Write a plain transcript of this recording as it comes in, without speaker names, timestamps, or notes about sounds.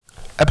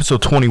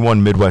Episode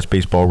 21 Midwest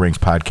Baseball Rings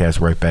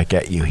podcast right back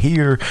at you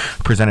here,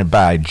 presented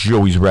by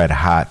Joey's Red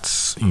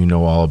Hots. You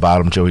know all about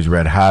them, Joey's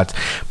Red Hots.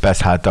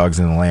 Best hot dogs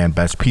in the land,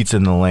 best pizza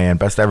in the land,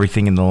 best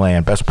everything in the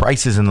land, best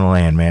prices in the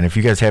land, man. If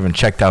you guys haven't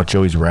checked out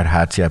Joey's Red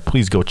Hots yet,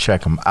 please go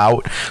check them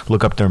out.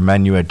 Look up their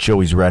menu at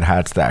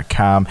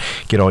joeysredhots.com.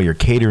 Get all your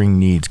catering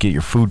needs, get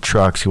your food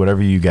trucks,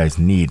 whatever you guys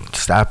need.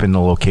 Stop in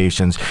the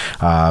locations.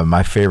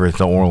 My favorite is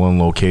the Orland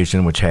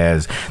location, which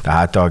has the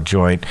hot dog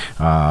joint,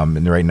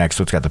 and right next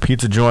to it's got the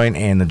pizza joint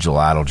and the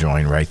gelato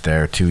joint right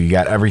there too. You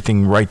got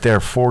everything right there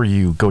for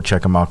you. Go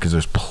check them out because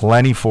there's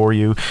plenty for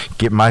you.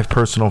 Get my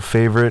personal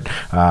favorite,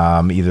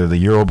 either the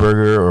Euro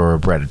Burger or a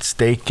breaded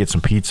steak. Get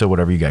some pizza,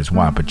 whatever you guys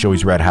want. But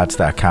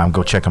joeysredhots.com.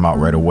 Go check them out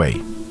right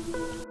away.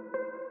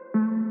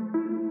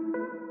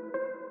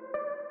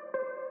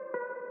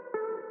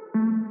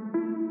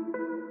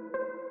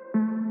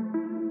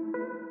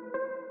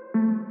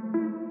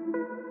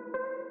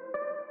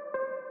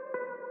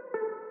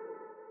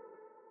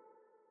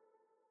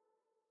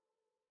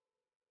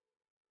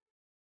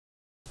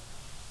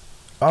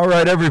 All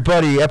right,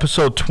 everybody,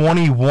 episode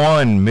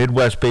 21,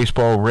 Midwest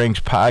Baseball Rings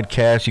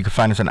podcast. You can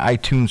find us on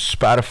iTunes,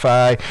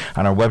 Spotify,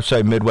 on our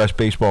website,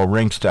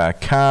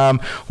 MidwestBaseballRings.com.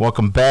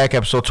 Welcome back,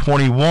 episode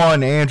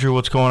 21. Andrew,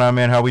 what's going on,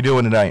 man? How we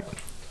doing tonight?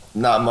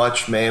 Not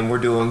much, man. We're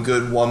doing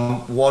good.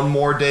 One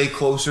more day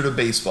closer to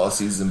baseball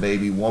season,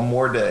 baby. One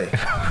more day.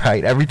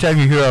 Right. Every time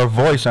you hear our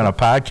voice on a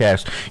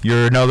podcast,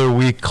 you're another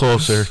week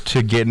closer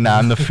to getting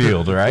on the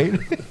field, right?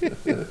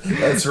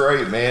 That's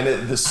right,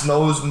 man. The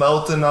snow's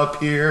melting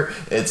up here.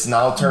 It's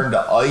now turned to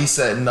ice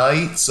at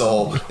night,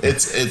 so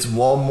it's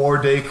one more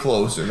day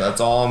closer. That's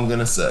all I'm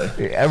gonna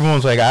say.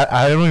 Everyone's like,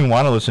 I don't even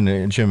want to listen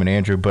to Jim and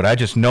Andrew, but I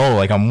just know,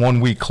 like, I'm 1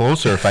 week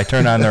closer if I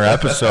turn on their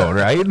episode,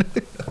 right?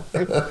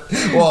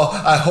 Well,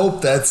 I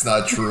hope that's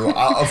not true.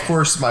 Of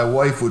course, my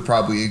wife would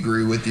probably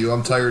agree with you.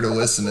 I'm tired of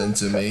listening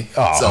to me.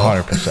 Oh, so.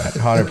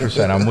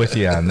 100%. I'm with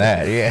you on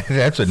that. Yeah,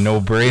 that's a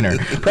no-brainer.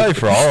 Probably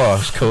for all of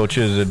us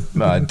coaches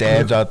and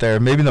dads out there.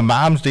 Maybe the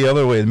moms the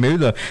other way. Maybe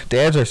the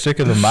dads are sick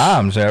of the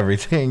moms and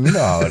everything. You know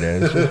how it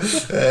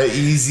is.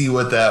 Easy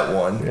with that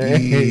one.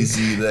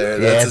 Easy there.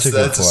 That's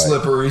a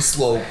slippery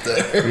slope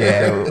there.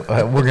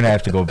 Yeah, we're going to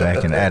have to go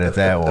back and edit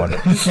that one.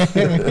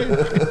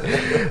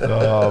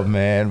 Oh,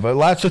 man. But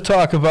lots to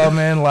talk about,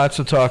 man. Lots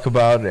to talk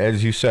about.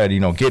 As you said,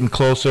 getting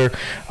closer.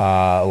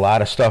 A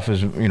lot of stuff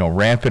is,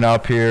 ramping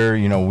up here.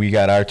 We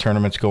got our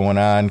tournaments going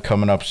on,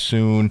 coming up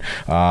soon.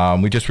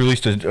 We just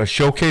released a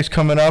showcase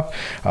coming up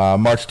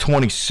March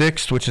 26th,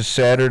 which is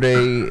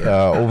Saturday,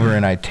 over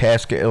in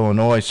Itasca,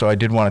 Illinois. So I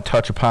did want to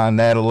touch upon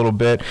that a little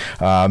bit.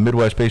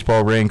 Midwest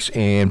Baseball Rings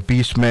and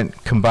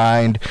Beastment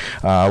combined.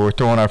 We're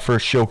throwing our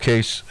first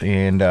showcase,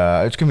 and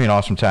it's going to be an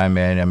awesome time,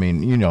 man. I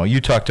mean,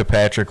 you talked to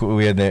Patrick.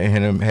 We had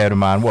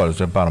him on, what was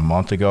it, about a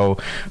month ago?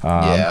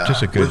 Yeah,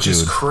 just a good which dude.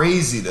 is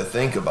crazy to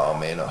think about,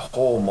 man. A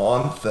whole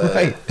month.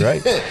 Right.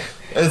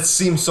 It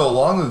seems so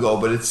long ago,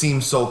 but it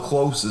seems so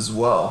close as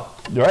well.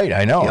 Right,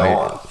 I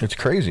know. It's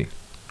crazy.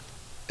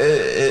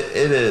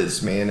 It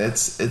is, man.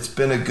 It's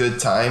been a good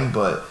time,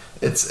 but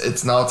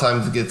it's now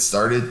time to get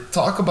started.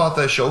 Talk about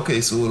that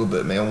showcase a little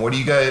bit, man. What do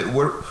you guys?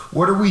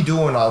 What are we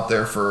doing out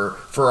there for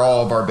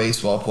all of our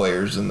baseball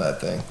players in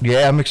that thing?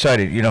 Yeah, I'm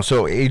excited.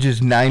 So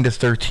ages 9 to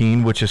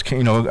 13, which is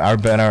been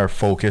our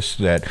focus.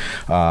 That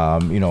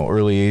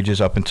early ages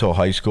up until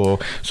high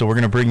school. So we're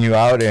gonna bring you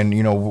out, and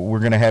we're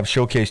gonna have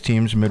showcase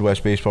teams,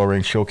 Midwest Baseball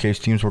Rings showcase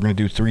teams. We're gonna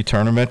do 3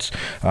 tournaments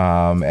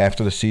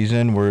after the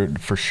season. We're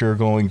for sure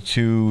going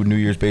to New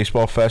Year's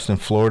Baseball Fest in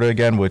Florida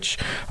again, which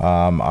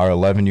our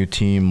 11U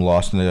team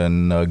lost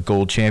in the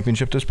gold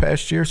championship this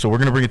past year. So we're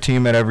going to bring a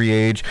team at every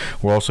age.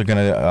 We're also going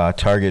to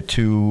target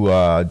 2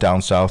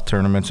 down south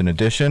tournaments in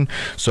addition.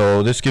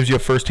 So this gives you a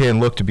first-hand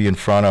look to be in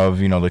front of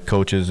the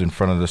coaches, in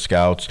front of the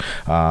scouts,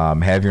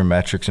 have your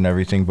metrics and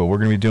everything. But we're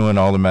going to be doing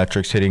all the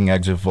metrics: hitting,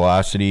 exit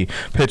velocity,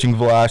 pitching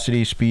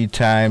velocity, speed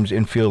times,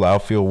 infield,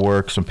 outfield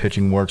work, some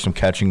pitching work, some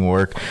catching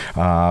work.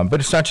 But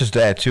it's not just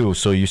that too.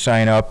 So you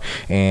sign up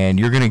and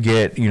you're going to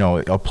get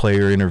a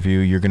player interview.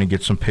 You're going to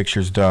get some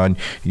pictures done.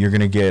 You're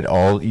going to get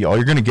all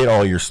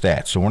your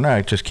stats. So we're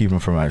not just keeping them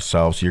from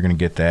ourselves. You're going to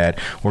get that.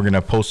 We're going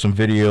to post some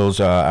videos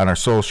on our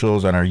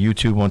socials, on our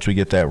YouTube once we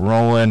get that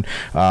rolling.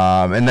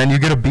 And then you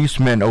get a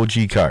Beastman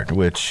OG card,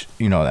 which,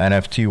 the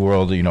NFT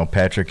world,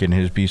 Patrick and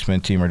his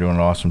Beastman team are doing an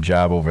awesome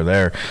job over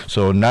there.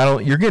 So not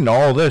only you're getting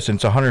all this, and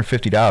it's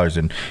 $150.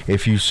 And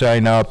if you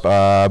sign up,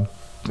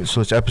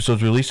 so this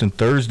episode's releasing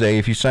Thursday.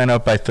 If you sign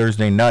up by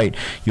Thursday night,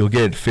 you'll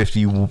get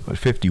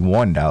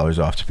 $51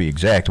 off to be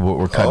exact.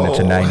 We're cutting it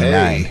to $99.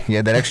 Hey.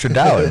 Yeah, that extra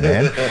dollar,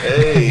 man.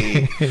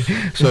 Hey.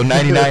 So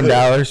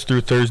 $99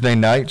 through Thursday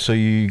night. So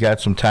you got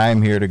some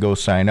time here to go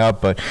sign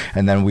up,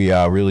 and then we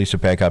release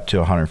it back up to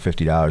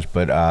 $150.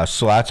 But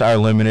slots are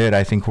limited.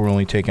 I think we're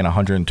only taking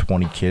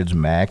 120 kids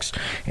max,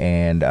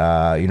 and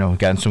we've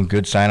gotten some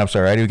good signups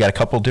already. We got a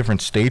couple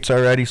different states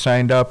already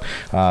signed up.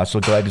 So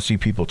glad to see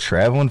people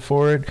traveling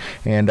for it.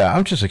 And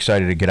I'm just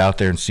excited to get out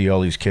there and see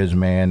all these kids,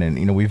 man.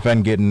 And, we've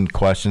been getting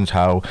questions,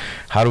 how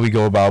do we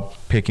go about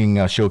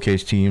picking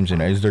showcase teams, and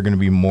is there going to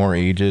be more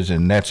ages?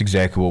 And that's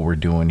exactly what we're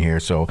doing here.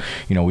 So,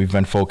 we've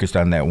been focused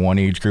on that one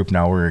age group.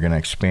 Now we're going to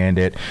expand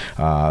it.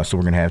 So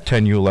we're going to have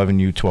 10U,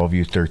 11U,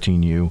 12U,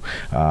 13U.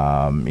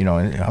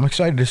 And I'm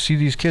excited to see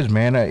these kids,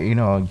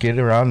 man. Get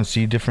around and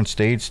see different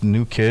states,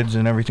 new kids,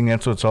 and everything.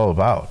 That's what it's all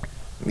about.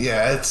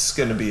 Yeah, it's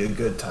going to be a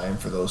good time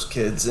for those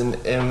kids,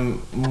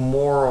 and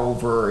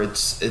moreover,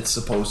 it's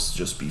supposed to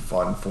just be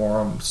fun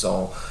for them.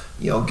 So,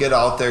 get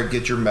out there,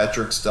 get your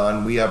metrics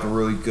done. We have a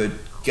really good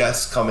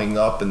guest coming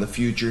up in the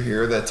future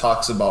here that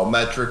talks about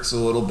metrics a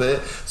little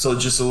bit. So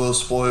just a little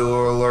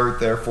spoiler alert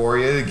there for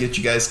you to get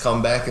you guys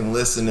come back and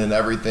listen and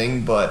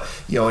everything. But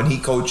and he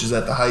coaches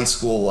at the high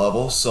school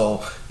level,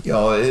 so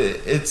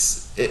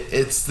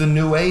it's the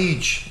new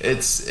age.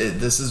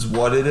 This is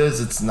what it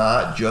is. It's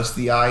not just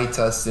the eye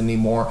test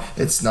anymore.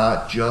 It's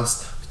not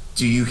just,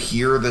 do you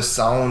hear the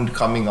sound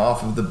coming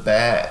off of the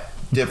bat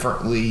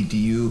differently? Do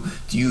you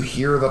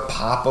hear the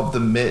pop of the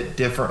mitt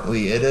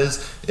differently?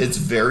 It's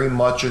very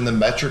much in the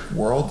metric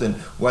world, and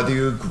whether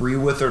you agree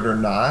with it or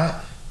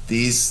not,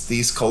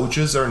 these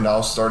coaches are now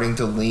starting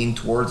to lean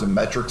towards a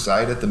metric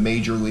side at the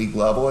major league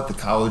level, at the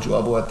college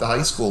level, at the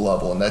high school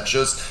level, and that's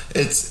just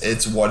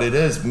it's what it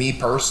is. Me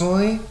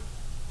personally,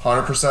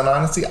 100%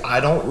 honesty, I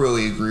don't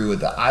really agree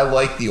with that. I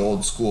like the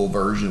old school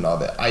version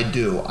of it. I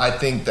do. I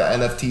think the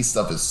NFT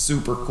stuff is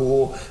super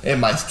cool, and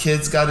my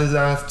kid's got his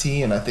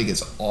NFT, and I think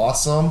it's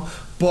awesome.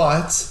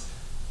 But,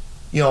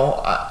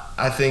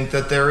 I think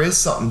that there is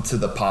something to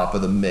the pop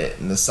of the mitt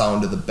and the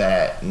sound of the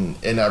bat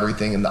and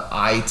everything, and the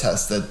eye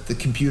test that the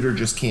computer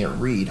just can't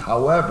read.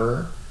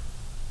 However,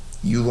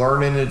 you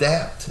learn and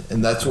adapt,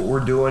 and that's what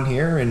we're doing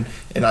here, and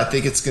I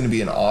think it's going to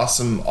be an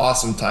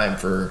awesome time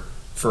for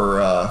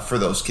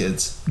those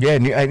kids. Yeah,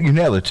 and you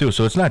nailed it too.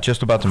 So it's not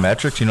just about the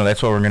metrics.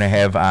 That's what we're going to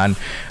have on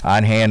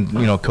hand.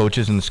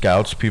 Coaches and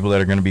scouts, people that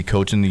are going to be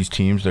coaching these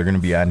teams, they're going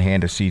to be on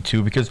hand to see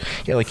too. Because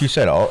like you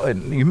said,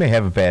 you may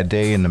have a bad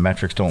day and the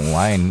metrics don't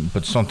align,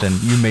 but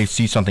you may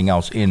see something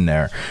else in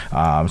there.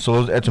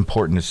 So that's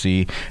important to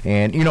see.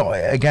 And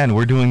again,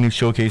 we're doing these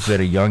showcases at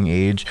a young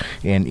age,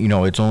 and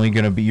it's only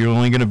going to be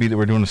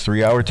we're doing a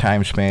 3-hour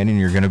time span, and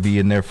you're going to be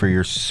in there for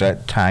your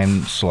set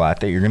time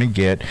slot that you're going to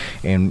get,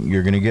 and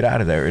you're going to get out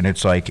of there. And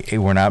it's like, hey,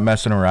 we're not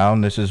messing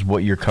around. This is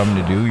what you're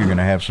coming to do. You're going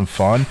to have some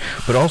fun,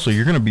 but also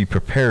you're going to be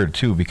prepared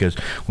too, because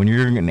when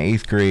you're in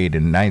 8th grade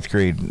and 9th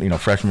grade,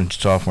 freshman,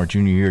 sophomore,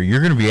 junior year, you're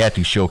going to be at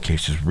these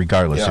showcases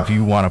regardless. Yeah. If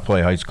you want to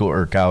play high school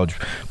or college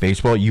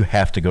baseball, you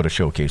have to go to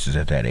showcases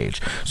at that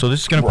age. So this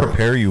is going to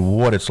prepare you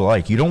what it's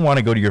like. You don't want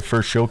to go to your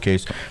first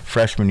showcase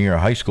freshman year of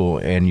high school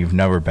and you've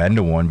never been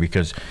to one,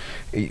 because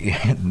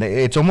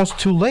it's almost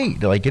too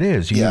late. Like it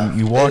is.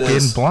 You walk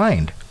in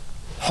blind.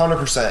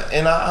 100%.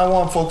 And I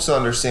want folks to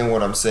understand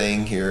what I'm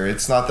saying here.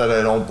 It's not that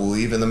I don't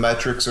believe in the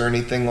metrics or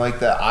anything like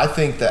that. I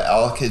think that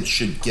all kids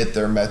should get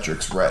their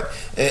metrics read.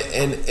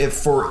 And if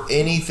for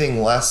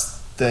anything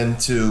less than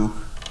to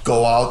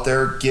go out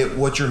there, get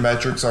what your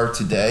metrics are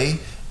today,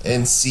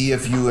 and see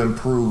if you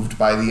improved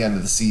by the end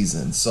of the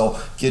season. So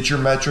get your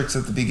metrics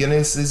at the beginning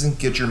of the season,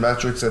 get your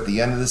metrics at the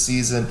end of the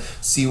season,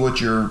 see what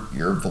your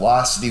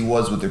velocity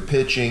was with your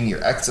pitching,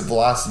 your exit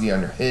velocity on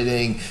your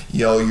hitting,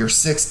 your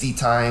 60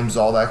 times,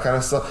 all that kind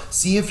of stuff.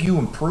 See if you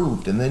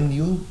improved, and then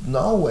you'll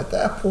know at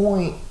that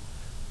point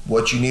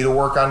what you need to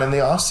work on in the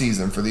off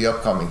season for the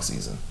upcoming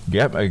season.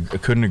 Yep, I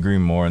couldn't agree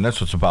more, and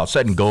that's what it's about.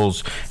 Setting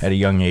goals at a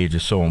young age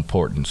is so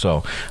important.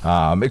 So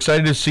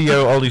excited to see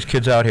all these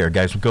kids out here.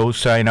 Guys, go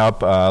sign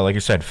up. Like I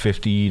said,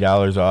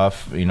 $50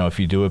 off, if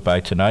you do it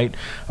by tonight.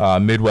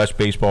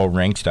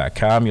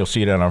 MidwestBaseballRanks.com. You'll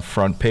see it on our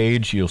front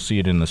page. You'll see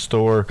it in the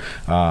store.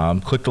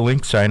 Click the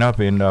link, sign up,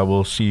 and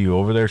we'll see you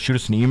over there. Shoot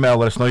us an email.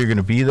 Let us know you're going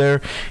to be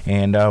there,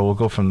 and we'll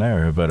go from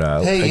there. But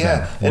hey, again,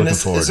 yeah. And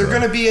is there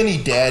going to be any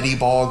daddy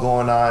ball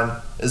going on?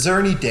 Is there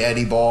any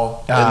daddy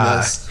ball in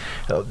this?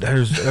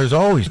 There's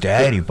always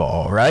daddy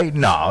ball, right?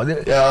 No.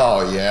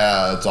 Oh,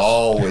 yeah. It's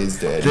always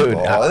daddy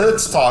ball.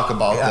 Let's talk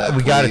about that,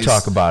 we got to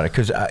talk about it,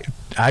 because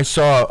I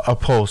saw a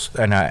post,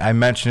 and I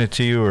mentioned it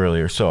to you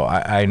earlier, so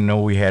I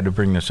know we had to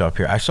bring this up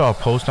here. I saw a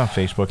post on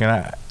Facebook,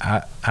 and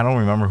I don't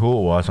remember who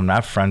it was. I'm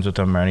not friends with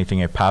them or anything.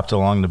 It popped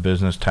along the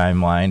business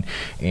timeline,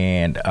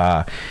 and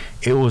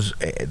it was,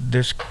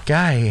 this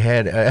guy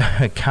had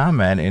a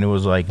comment, and it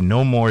was like,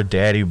 no more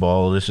daddy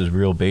ball, this is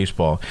real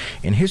baseball.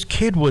 And his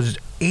kid was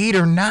 8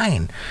 or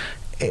 9.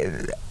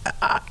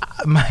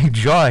 My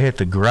jaw hit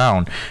the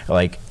ground.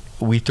 Like,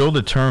 we throw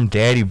the term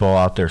daddy ball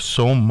out there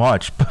so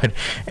much, but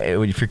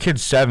if your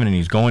kid's 7 and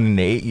he's going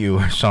into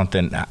 8U or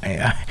something,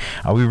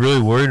 are we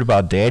really worried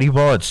about daddy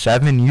ball at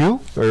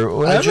 7U or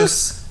whatever?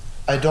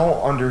 I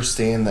don't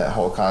understand that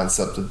whole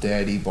concept of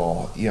daddy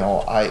ball.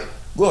 I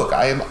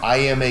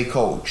am a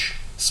coach.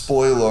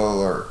 Spoiler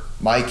alert,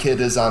 my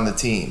kid is on the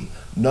team.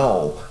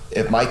 No,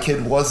 if my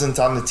kid wasn't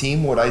on the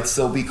team, would I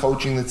still be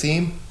coaching the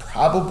team?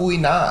 Probably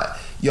not.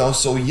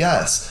 So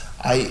yes,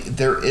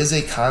 there is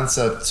a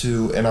concept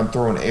to, and I'm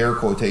throwing air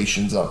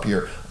quotations up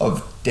here,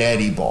 of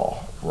daddy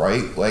ball.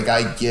 right? Like,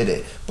 I get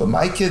it. But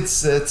my kid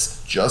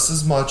sits just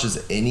as much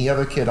as any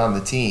other kid on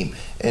the team.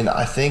 And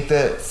I think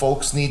that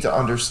folks need to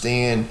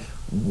understand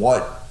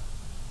what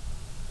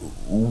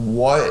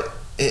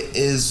it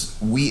is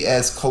we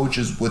as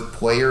coaches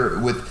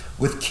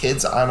with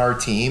kids on our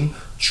team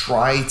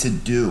try to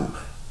do.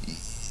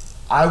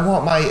 I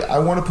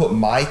want to put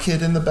my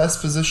kid in the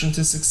best position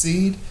to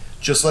succeed,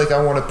 just like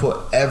I want to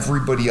put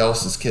everybody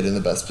else's kid in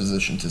the best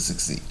position to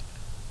succeed.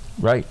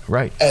 Right.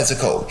 As a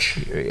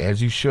coach.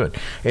 As you should.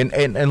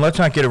 And let's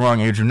not get it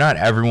wrong, Andrew. Not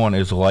everyone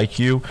is like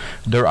you.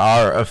 There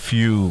are a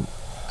few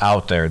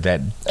out there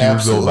that do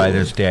go by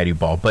this daddy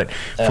ball. But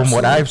from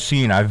what I've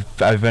seen, I've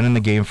been in the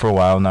game for a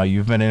while now.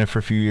 You've been in it for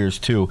a few years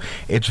too.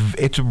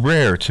 It's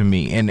rare to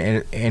me.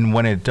 And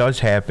when it does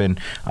happen,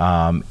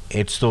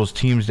 it's those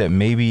teams that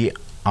maybe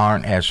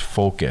aren't as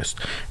focused,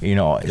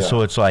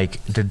 so it's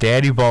like the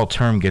daddy ball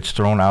term gets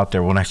thrown out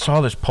there. When I saw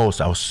this post,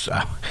 I was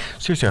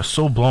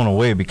so blown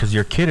away, because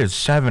your kid is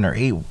 7 or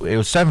 8. It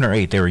was 7 or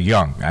 8. They were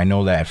young, I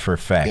know that for a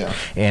fact.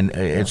 And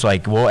it's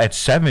like, well, at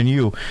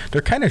 7U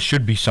there kind of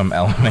should be some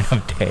element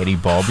of daddy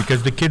ball,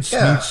 because the kids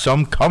need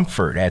some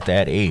comfort at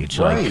that age.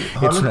 Right.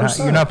 Like, it's not,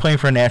 you're not playing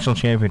for a national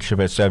championship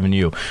at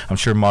 7U. I'm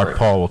sure Mark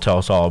Paul will tell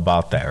us all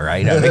about that,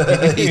 right? I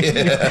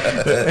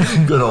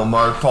mean, good old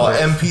Mark Paul,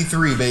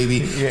 MP3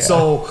 baby.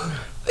 So,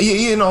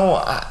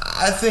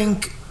 I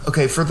think,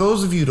 okay, for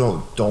those of you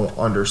who don't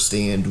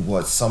understand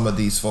what some of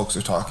these folks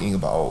are talking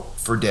about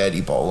for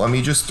daddy ball, let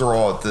me just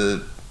throw out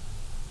the,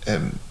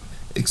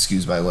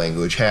 excuse my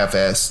language,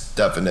 half-assed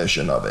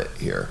definition of it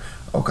here.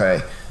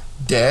 Okay,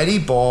 daddy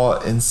ball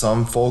in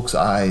some folks'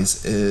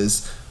 eyes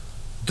is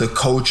the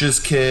coach's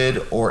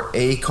kid or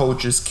a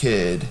coach's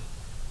kid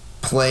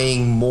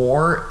playing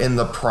more in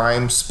the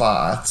prime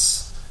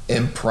spots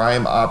and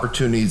prime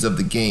opportunities of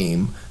the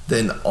game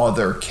than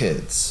other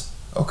kids.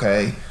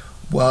 Okay,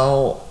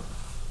 well,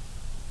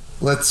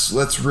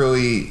 let's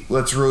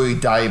really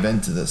dive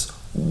into this.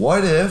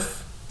 What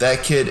if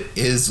that kid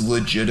is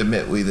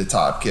legitimately the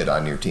top kid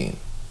on your team?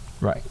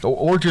 Right,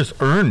 or just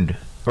earned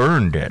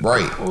it.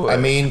 Right. I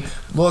mean,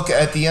 look,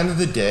 at the end of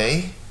the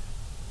day,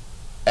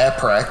 at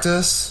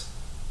practice,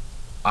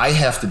 I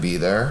have to be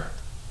there,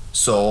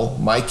 so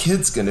my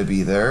kid's gonna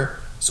be there,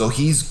 so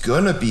he's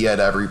gonna be at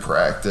every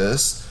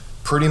practice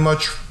pretty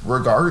much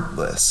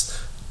regardless.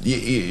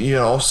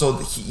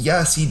 So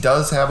yes, he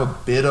does have a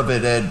bit of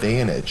an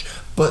advantage,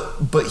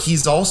 but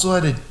he's also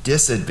at a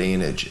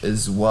disadvantage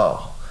as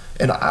well.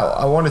 And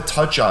I want to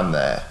touch on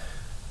that.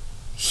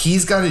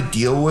 He's got to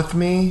deal with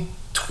me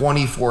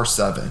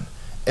 24/7,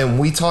 and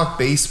we talk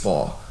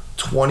baseball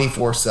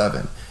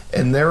 24/7.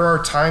 And there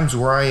are times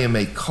where I am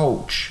a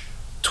coach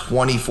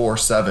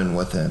 24/7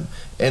 with him,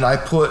 and I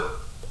put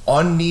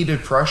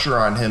unneeded pressure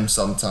on him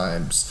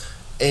sometimes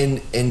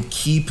in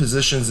key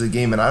positions of the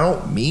game, and I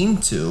don't mean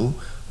to.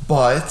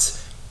 But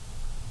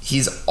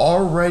he's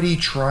already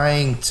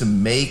trying to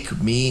make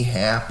me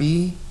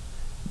happy.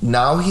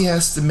 Now he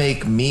has to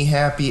make me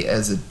happy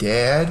as a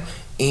dad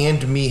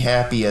and me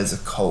happy as a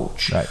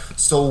coach. Right.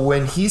 So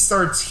when he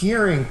starts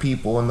hearing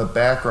people in the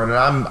background,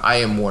 and I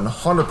am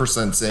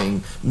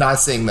 100% not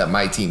saying that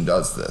my team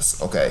does this,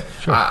 okay?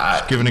 Sure.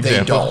 Just give an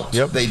example.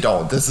 They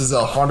don't. This is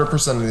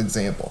 100% an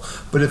example.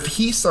 But if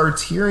he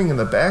starts hearing in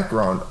the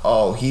background,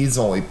 oh, he's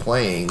only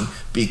playing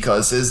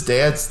because his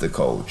dad's the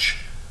coach,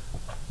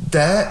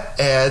 that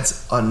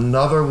adds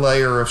another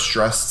layer of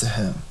stress to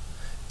him.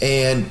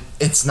 And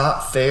it's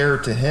not fair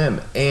to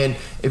him. And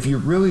if you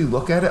really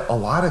look at it, a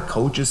lot of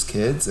coaches'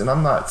 kids, and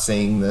I'm not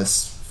saying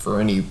this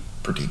for any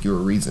particular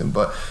reason,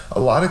 but a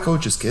lot of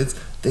coaches' kids,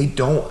 they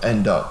don't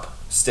end up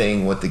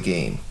staying with the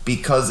game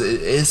because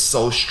it is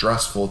so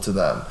stressful to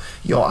them.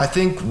 I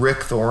think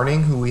Rick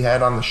Thorning, who we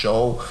had on the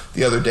show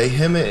the other day,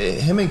 him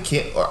and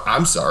Kim,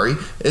 I'm sorry,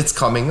 it's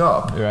coming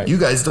up. Right. You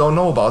guys don't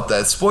know about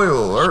that. Spoiler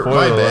alert,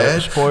 my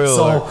bad.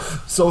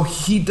 So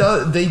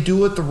they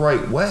do it the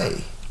right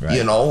way.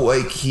 Right.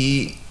 Like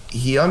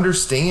he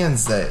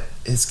understands that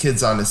his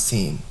kid's on his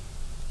team.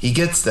 He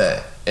gets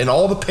that. And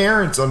all the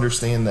parents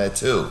understand that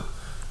too.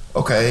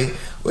 Okay?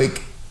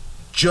 Like,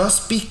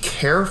 just be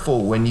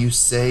careful when you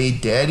say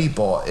daddy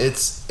ball. It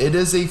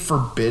is a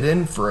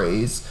forbidden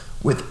phrase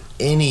with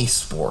any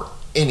sport.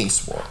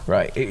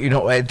 Right. At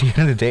the end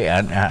of the day,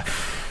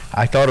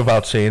 I thought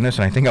about saying this,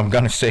 and I think I'm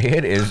going to say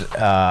it,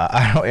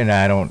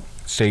 I'm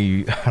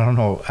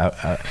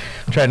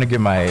trying to get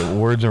my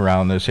words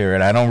around this here,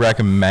 and I don't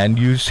recommend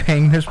you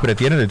saying this, but at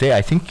the end of the day,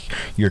 I think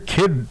your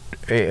kid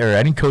or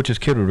any coach's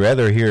kid would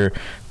rather hear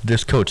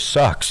this coach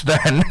sucks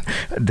than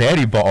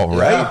daddy ball,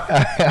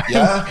 right?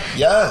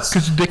 Yes.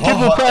 Because the kid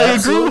will probably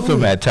agree with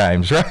them at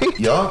times, right?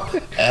 Yup,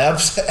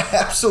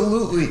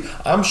 absolutely.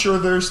 I'm sure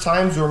there's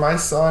times where my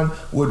son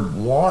would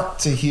want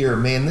to hear,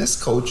 man,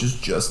 this coach is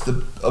just a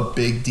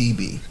big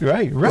DB.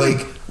 Right.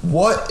 Like,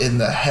 what in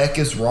the heck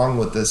is wrong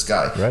with this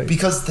guy? Right.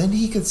 Because then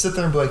he can sit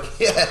there and be like,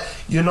 yeah,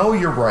 you're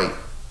right.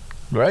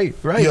 Right.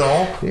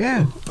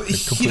 Yeah. But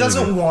he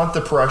doesn't want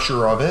the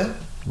pressure of it.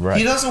 Right.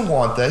 He doesn't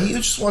want that. He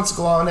just wants to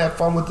go out and have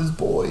fun with his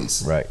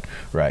boys. Right.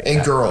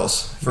 And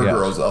girls,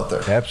 girls out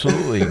there.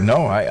 Absolutely.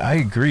 No, I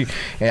agree.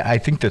 And I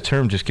think the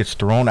term just gets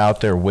thrown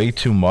out there way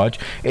too much.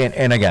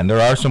 And again, there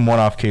are some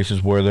one-off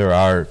cases where there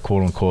are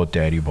quote-unquote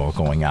daddy ball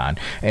going on.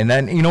 And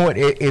then, you know what,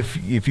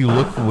 if you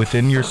look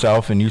within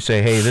yourself and you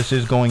say, hey, this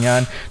is going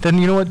on, then,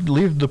 you know what,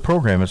 leave the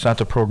program. It's not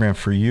the program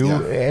for you,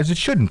 as it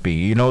shouldn't be.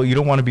 You know, you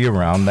don't want to be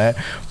around that.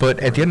 But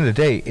at the end of the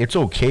day, it's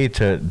okay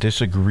to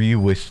disagree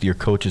with your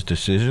coach's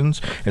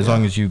decisions as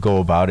long as you go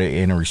about it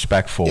in a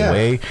respectful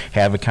way,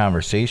 have a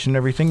conversation,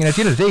 everything. And at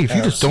the end of the day, if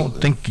you just don't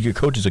think your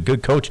coach is a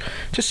good coach,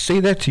 just say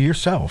that to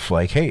yourself.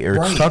 Like, hey, or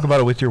just talk about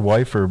it with your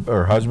wife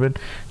or husband.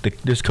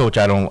 This coach,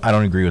 I don't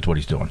agree with what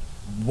he's doing.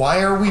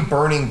 Why are we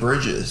burning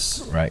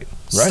bridges? Right.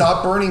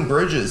 Stop burning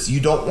bridges. You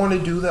don't want to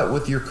do that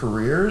with your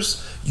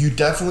careers. You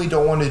definitely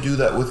don't want to do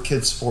that with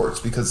kids'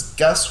 sports, because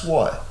guess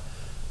what?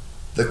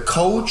 The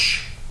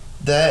coach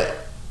that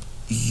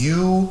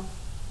you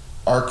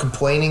are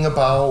complaining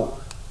about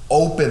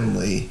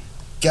openly,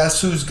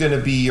 guess who's going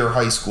to be your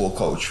high school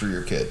coach for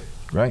your kid?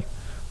 Right.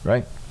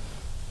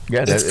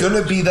 Yeah, it's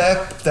going to be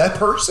that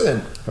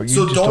person.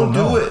 So don't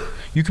do it.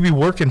 You could be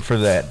working for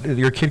that.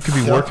 Your kid could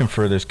be working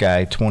for this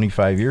guy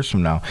 25 years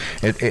from now.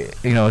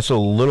 You know, it's a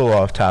little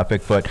off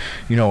topic, but,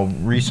 you know,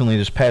 recently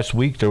this past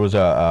week there was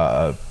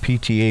a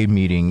PTA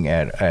meeting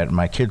at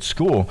my kid's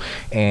school,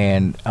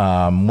 and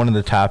one of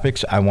the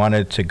topics I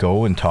wanted to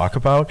go and talk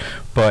about,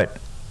 but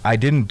I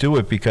didn't do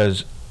it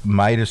because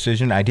my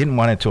decision, I didn't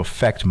want it to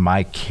affect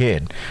my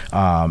kid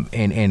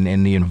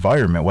in the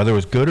environment, whether it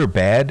was good or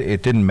bad,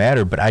 it didn't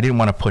matter, but I didn't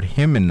want to put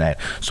him in that.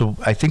 So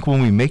I think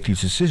when we make these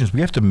decisions,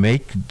 we have to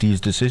make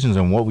these decisions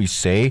on what we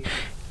say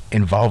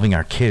involving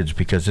our kids,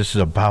 because this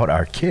is about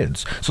our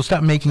kids. So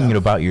stop making it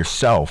about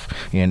yourself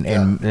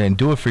and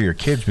do it for your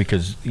kids,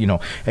 because, you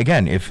know,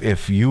 again,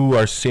 if you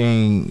are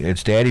saying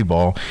it's daddy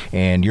ball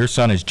and your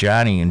son is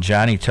Johnny and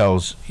Johnny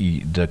tells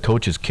the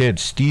coach's kid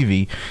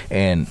Stevie,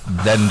 and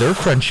then their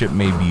friendship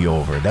may be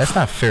over. That's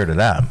not fair to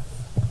them.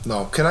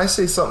 No. Can I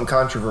say something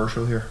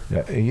controversial here?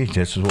 Yeah,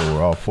 this is what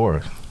we're all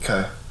for.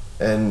 Okay.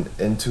 And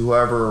to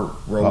whoever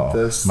wrote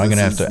this, am I going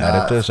to have to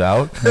edit this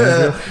out?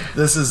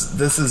 This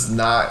is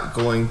not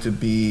going to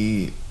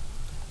be.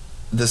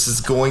 This is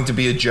going to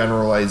be a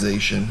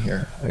generalization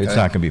here. Okay? It's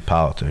not going to be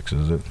politics,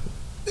 is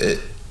it?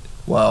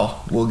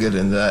 Well, we'll get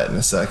into that in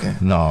a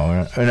second.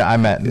 No, I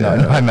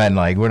meant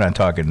like we're not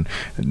talking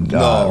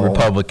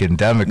Republican,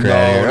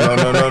 Democrat.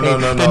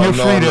 No. Then you're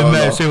free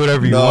to say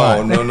whatever you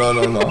want.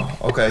 No.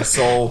 Okay,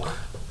 so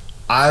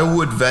I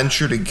would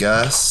venture to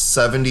guess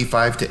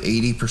 75 to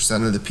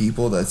 80% of the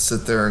people that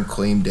sit there and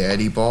claim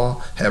daddy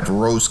ball have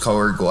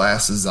rose-colored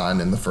glasses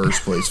on in the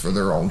first place for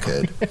their own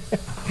kid.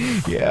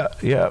 Yeah,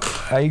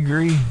 I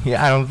agree.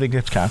 Yeah, I don't think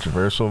it's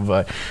controversial,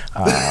 but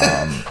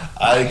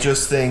I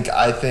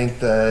think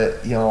that,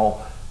 you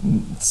know,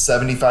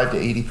 75 to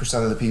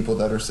 80% of the people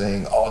that are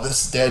saying, oh,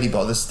 this is daddy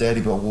ball,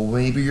 well,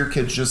 maybe your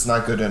kid's just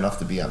not good enough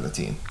to be on the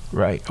team.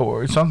 Right,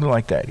 or something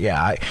like that.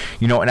 Yeah,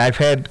 and I've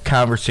had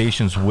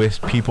conversations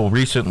with people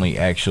recently,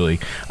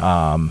 actually,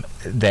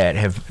 that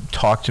have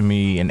talked to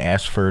me and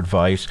asked for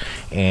advice,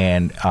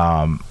 and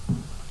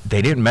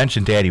they didn't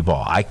mention daddy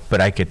ball.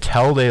 But I could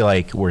tell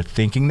they were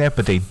thinking that,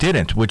 but they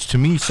didn't, which to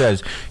me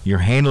says you're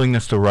handling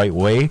this the right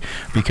way,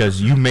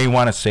 because you may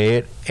want to say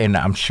it, and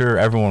I'm sure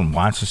everyone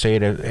wants to say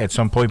it at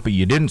some point, but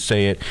you didn't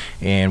say it,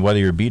 and whether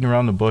you're beating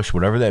around the bush,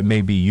 whatever that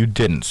may be, you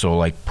didn't.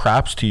 So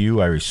props to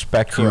you. I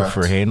respect you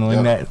for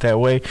handling that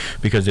way,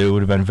 because it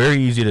would have been very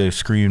easy to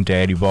scream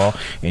daddy ball,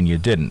 and you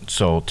didn't.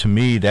 So to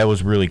me, that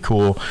was really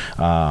cool.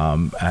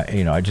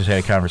 I just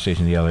had a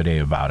conversation the other day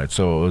about it.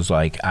 So it was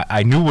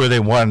I knew where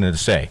they wanted to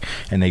say,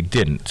 and they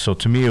didn't. So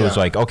to me, it was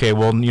okay,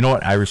 well, you know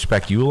what? I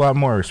respect you a lot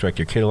more. I respect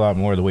your kid a lot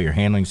more, the way you're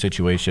handling the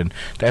situation.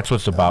 That's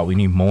what it's about. We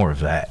need more of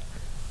that.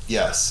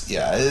 Yes,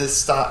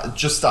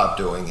 just stop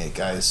doing it,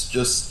 guys.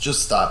 Just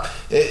stop.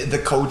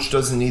 The coach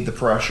doesn't need the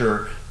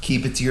pressure.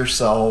 Keep it to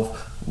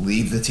yourself.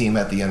 Leave the team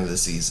at the end of the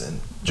season.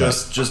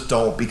 Just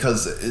don't,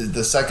 because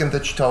the second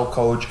that you tell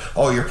coach,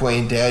 oh, you're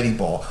playing daddy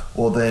ball,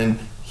 well, then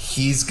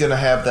he's going to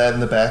have that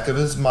in the back of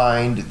his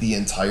mind the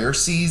entire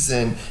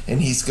season,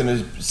 and he's going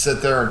to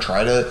sit there and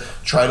try to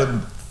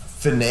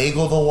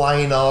finagle the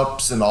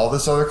lineups and all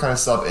this other kind of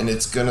stuff, and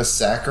it's going to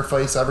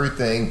sacrifice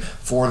everything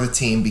for the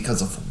team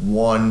because of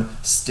one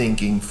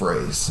stinking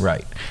phrase.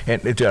 Right.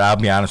 And I'll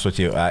be honest with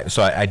you. I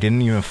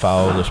didn't even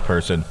follow this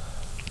person.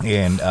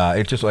 And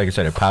it just, like I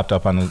said, it popped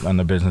up on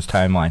the business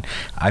timeline.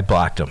 I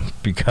blocked him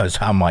because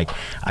I'm I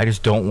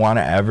just don't want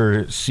to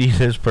ever see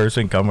this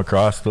person come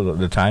across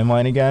the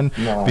timeline again,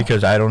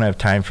 because I don't have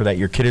time for that.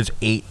 Your kid is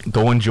 8.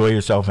 Go enjoy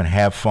yourself and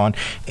have fun.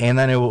 And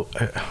then it will.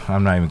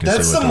 I'm not even going to say what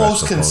that's the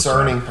most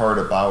concerning part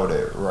about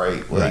it,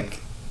 right?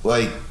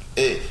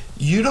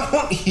 You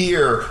don't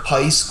hear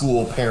high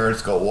school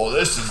parents go, well,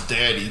 this is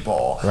daddy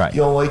ball. Right.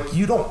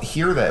 You don't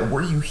hear that.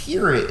 Where you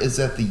hear it is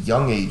at the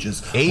young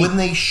ages. 8. When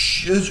they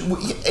should.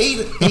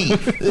 8.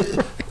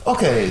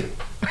 Okay.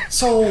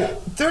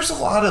 So there's a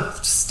lot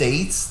of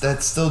states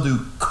that still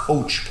do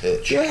coach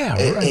pitch. Yeah,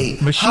 At right.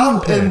 8. Machine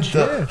pitch.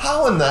 Yeah.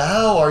 How in the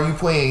hell are you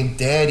playing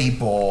daddy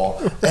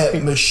ball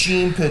at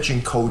machine pitch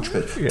and coach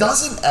pitch? Yeah.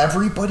 Doesn't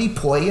everybody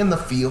play in the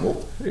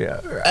field?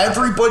 Yeah.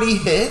 Everybody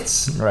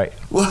hits? Right.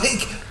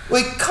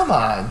 Like, come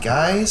on,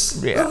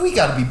 guys. Yeah. We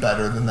got to be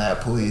better than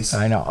that, please.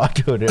 I know.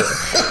 Dude,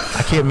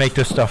 I can't make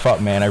this stuff up,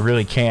 man. I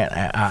really can't.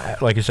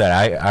 Like I said,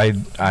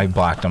 I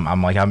blocked them.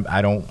 I'm like,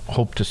 I don't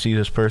hope to see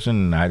this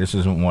person. And this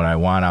isn't what I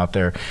want out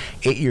there.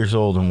 8 years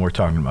old, and we're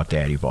talking about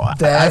daddy ball.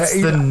 That's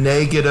the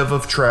negative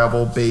of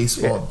travel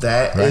baseball. Yeah,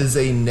 That right. is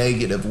a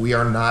negative. We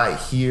are not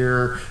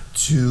here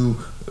to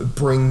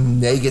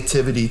bring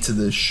negativity to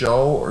the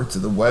show or to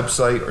the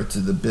website or to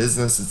the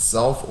business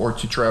itself or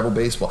to travel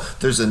baseball.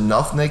 There's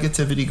enough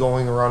negativity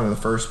going around in the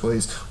first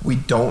place. We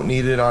don't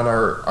need it on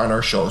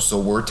our show. So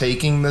we're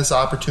taking this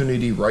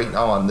opportunity right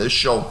now on this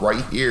show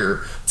right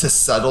here to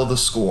settle the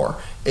score.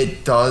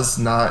 It does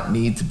not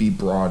need to be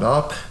brought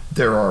up.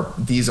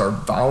 These are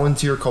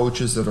volunteer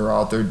coaches that are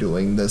out there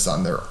doing this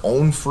on their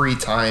own free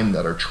time,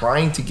 that are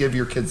trying to give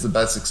your kids the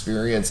best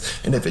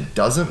experience. And if it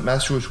doesn't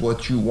mesh with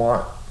what you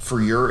want for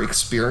your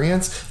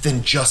experience,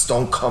 then just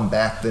don't come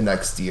back the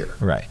next year.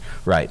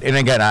 Right. And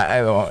again,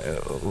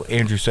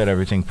 Andrew said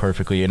everything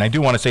perfectly. And I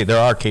do want to say there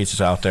are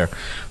cases out there.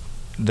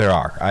 There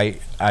are.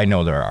 I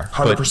know there are.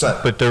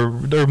 100%. But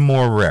they're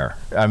more rare.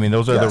 I mean,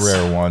 those are Yes. the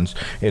rare ones.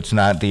 It's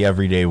not the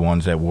everyday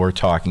ones that we're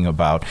talking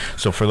about.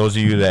 So for those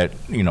of you that,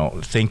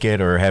 think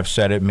it or have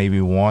said it maybe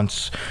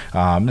once,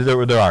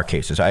 there are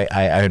cases. I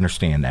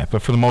understand that.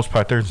 But for the most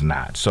part, there's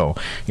not. So,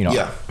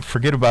 Yeah.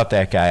 forget about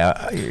that guy.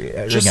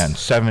 Again,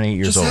 7, 8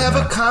 years old. Just have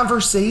man. a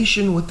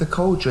conversation with the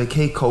coach. Like,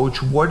 hey,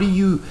 coach, what do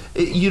you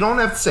don't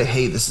have to say,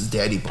 hey, this is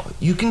daddy ball.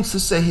 You can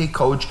just say, hey,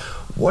 coach,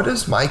 what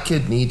does my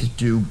kid need to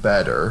do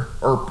better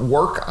or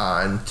work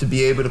on to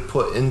be able to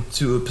put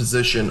into a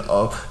position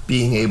of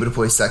being able to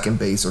play second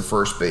base or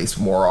first base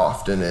more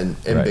often in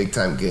Right. big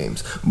time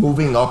games,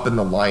 moving up in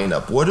the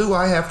lineup? What do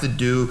I have to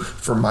do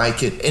for my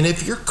kid? And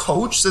if your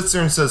coach sits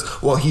there and says,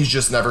 well, he's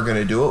just never going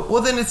to do it,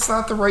 well, then it's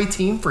not the right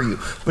team for you.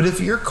 But if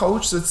your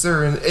coach sits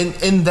there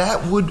and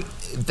that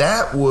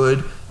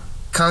would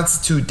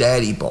constitute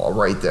daddy ball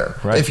right there.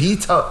 Right. If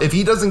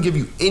he doesn't give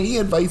you any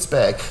advice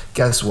back,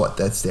 guess what?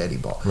 That's daddy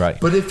ball. Right.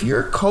 But if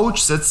your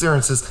coach sits there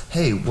and says,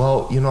 hey,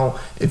 well,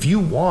 if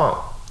you want,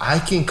 I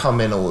can come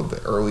in a little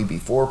bit early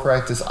before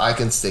practice. I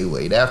can stay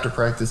late after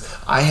practice.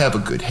 I have a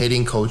good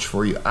hitting coach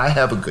for you. I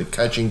have a good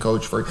catching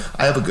coach for you.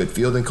 I have a good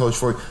fielding coach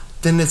for you.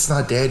 Then it's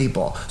not daddy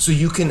ball. So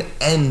you can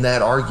end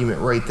that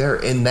argument right there.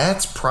 And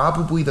that's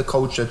probably the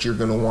coach that you're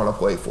going to want to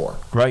play for.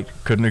 Right.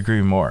 Couldn't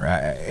agree more.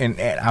 And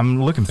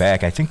I'm looking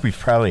back. I think we've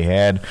probably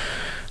had,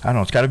 I don't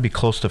know, it's got to be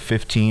close to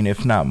 15,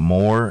 if not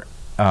more,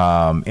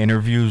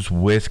 interviews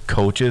with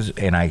coaches.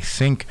 And I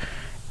think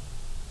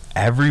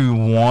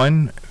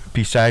everyone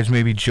besides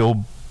maybe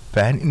Joe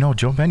Benny. No,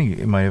 Joe Benny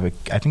might have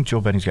I think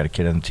Joe Benny's got a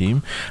kid on the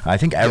team. I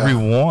think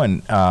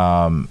everyone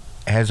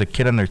has a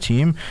kid on their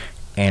team.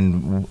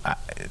 And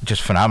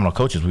just phenomenal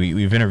coaches.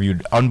 We've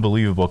interviewed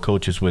unbelievable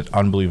coaches with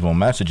unbelievable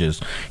messages,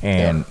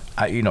 and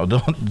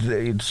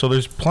so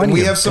there's plenty. And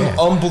we of have some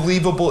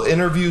unbelievable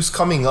interviews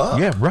coming up.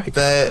 Yeah, right.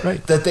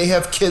 That they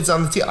have kids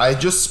on the team. I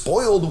just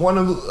spoiled one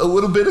a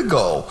little bit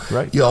ago.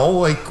 Right.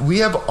 We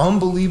have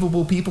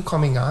unbelievable people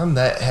coming on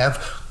that have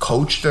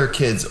coached their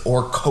kids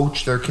or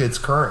coach their kids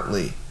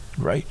currently.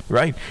 Right,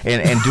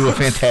 and do a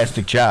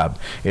fantastic job.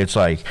 It's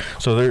like,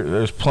 so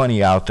there's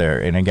plenty out there,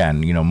 and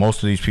again,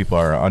 most of these people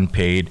are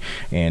unpaid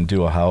and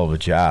do a hell of a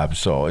job.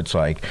 So it's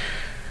like,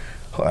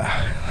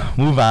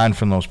 move on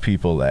from those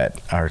people that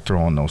are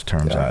throwing those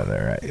terms out of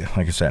there.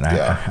 Like I said,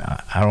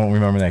 I don't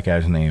remember that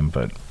guy's name,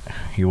 but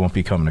he won't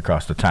be coming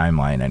across the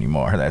timeline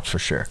anymore. That's for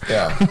sure.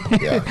 Yeah.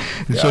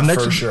 So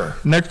next, for sure.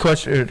 Next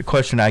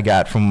question I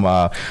got from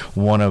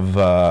one of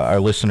our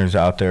listeners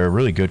out there. A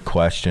really good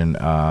question.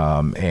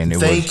 And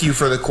thank you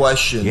for the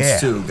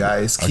questions too,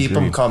 guys. Keep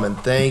them Agreed. coming.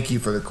 Thank you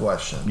for the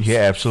questions. Yeah,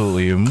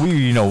 absolutely. And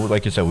we,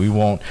 like you said, we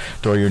won't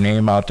throw your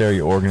name out there,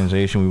 your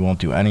organization. We won't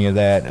do any of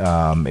that.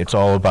 It's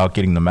all about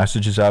getting the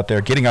messages out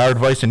there, getting our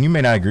advice. And you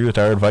may not agree with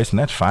our advice, and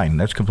that's fine.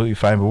 That's completely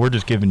fine. But we're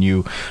just giving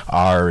you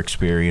our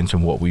experience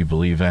and what we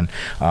believe in.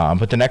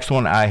 But the next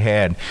one I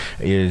had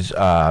is,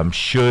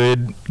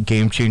 should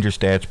Game Changer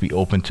stats be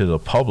open to the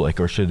public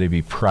or should they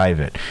be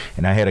private?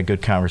 And I had a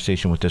good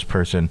conversation with this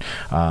person.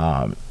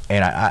 And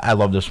I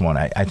love this one.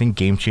 I think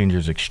Game Changer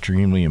is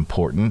extremely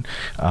important.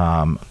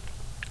 I'm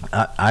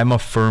a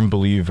firm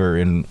believer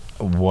in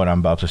what I'm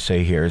about to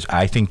say here is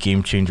I think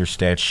Game Changer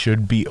stats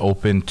should be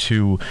open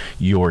to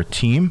your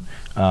team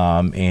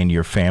and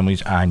your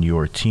families on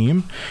your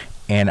team.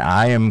 And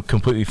I am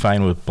completely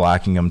fine with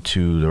blocking them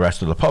to the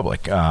rest of the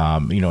public,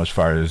 as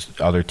far as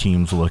other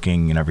teams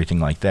looking and everything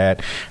like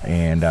that.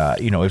 And,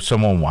 if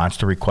someone wants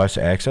to request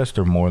access,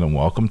 they're more than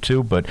welcome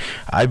to. But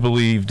I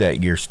believe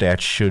that your stats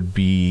should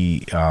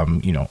be,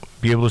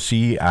 be able to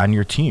see on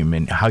your team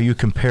and how you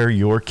compare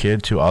your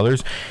kid to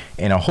others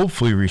in a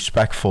hopefully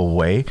respectful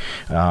way.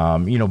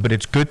 But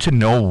it's good to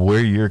know where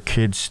your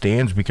kid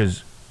stands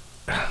because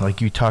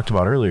like you talked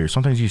about earlier,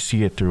 sometimes you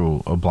see it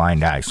through a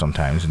blind eye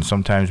sometimes, and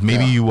sometimes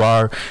maybe you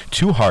are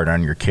too hard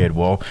on your kid.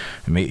 Well,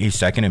 he's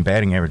second in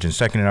batting average and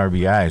second in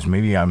RBIs.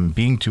 Maybe I'm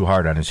being too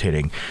hard on his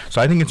hitting.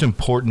 So I think it's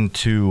important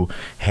to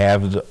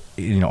have the,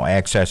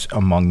 access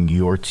among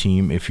your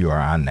team if you are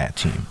on that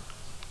team.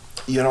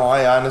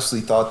 I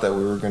honestly thought that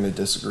we were going to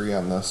disagree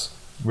on this.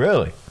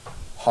 Really?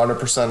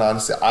 100%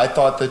 honestly. I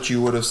thought that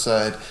you would have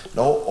said,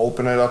 no,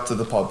 open it up to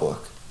the public.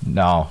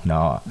 No.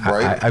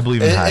 Right? I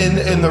believe in hiding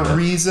it. And the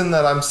reason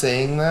that I'm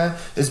saying that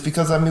is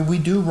because, we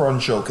do run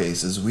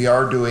showcases. We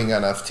are doing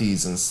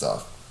NFTs and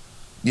stuff.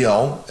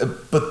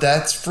 But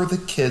that's for the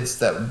kids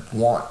that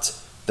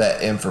want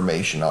that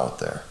information out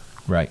there.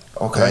 Right.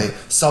 Okay? Right.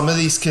 Some of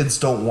these kids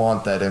don't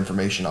want that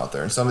information out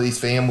there. And some of these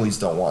families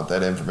don't want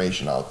that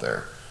information out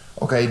there.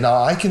 Okay?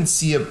 Now, I can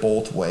see it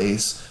both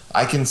ways.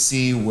 I can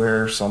see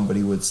where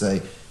somebody would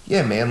say,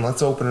 yeah, man,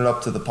 let's open it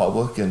up to the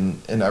public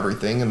and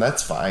everything, and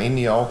that's fine.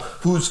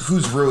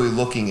 Who's really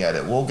looking at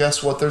it? Well,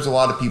 guess what? There's a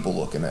lot of people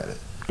looking at it.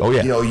 Oh,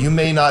 yeah. You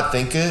may not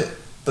think it,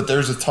 but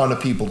there's a ton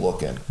of people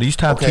looking. These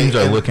top teams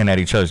are looking at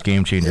each other's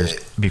game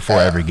changers before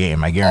every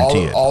game. I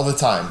guarantee it. All the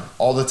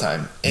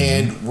time.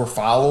 And we're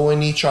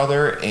following each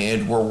other,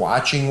 and we're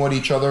watching what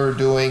each other are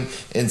doing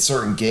in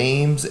certain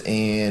games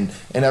and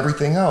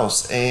everything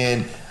else.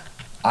 And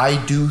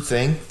I do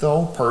think,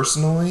 though,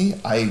 personally,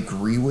 I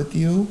agree with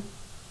you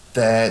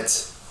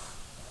that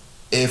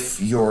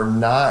if you're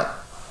not...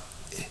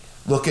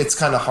 Look, it's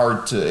kind of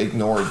hard to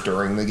ignore it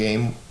during the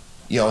game.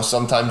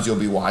 Sometimes you'll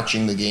be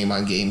watching the game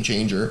on Game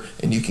Changer,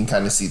 and you can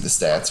kind of see the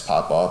stats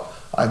pop up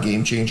on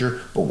Game Changer.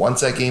 But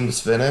once that game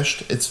is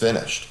finished, it's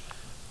finished.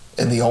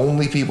 And the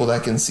only people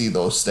that can see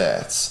those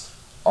stats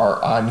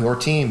are on your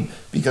team.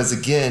 Because,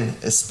 again,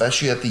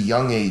 especially at the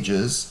young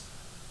ages...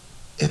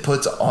 It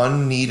puts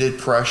unneeded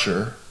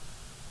pressure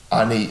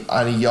on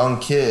a young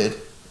kid.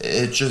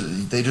 They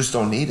just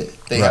don't need it.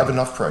 They have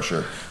enough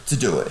pressure to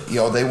do it.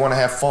 They want to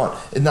have fun.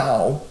 And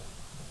now,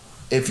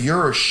 if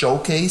you're a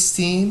showcase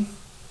team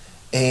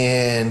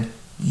and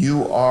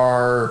you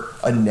are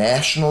a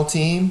national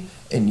team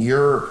and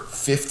you're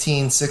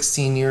 15,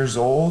 16 years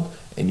old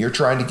and you're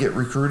trying to get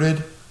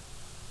recruited,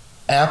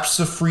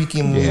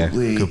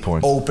 absolutely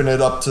open it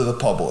up to the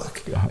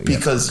public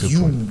because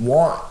you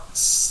want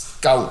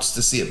scouts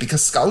to see it,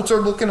 because scouts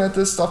are looking at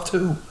this stuff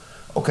too.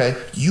 Okay,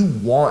 you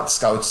want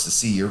scouts to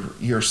see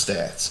your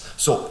stats,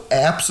 so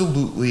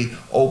absolutely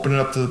open it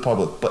up to the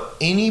public. But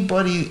any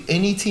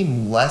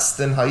team less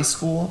than high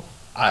school,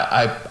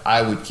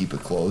 I would keep it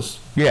closed.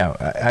 Yeah,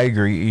 I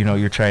agree.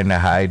 You're trying to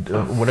hide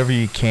whatever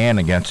you can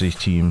against these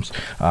teams.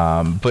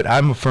 But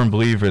I'm a firm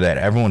believer that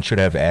everyone should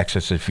have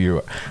access if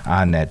you're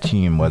on that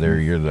team, whether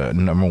you're the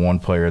number 1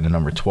 player or the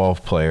number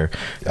 12 player.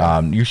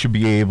 You should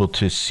be able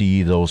to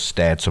see those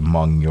stats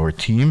among your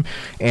team.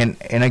 And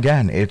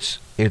again, it's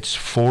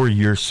for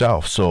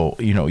yourself. So,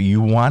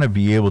 you want to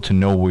be able to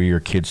know where your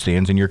kid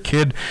stands, and your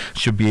kid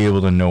should be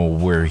able to know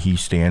where he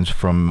stands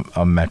from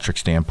a metric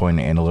standpoint,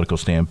 an analytical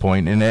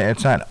standpoint. And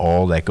it's not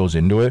all that goes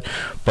into it,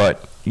 but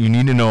you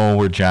need to know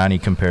where Johnny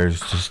compares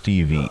to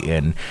Stevie,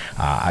 and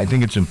I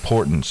think it's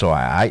important. So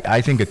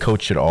I think a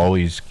coach should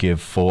always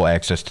give full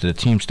access to the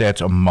team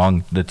stats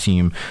among the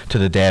team, to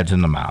the dads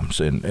and the moms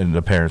and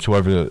the parents,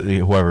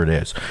 whoever it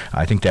is.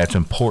 I think that's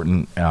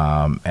important,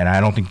 and I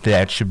don't think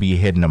that should be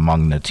hidden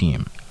among the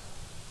team.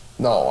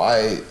 No,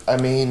 I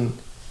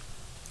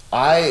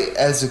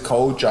as a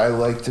coach, I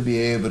like to be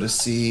able to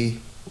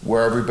see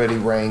where everybody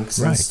ranks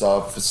and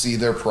stuff, see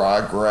their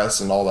progress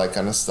and all that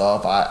kind of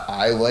stuff.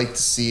 I like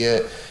to see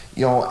it,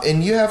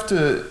 and you have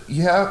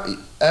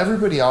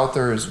everybody out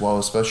there as well,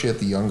 especially at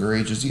the younger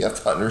ages, you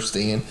have to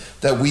understand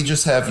that we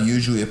just have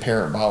usually a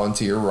parent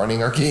volunteer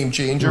running our Game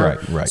Changer.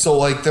 Right.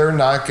 So, they're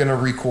not going to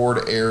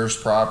record errors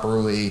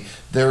properly.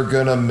 They're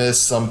going to miss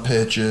some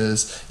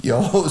pitches,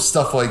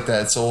 stuff like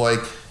that. So,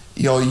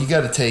 you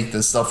got to take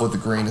this stuff with a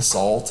grain of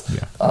salt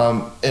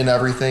and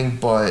everything,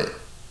 but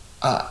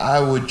I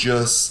would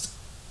just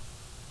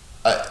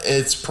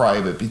it's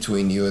private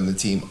between you and the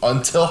team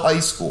until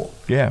high school.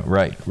 Yeah,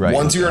 right.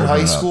 Once you're in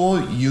high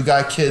school, you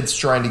got kids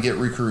trying to get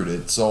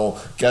recruited. So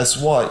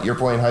guess what? You're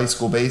playing high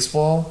school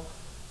baseball.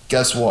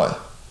 Guess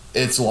what?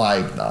 It's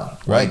live now.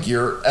 Right.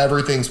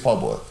 Everything's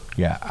public.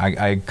 Yeah,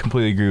 I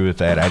completely agree with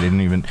that. I didn't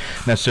even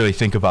necessarily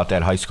think about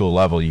that high school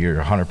level. You're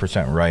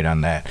 100% right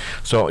on that.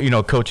 So,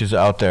 coaches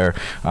out there,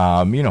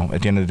 at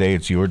the end of the day,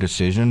 it's your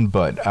decision,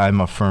 but I'm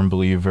a firm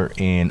believer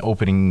in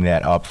opening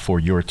that up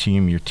for your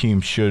team. Your team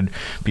should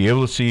be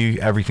able to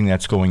see everything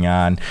that's going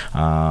on.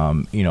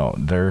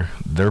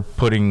 They're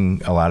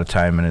putting a lot of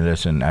time into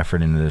this and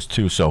effort into this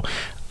too. So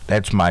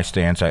that's my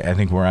stance. I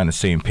think we're on the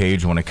same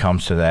page when it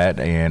comes to that,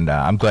 and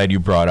I'm glad you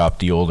brought up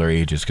the older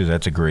ages because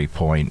that's a great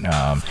point.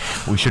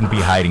 We shouldn't be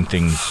hiding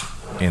things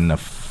in the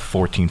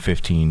 14,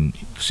 15,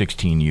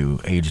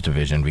 16U age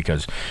division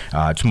because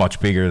it's much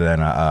bigger than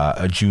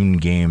a June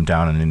game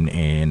down in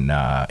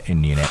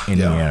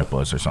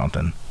Indianapolis or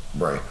something.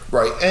 Right,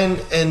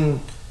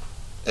 and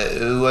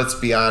let's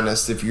be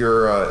honest. If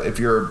you're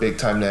a big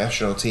time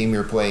national team,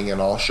 you're playing in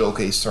all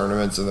showcase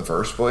tournaments in the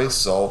first place.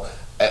 So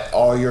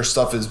all your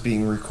stuff is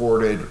being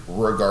recorded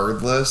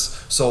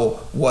regardless.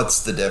 So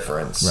what's the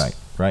difference?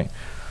 Right.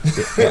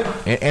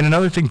 And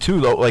another thing too,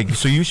 though, like,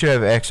 so you should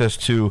have access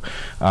to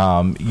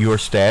your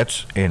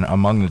stats and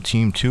among the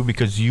team too,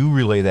 because you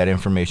relay that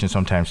information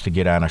sometimes to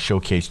get on a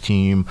showcase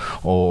team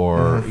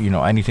or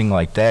anything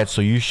like that. So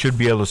you should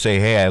be able to say,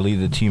 hey, I lead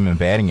the team in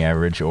batting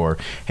average, or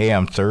hey,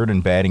 I'm third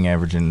in batting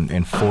average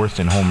and fourth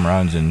in home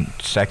runs and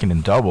second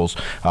in doubles.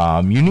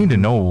 You need to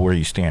know where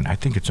you stand. I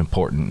think it's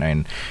important,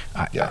 and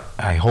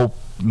I hope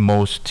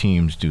most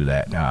teams do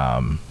that.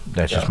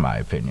 That's just my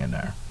opinion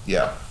there.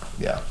 Yeah,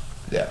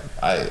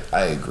 I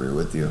agree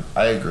with you.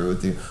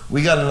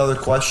 We got another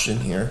question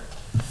here.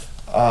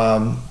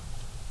 The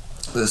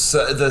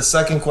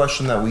second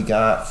question that we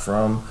got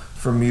from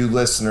you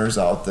listeners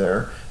out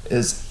there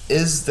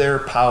is there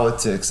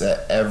politics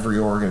at every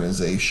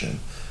organization?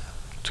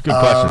 It's a good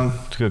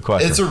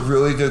question. It's a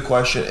really good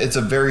question. It's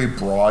a very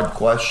broad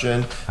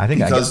question. I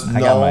think I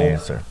got my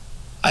answer.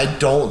 I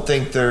don't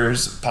think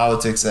there's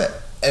politics at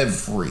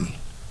every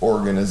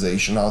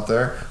organization out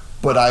there,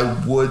 but I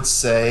would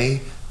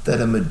say that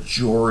a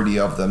majority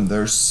of them,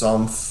 there's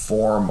some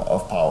form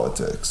of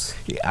politics.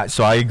 Yeah,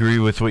 so I agree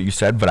with what you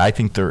said, but I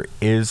think there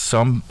is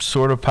some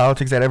sort of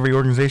politics at every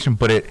organization.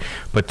 But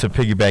to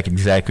piggyback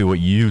exactly what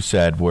you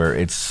said, where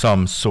it's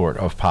some sort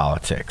of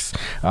politics,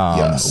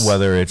 yes.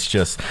 Whether it's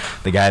just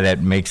the guy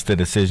that makes the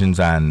decisions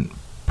on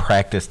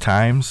practice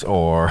times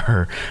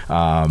or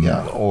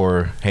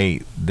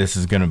hey, this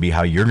is going to be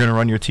how you're going to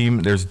run your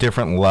team. There's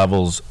different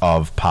levels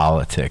of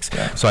politics.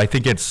 So I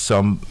think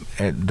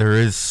there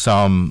is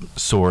some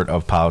sort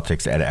of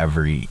politics at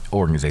every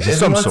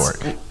organization,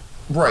 sort.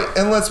 Right.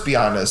 And let's be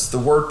honest, the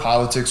word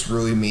politics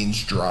really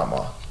means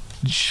drama.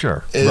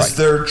 Sure. Is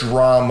there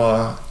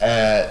drama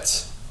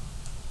at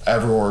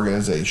every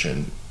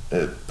organization?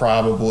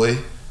 Probably.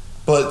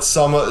 But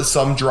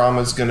some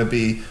drama is going to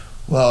be,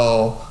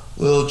 well,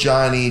 little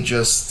Johnny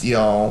just, he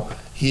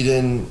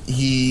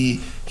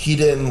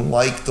didn't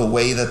like the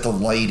way that the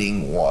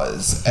lighting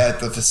was at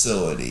the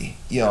facility,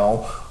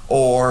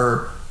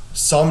 or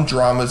some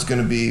drama is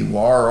going to be,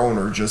 well, our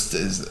owner just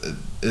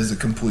is a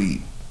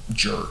complete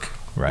jerk.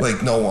 Right.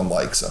 Like, no one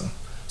likes him.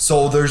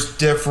 So there's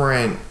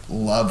different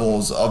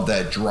levels of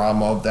that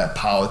drama, of that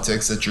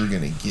politics that you're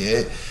going to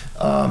get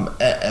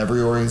at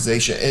every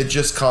organization. It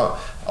just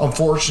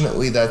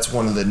unfortunately, that's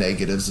one of the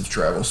negatives of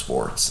travel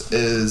sports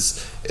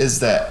is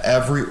that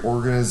every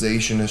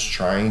organization is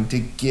trying to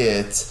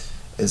get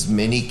as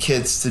many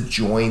kids to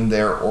join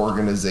their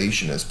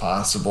organization as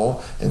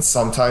possible, and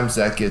sometimes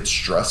that gets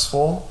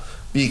stressful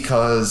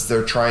because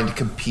they're trying to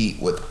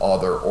compete with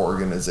other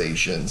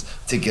organizations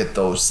to get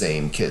those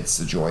same kids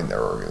to join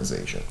their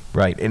organization.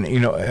 Right. And,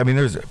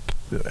 there's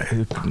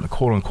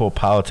quote unquote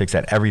politics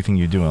at everything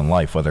you do in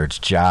life, whether it's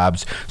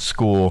jobs,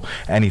 school,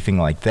 anything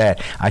like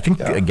that. I think,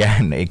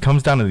 again, it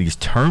comes down to these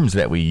terms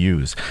that we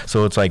use.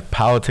 So it's like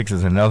politics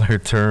is another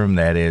term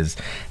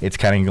it's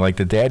kind of like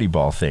the daddy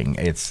ball thing.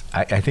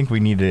 I think we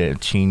need to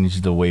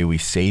change the way we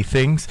say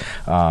things.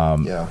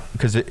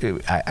 Because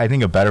I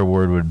think a better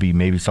word would be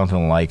maybe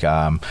something like,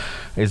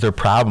 is there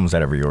problems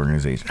at every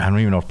organization? I don't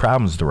even know if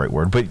problems is the right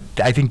word, but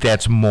I think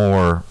that's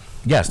more.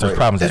 Yes, there's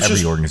problems at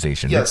every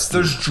organization. Yes,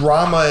 there's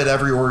drama at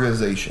every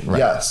organization. Right.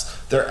 Yes,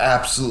 there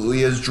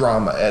absolutely is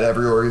drama at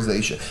every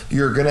organization.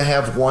 You're going to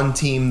have one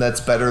team that's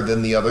better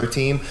than the other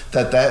team,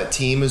 that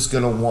team is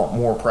going to want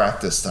more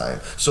practice time.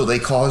 So they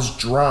cause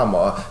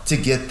drama to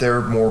get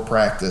their more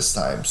practice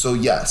time. So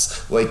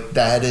yes, like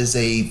that is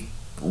a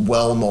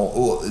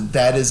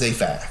that is a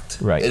fact.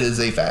 Right. It is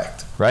a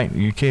fact. Right.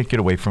 You can't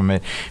get away from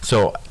it.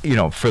 So,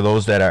 for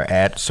those that are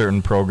at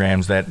certain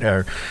programs that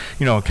are,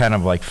 kind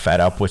of like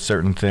fed up with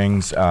certain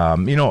things,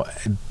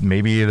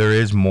 maybe there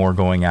is more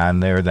going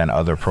on there than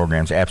other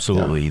programs.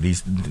 Absolutely. Yeah.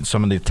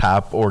 Some of the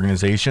top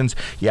organizations,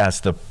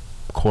 yes, the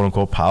quote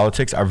unquote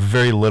politics are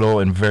very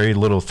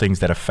little things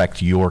that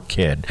affect your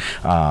kid.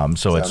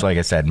 So it's like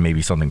I said,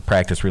 maybe something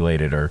practice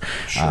related or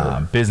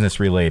business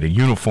related,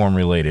 uniform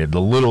related, the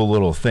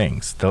little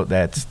things.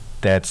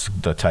 That's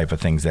the type of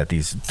things that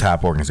these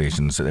top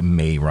organizations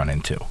may run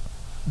into.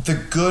 The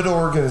good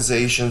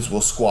organizations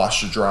will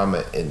squash the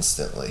drama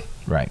instantly.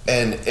 Right.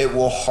 And it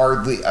will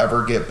hardly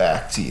ever get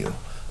back to you.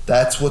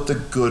 That's what the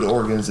good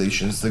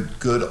organizations, the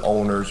good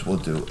owners will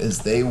do,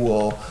 is they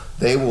will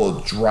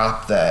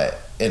drop that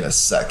in a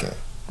second.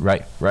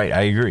 Right.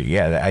 I agree.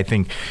 Yeah, I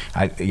think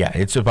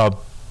it's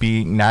about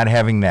not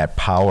having that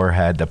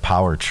the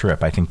power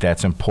trip. I think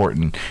that's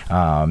important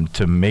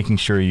to making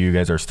sure you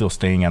guys are still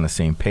staying on the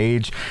same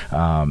page.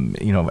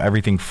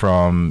 Everything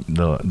from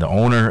the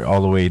owner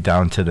all the way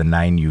down to the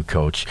 9U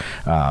coach,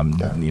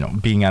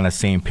 being on the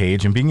same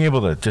page and being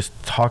able to just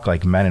talk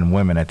like men and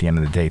women at the end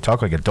of the day,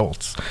 talk like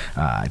adults.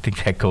 I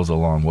think that goes a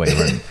long way.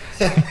 Right?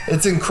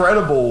 It's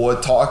incredible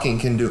what talking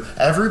can do.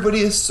 Everybody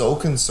is so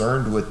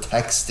concerned with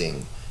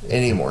texting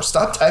anymore.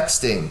 Stop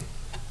texting.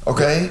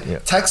 Okay? Yeah.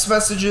 Text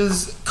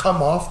messages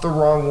come off the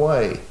wrong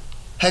way.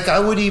 Heck, I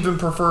would even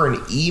prefer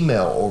an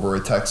email over a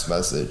text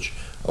message.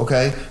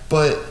 Okay?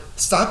 But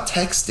Stop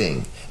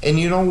texting. And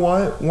you know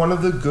what? One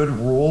of the good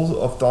rules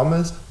of thumb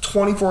is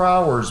 24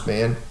 hours,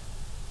 man.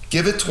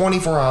 Give it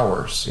 24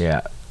 hours.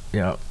 Yeah.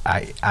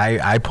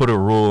 I put a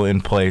rule in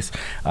place.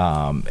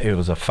 It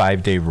was a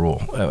 5-day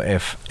rule.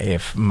 If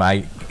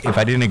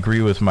I didn't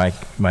agree with my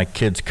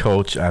kid's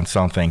coach on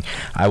something,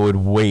 I would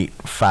wait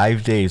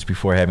 5 days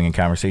before having a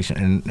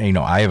conversation. And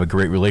I have a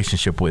great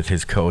relationship with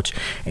his coach,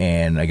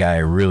 and a guy I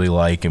really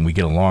like, and we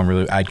get along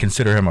really. I'd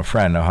consider him a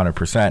friend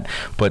 100%.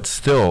 But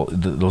still,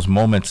 those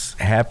moments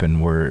happen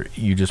where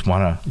you just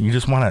wanna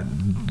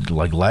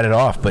like let it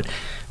off. But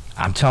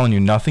I'm telling you,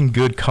 nothing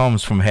good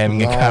comes from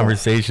having a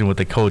conversation with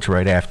the coach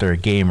right after a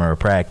game or a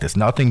practice.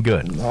 Nothing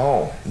good.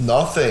 No,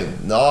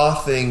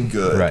 nothing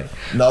good. Right.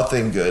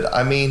 Nothing good.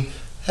 I mean,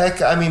 heck,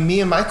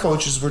 me and my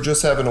coaches were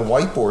just having a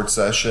whiteboard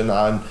session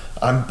on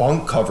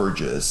bunk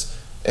coverages,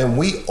 and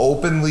we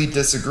openly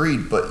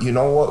disagreed. But you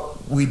know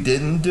what we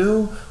didn't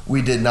do?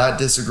 We did not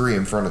disagree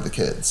in front of the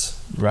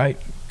kids. Right.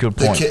 Good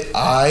point.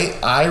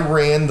 I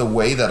ran the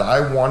way that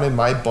I wanted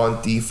my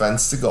bunt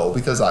defense to go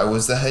because I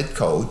was the head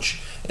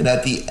coach. And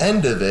at the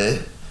end of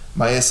it,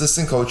 my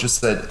assistant coaches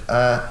said,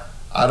 I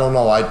don't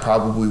know, I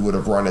probably would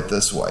have run it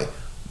this way.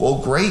 Well,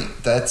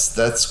 great.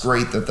 That's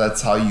great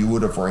that's how you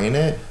would have ran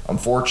it.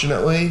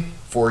 Unfortunately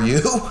for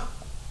you,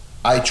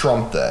 I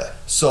trumped that.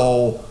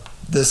 So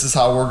this is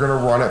how we're going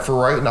to run it for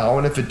right now.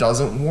 And if it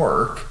doesn't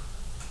work,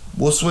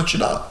 we'll switch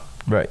it up.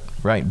 Right.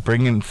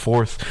 Bringing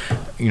forth,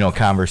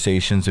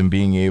 conversations and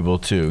being able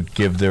to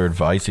give their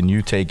advice and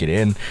you take it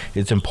in,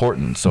 it's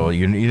important. So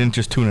you didn't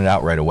just tune it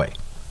out right away.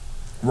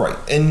 Right,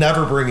 and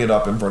never bring it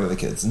up in front of the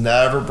kids.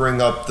 Never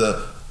bring up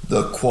the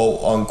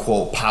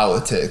quote-unquote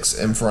politics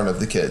in front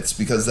of the kids,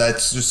 because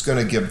that's just going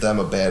to give them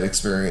a bad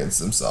experience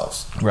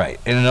themselves. Right,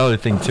 and another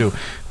thing, too,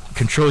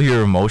 control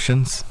your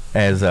emotions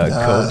as a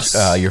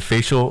coach, your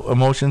facial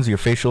emotions, your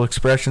facial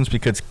expressions,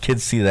 because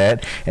kids see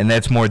that, and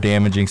that's more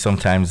damaging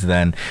sometimes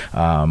than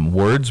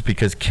words,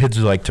 because kids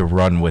like to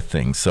run with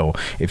things. So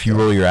if you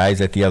roll your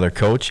eyes at the other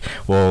coach,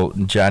 well,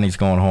 Johnny's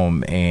going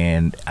home,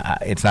 and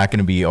it's not going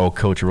to be,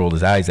 coach rolled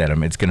his eyes at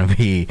him. It's going to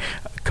be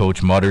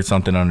coach muttered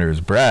something under his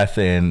breath,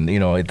 and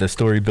the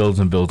story builds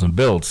and builds and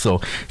builds. So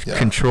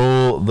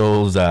control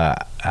those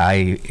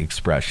eye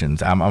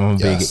expressions.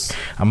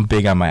 I'm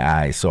big on my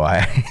eyes, so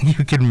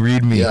you can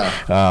read me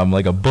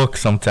like a book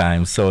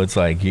sometimes. So it's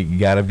like you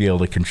got to be able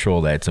to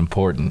control that. It's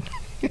important.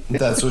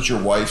 That's what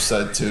your wife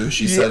said too.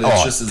 She said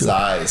it's just his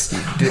eyes.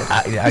 Dude,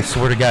 I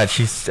swear to God,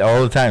 she's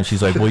all the time.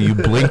 She's like, "Well, you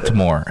blinked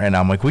more," and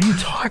I'm like, "What are you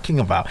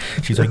talking about?"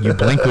 She's like, "You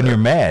blink when you're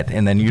mad,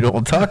 and then you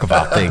don't talk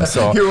about things."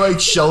 So you're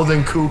like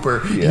Sheldon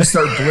Cooper. Yeah. You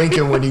start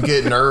blinking when you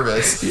get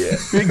nervous. Yeah,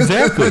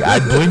 exactly. I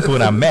blink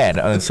when I'm mad,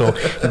 and so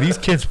these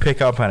kids pick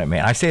up on it,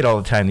 man. I say it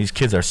all the time. These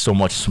kids are so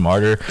much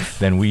smarter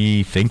than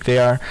we think they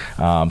are,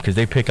 because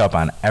they pick up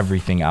on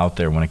everything out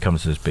there when it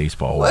comes to this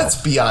baseball.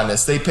 Let's be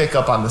honest. They pick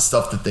up on the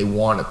stuff that they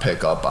want to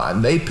pick up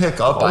on. They pick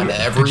up on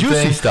everything, the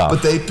juicy stuff.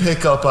 But they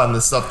pick up on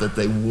the stuff that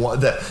they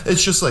want. That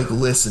it's just like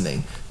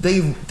listening.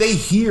 They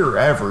hear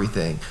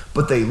everything,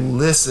 but they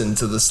listen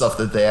to the stuff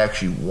that they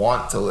actually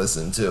want to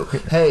listen to.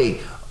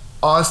 Hey,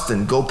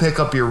 Austin, go pick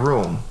up your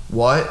room.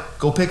 What?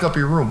 Go pick up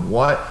your room.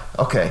 What?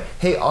 Okay.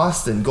 Hey,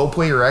 Austin, go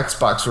play your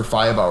Xbox for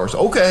 5 hours.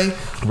 Okay.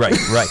 Right.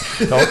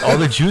 all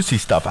the juicy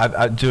stuff.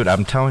 Dude,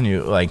 I'm telling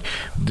you, like,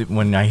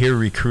 when I hear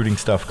recruiting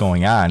stuff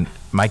going on,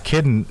 my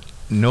kid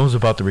knows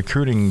about the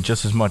recruiting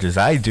just as much as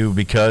I do,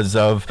 because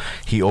of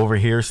he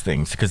overhears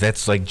things, because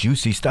that's like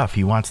juicy stuff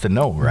he wants to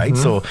know, right?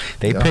 Mm-hmm. So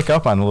they pick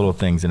up on the little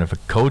things, and if a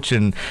coach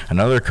and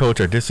another coach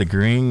are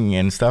disagreeing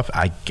and stuff,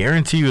 I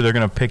guarantee you they're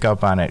going to pick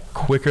up on it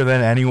quicker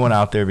than anyone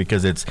out there,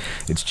 because it's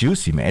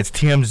juicy, man. It's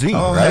TMZ,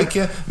 right? Heck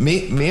yeah.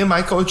 Me and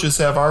my coaches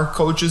have our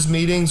coaches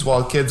meetings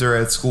while kids are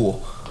at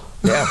school.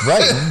 Yeah,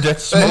 right.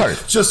 That's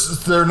smart.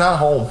 Just they're not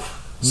home.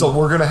 So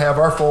we're going to have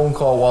our phone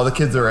call while the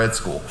kids are at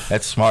school.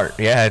 That's smart.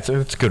 Yeah,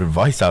 it's good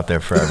advice out there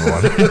for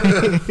everyone.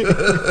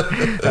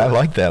 I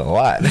like that a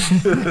lot.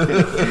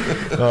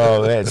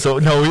 Oh, man. So,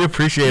 no, we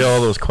appreciate all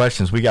those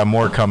questions. We got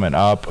more coming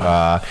up.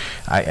 I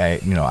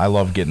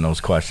love getting those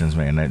questions,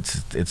 man.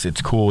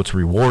 It's cool. It's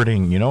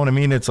rewarding. You know what I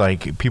mean? It's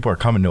like people are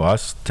coming to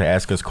us to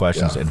ask us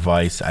questions,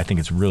 advice. I think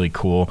it's really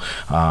cool.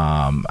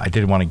 I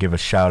did want to give a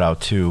shout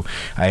out to,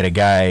 I had a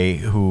guy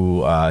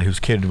whose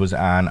kid was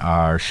on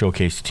our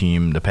showcase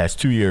team the past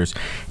 2 years,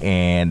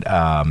 and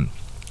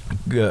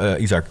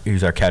he's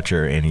our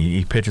catcher, and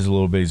he pitches a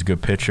little bit. He's a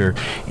good pitcher,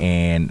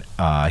 and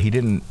he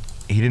didn't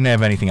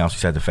have anything else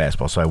besides the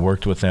fastball. So I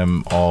worked with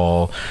him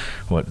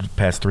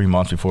past 3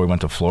 months before we went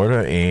to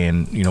Florida,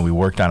 and we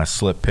worked on a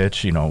slip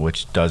pitch,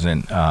 which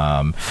doesn't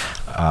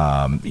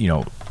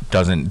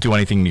doesn't do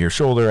anything to your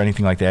shoulder or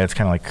anything like that. It's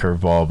kind of like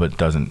curveball, but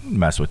doesn't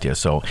mess with you.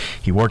 So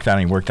he worked on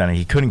it.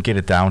 He couldn't get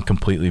it down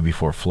completely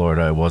before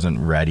Florida. It wasn't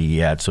ready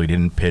yet, so he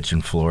didn't pitch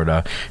in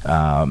Florida.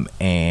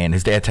 And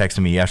his dad texted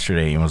me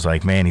yesterday and was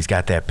like, "Man, he's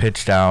got that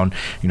pitch down.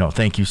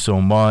 Thank you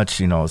so much."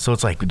 So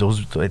it's like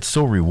it's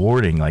so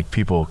rewarding. Like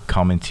people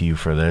coming to you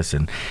for this,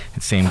 and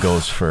the same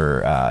goes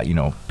for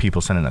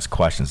people sending us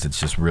questions. It's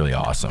just really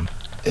awesome.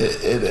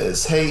 It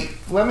is. Hey,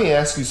 let me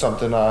ask you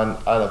something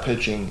on a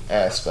pitching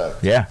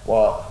aspect. Yeah.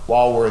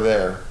 While we're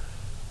there,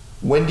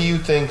 when do you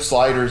think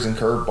sliders and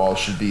curveballs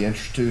should be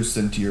introduced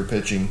into your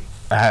pitching?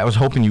 I was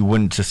hoping you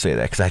wouldn't just say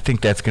that, because I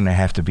think that's going to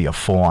have to be a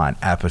full-on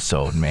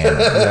episode, man.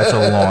 That's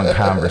a long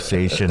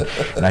conversation,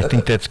 and I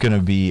think that's going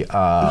to be.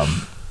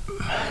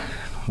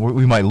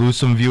 We might lose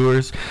some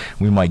viewers.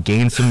 We might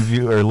gain some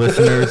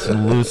listeners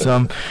and lose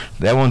some.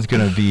 That one's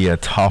going to be a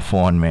tough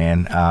one,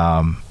 man.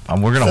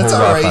 We're going to hold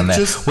off on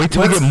that. Wait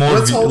till we get more listeners.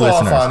 Let's hold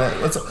off on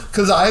it.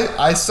 Because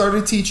I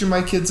started teaching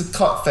my kids a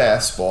cut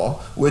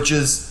fastball, which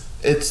is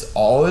it's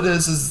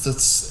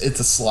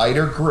a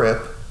slider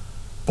grip,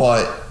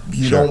 but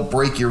you don't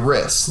break your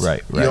wrist.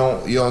 Right. You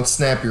don't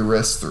snap your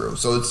wrist through.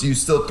 So you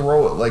still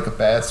throw it like a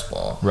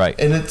fastball. Right.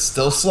 And it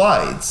still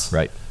slides.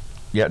 Right.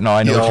 Yeah, no,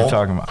 I know what you're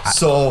talking about.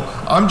 So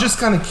I'm just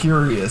kind of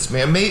curious,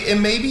 man.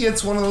 Maybe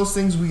it's one of those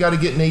things we got to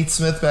get Nate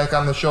Smith back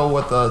on the show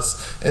with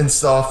us and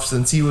stuff,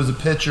 since he was a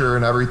pitcher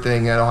and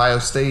everything at Ohio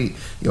State.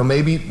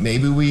 Maybe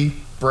we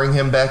bring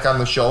him back on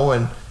the show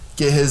and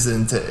get his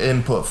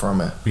input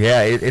from it.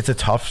 Yeah,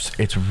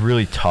 it's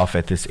really tough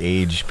at this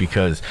age,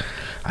 because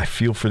I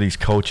feel for these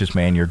coaches,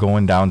 man. You're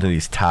going down to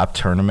these top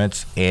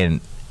tournaments,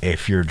 and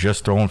if you're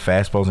just throwing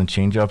fastballs and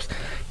changeups,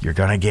 you're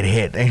gonna get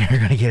hit, and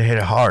you're gonna get hit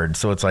hard.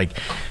 So it's like.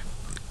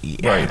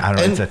 Yeah, right. I don't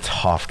know. It's a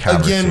tough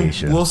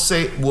conversation.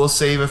 Again, we'll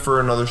save it for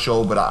another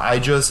show. But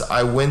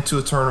I went to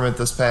a tournament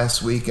this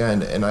past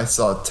weekend, and I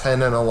saw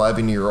 10 and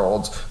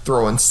 11-year-olds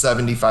throwing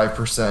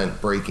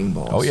 75% breaking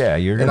balls. Oh yeah,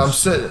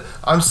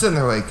 I'm sitting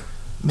there like,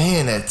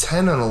 man, at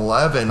 10 and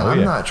 11,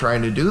 I'm not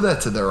trying to do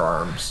that to their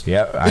arms.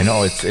 Yeah, I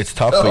know it's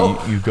tough.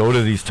 But you go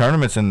to these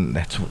tournaments, and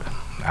that's.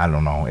 I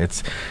don't know.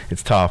 It's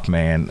tough,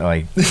 man.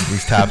 Like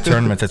these top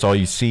tournaments, that's all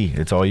you see.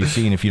 It's all you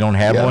see, and if you don't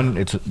have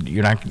one,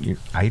 you're not.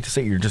 I hate to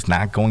say, you're just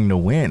not going to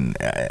win.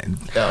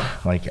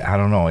 Like I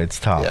don't know. It's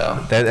tough.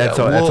 Yeah. That's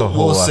a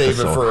whole. We'll save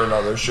episode. it for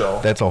another show.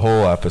 That's a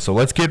whole episode.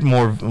 Let's get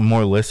more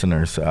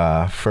listeners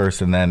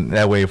first, and then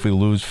that way, if we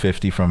lose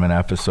 50 from an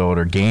episode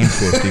or gain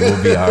 50,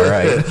 we'll be all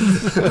right.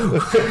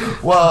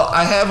 Well,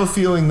 I have a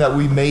feeling that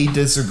we may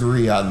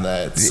disagree on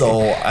that.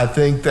 So I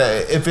think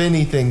that if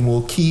anything,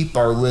 we'll keep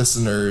our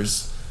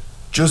listeners.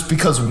 Just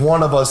because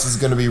one of us is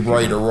going to be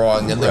right or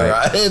wrong in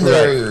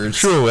their ears.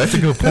 True, that's a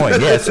good point.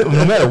 Yes,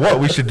 no matter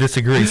what, we should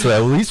disagree. So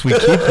at least we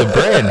keep the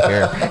brand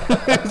here.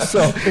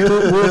 So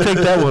we'll take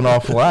that one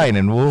offline,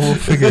 and we'll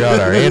figure out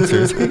our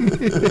answers.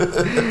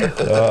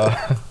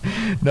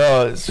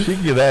 No,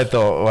 speaking of that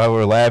though, while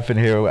we're laughing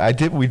here,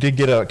 we did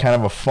get a kind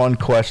of a fun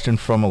question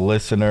from a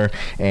listener,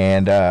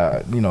 and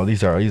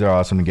these are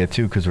awesome to get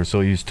to, because we're so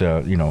used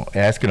to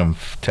asking them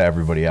to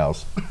everybody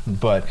else,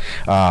 but.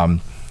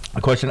 The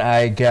question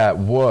I got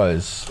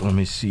was, let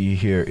me see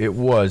here. It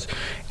was,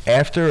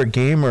 after a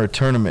game or a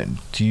tournament,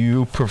 do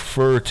you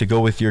prefer to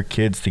go with your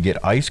kids to get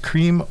ice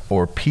cream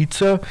or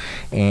pizza?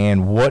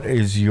 And what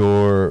is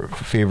your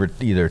favorite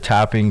either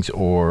toppings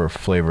or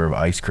flavor of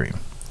ice cream?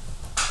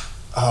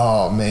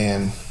 Oh,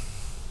 man.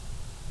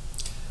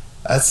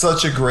 That's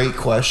such a great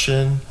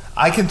question.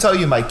 I can tell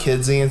you my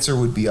kid's answer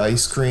would be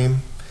ice cream.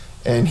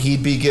 And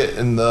he'd be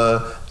getting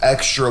the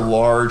extra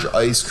large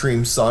ice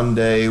cream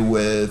sundae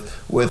with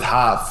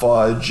hot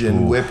fudge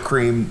and whipped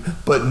cream,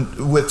 but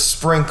with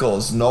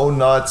sprinkles, no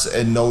nuts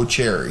and no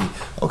cherry.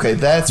 Okay,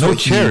 that's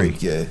what he would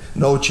get.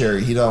 No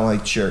cherry. He don't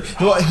like cherry.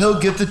 He'll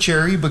get the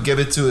cherry, but give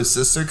it to his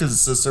sister because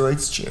his sister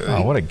likes cherry.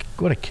 Oh, what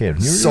a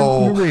kid!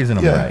 You're raising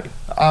him right.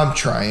 I'm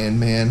trying,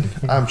 man.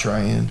 I'm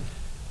trying.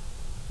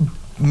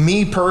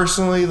 Me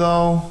personally,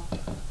 though,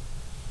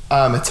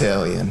 I'm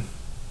Italian.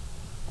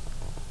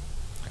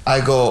 I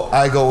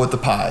go with the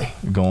pie.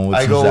 You're going with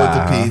I go with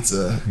the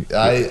pizza.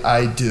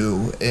 I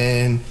do.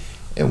 And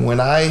when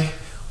I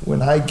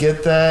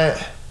get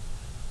that,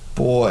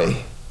 boy,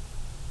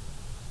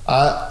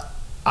 I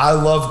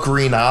love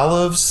green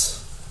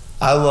olives.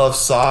 I love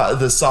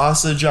the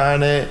sausage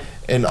on it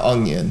and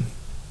onion.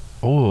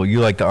 Oh, you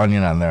like the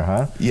onion on there,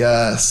 huh?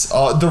 Yes.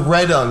 The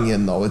red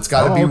onion though. It's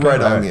got to be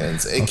red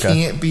onions. It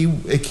can't be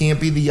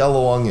the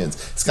yellow onions.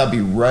 It's got to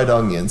be red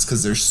onions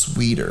because they're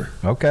sweeter.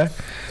 Okay.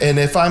 And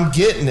if I'm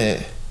getting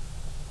it,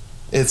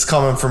 it's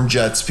coming from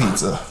Jet's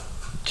Pizza.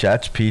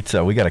 Jet's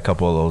Pizza. We got a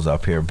couple of those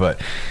up here, but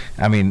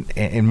I mean,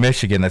 in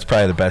Michigan, that's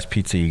probably the best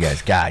pizza you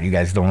guys got. You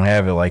guys don't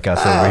have it like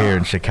us over here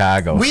in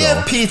Chicago. We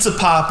have Pizza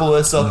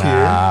Popolis up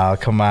here. Oh,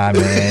 come on,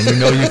 man.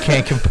 You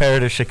can't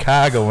compare to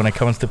Chicago when it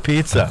comes to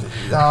pizza.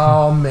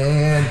 Oh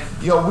man,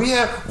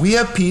 we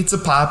have Pizza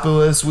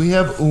Popolis. We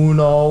have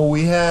Uno.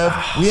 We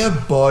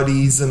have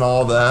Buddies and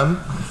all them.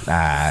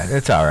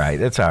 It's all right.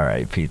 It's all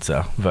right,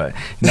 pizza, but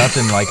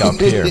nothing like up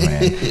here,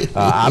 man.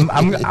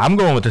 I'm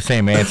going with the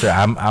same answer.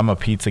 I'm a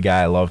pizza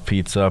guy. I love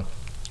pizza.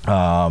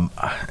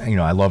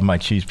 I love my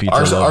cheese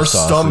pizza. Our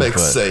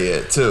stomachs say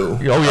it too.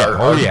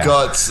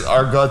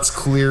 Our guts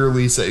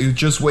clearly say.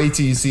 Just wait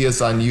till you see us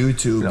on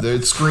YouTube.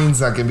 The screen's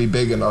not gonna be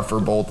big enough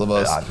for both of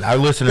us. Our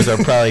listeners are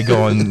probably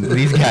going,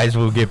 these guys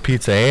will get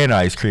pizza and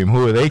ice cream.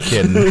 Who are they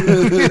kidding?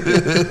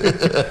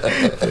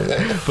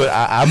 But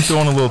I'm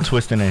throwing a little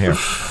twist in it here.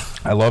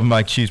 I love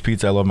my cheese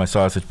pizza. I love my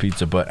sausage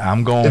pizza, but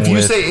I'm going If you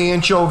with... say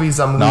anchovies,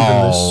 I'm leaving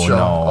this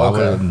show.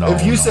 Okay. No,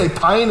 if you no. say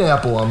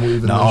pineapple, I'm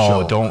leaving this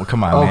show. No, don't.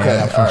 Come on,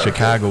 man. I'm from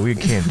Chicago. We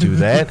can't do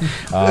that.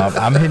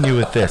 I'm hitting you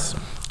with this.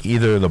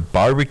 Either the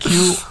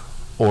barbecue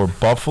or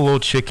buffalo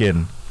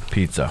chicken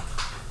pizza.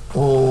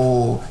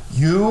 Oh,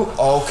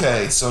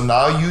 okay. So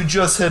now you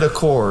just hit a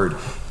chord.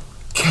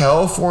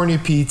 California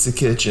Pizza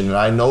Kitchen, and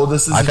I know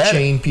this is a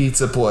chain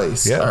pizza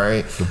place. Yeah, all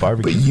right. the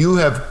barbecue. But you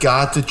have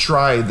got to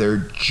try their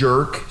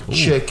jerk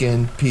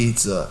chicken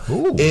pizza.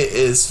 Ooh. It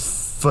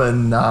is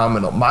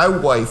phenomenal. My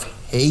wife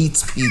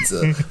hates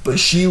pizza, but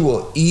she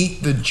will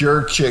eat the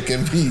jerk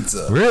chicken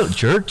pizza. Real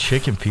jerk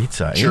chicken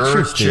pizza.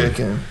 Jerk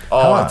chicken.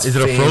 Oh, is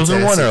it a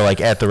frozen one or like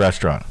at the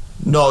restaurant?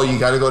 No, you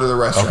got to go to the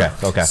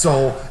restaurant. Okay.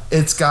 So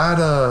it's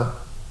got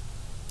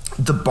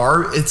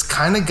it's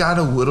kind of got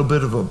a little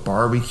bit of a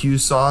barbecue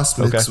sauce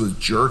mixed with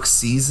jerk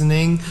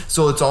seasoning,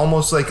 so it's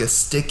almost like a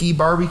sticky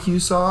barbecue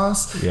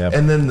sauce. Yeah.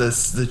 And then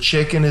the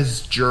chicken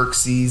is jerk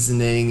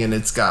seasoning, and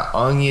it's got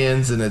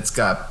onions, and it's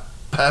got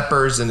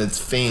peppers, and it's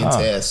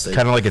fantastic.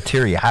 Kind of like a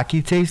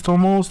teriyaki taste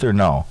almost, or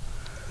no?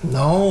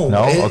 No.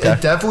 Okay.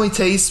 It definitely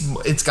tastes.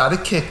 It's got a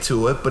kick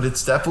to it, but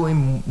it's definitely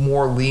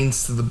more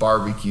leans to the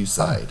barbecue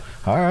side.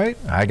 All right,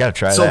 I gotta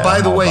try that. So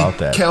by the way,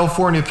 that.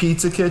 California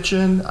Pizza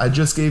Kitchen, I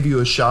just gave you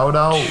a shout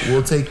out.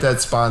 We'll take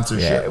that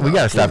sponsorship. Yeah, we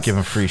gotta stop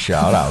giving free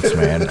shout outs,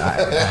 man.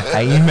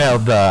 I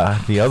emailed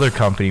the other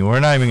company.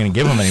 We're not even gonna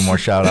give them any more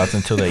shout outs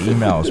until they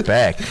email us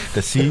back.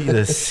 It's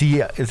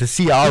a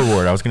CR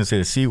word. I was gonna say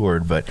the C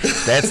word, but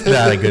that's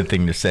not a good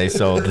thing to say.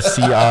 So the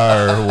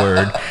CR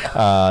word,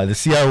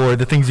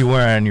 the things you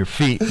wear on your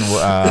feet,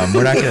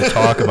 we're not gonna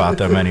talk about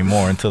them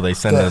anymore until they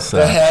send us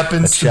that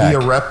happens to be a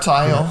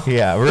reptile.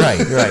 Yeah,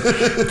 right.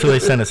 Until they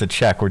send us a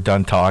check, we're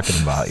done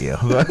talking about you.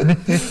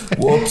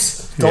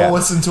 Whoops. Don't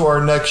listen to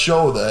our next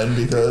show then,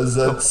 because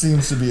that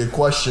seems to be a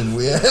question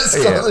we ask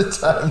all the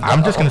time now.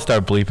 I'm just going to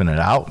start bleeping it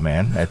out,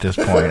 man, at this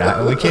point.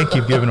 We can't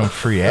keep giving them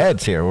free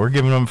ads here. We're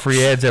giving them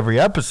free ads every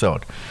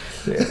episode.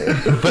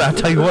 But I'll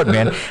tell you what,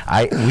 man,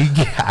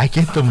 I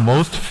get the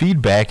most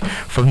feedback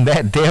from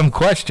that damn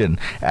question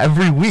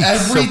every week.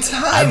 Every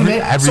time,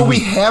 man. So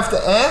we have to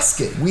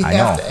ask it. We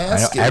have to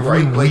ask it,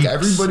 right? Like,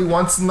 everybody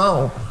wants to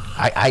know.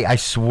 I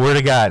swear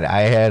to God,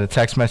 I had a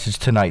text message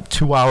tonight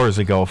 2 hours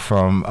ago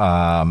from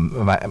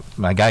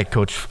my guy,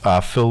 Coach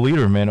Phil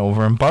Lederman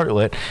over in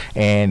Bartlett,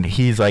 and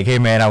he's like, hey,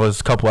 man, I was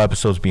a couple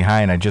episodes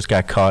behind. I just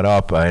got caught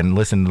up and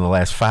listened to the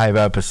last 5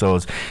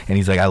 episodes, and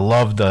he's like, I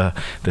love the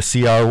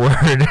CR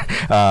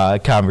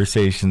word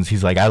conversations.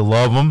 He's like, I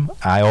love them.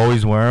 I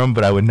always wear them,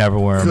 but I would never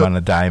wear them on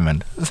a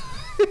diamond.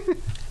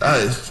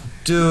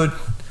 Dude,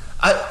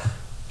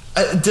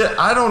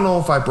 I don't know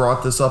if I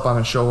brought this up on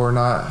a show or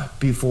not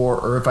before,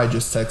 or if I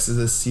just texted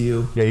this to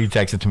you. Yeah, you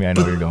texted to me. I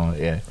know where you're going.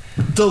 Yeah.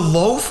 The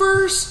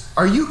loafers?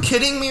 Are you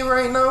kidding me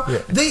right now? Yeah.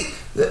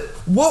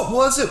 What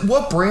was it?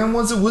 What brand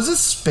was it? Was it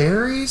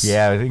Sperry's?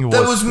 Yeah, I think it was.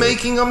 That was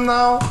making them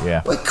now?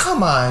 Yeah. Like,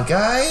 come on,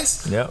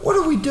 guys. Yep. What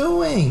are we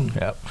doing?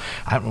 Yep.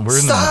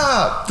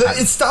 Stop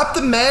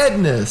the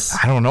madness.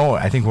 I don't know.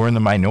 I think we're in the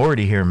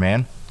minority here,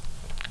 man.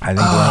 I think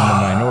we're in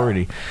the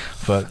minority.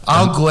 But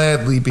I'll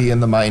gladly be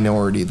in the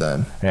minority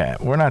then. Yeah,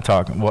 we're not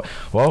talking.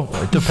 Well,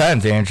 it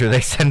depends, Andrew.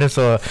 They send us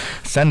some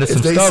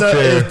stuff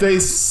here.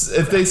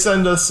 If they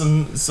send us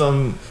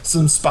some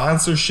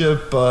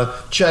sponsorship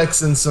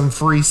checks and some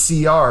free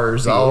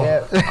CRs,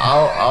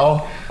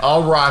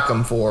 I'll rock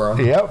them for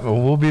them. Yep,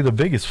 we'll be the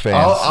biggest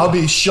fans. I'll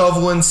be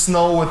shoveling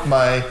snow with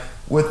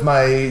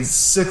my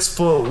 6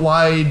 foot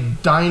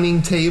wide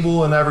dining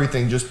table and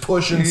everything, just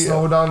pushing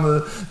snow down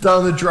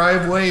the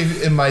driveway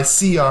in my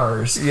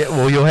CRs. Yeah,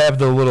 well, you'll have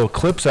the little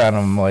clips on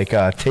them like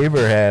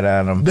Tabor had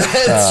on them.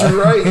 That's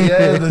right.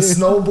 Yeah, the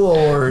snow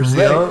blowers.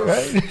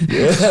 Right.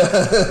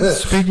 Yeah.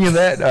 Speaking of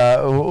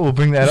that, we'll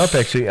bring that up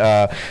actually.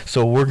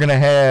 So we're gonna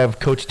have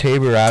Coach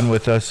Tabor on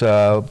with us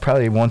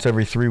probably once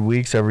every 3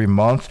 weeks, every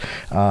month.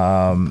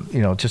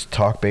 Just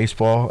talk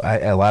baseball.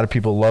 A lot of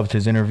people loved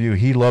his interview.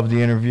 He loved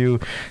the interview.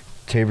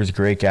 Tabor's a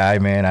great guy,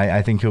 man.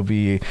 I think he'll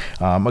be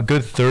a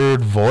good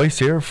third voice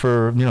here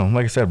for,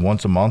 like I said,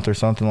 once a month or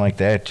something like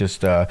that.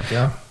 Just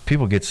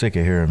people get sick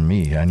of hearing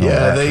me. I know.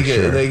 Yeah,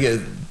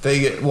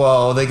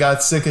 they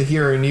got sick of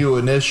hearing you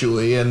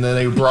initially, and then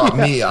they brought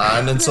me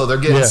on, and so they're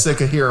getting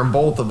sick of hearing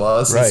both of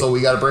us, and so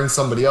we got to bring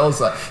somebody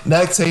else on.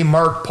 Next, hey,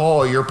 Mark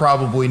Paul, you're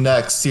probably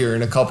next here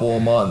in a couple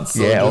of months.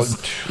 So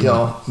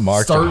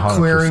Mark, start 100%.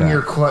 Clearing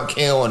your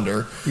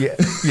calendar. Yeah,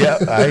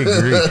 I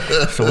agree.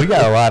 So we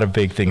got a lot of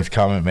big things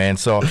coming, man.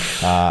 So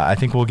I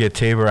think we'll get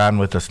Tabor on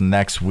with us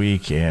next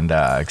week, and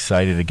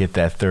excited to get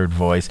that third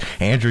voice.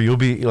 Andrew, you'll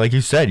be, like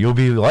you said, you'll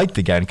be liked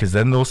again, because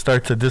then they'll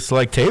start to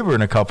dislike Tabor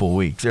in a couple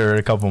weeks or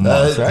a couple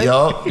months, right?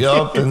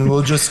 Yup, and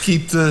we'll just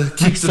keep the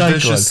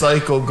vicious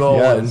cycle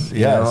going.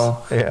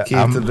 Yes.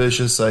 Keep the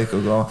vicious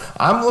cycle going.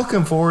 I'm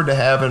looking forward to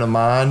having him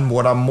on.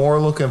 What I'm more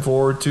looking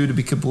forward to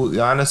be completely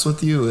honest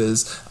with you,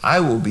 is I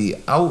will be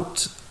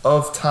out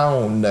of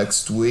town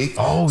next week.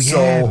 Oh, yeah,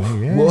 So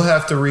yeah. we'll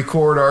have to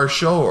record our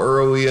show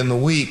early in the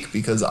week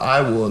because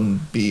I will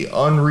be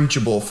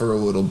unreachable for a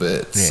little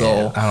bit. Yeah,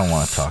 So I don't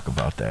want to talk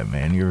about that,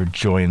 man. You're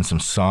enjoying some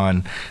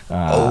sun.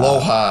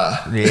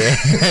 aloha. Yeah,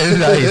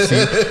 nice.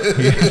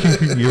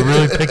 You're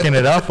really picking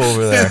it up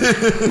over there.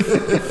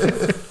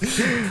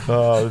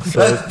 Oh,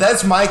 so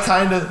That's my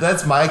kind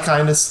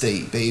of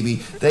state, baby.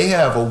 They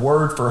have a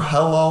word for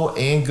hello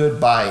and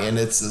goodbye, and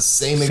it's the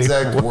same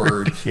exact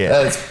word.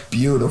 Yeah. That's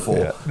beautiful.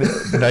 yeah.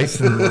 Nice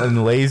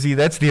and lazy.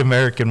 That's the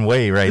American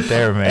way right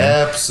there, man.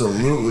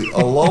 Absolutely.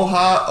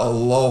 Aloha,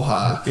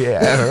 aloha.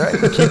 Yeah, all right.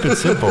 Keep it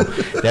simple.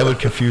 That would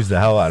confuse the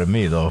hell out of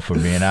me, though, for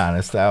being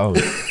honest. Are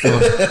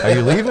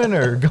you leaving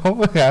or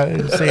going?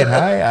 Saying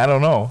hi? I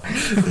don't know.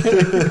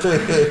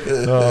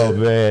 Oh,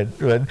 man.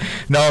 But,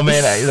 no,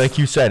 man, like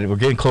you said, we're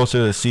getting closer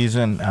to the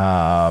season.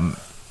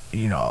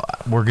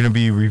 We're going to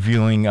be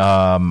revealing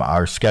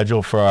our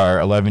schedule for our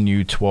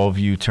 11U,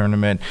 12U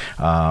tournament.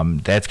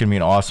 That's going to be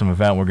an awesome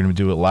event. We're going to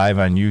do it live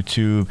on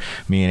YouTube.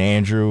 Me and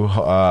Andrew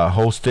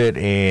host it,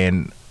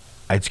 and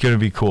it's going to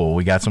be cool.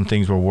 We got some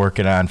things we're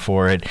working on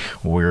for it.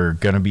 We're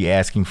going to be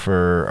asking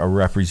for a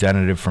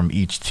representative from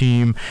each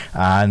team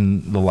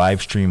on the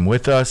live stream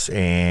with us,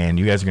 and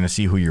you guys are going to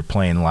see who you're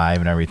playing live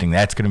and everything.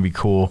 That's going to be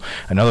cool.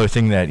 Another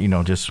thing that,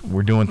 just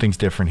we're doing things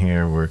different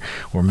here. We're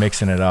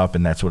mixing it up,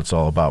 and that's what it's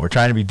all about. We're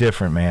trying to be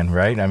different, man,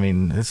 right? I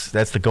mean,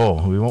 that's the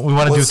goal. We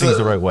want to do things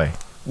the right way.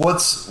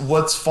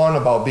 What's fun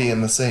about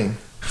being the same?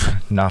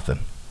 Nothing.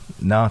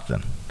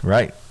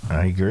 Right.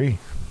 I agree.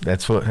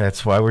 That's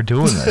why we're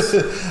doing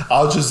this.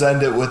 I'll just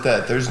end it with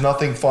that. There's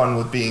nothing fun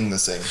with being the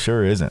same.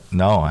 Sure isn't.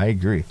 No, I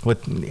agree.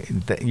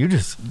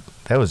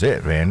 That was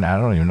it, man. I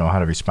don't even know how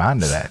to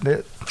respond to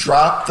that.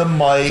 Drop the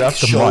mic.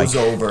 Show's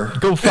over.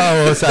 Go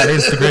follow us on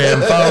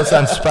Instagram. Follow us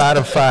on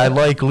Spotify.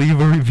 Leave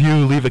a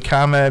review. Leave a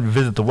comment.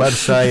 Visit the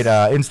website.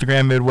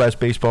 Instagram, Midwest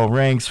Baseball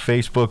Ranks.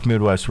 Facebook,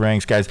 Midwest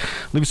Ranks. Guys,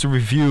 leave us a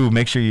review.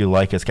 Make sure you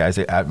like us, guys.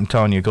 I'm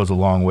telling you, it goes a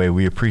long way.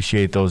 We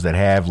appreciate those that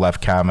have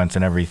left comments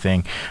and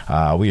everything.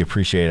 We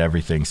appreciate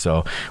everything.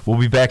 So we'll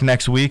be back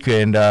next week.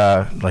 And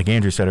like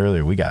Andrew said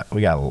earlier, we got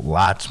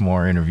lots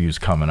more interviews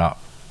coming up.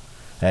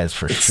 That's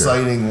for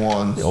Exciting sure.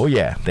 ones. Oh,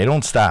 yeah. They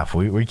don't stop.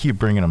 We keep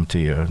bringing them to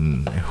you.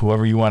 And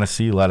whoever you want to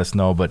see, let us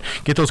know. But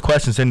get those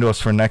questions into us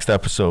for next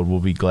episode.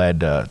 We'll be glad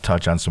to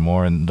touch on some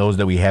more. And those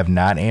that we have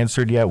not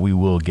answered yet, we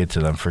will get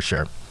to them for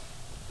sure.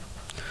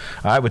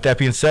 All right. With that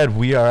being said,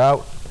 we are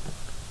out.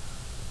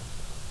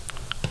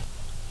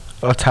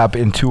 Let's hop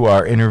into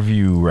our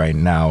interview right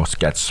now. It's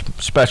got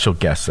special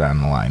guests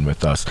on the line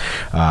with us.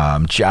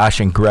 Josh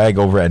and Greg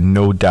over at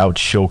No Doubt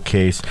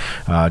Showcase.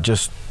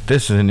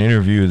 This is an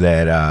interview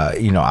that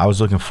I was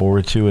looking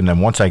forward to, and then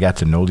once I got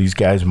to know these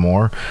guys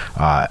more,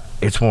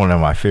 it's one of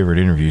my favorite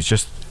interviews.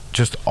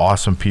 Just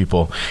awesome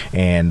people,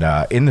 and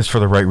in this for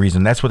the right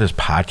reason. That's what this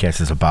podcast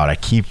is about. I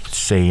keep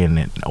saying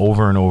it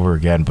over and over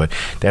again, but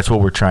that's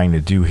what we're trying to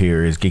do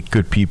here is get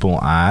good people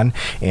on,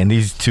 and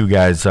these two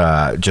guys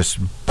just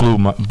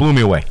blew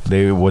me away.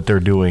 What they're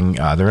doing,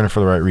 they're in it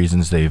for the right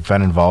reasons. They've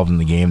been involved in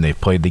the game. They've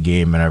played the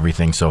game and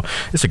everything. So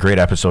it's a great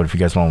episode if you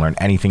guys want to learn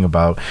anything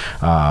about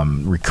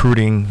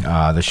recruiting,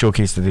 the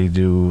showcase that they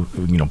do,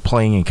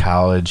 playing in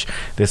college.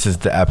 This is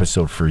the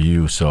episode for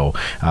you. So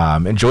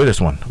enjoy this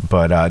one.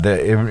 But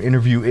the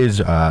interview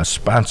is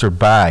sponsored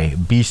by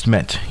Beast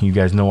Mint. You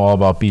guys know all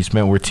about Beast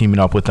Mint. We're teaming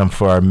up with them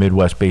for our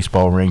Midwest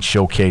Baseball Ranks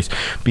Showcase.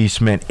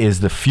 Beast Mint is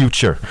the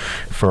future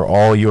for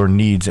all your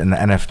needs in the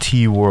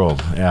NFT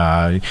world.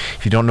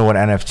 If you don't know what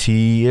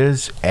NFT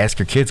is, ask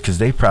your kids because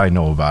they probably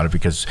know about it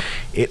because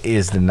it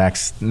is the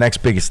next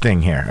biggest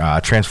thing here.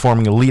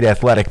 Transforming elite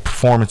athletic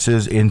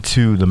performances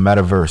into the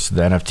metaverse.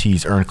 The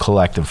NFTs earn,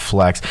 collect, and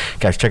flex.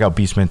 Guys, check out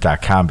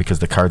beastmint.com because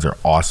the cards are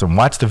awesome.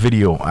 Watch the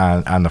video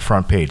on the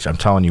front page. I'm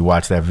telling you,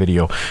 watch that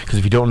video because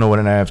if you don't know what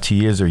an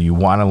NFT is or you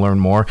want to learn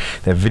more,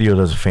 that video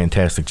does a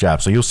fantastic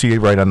job. So you'll see it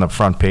right on the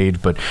front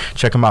page, but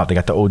check them out. They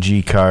got the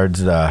OG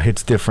cards, the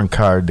Hits Different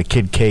card, the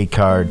Kid K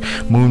card,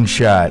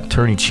 Moonshot,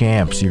 Tourney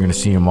Champs. You're going to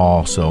see them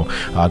all. So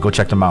go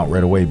check them out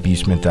right away,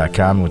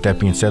 beastmint.com. And with that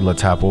being said,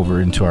 let's hop over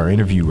into our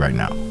interview right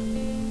now.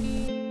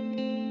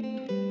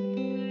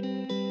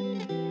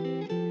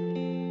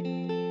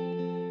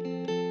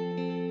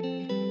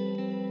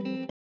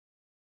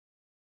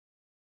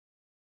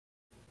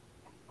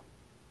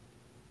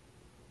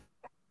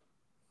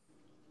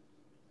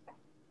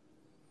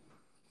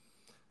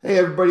 Hey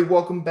everybody,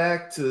 welcome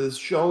back to the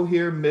show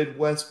here,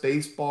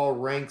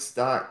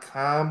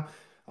 MidwestBaseballRanks.com.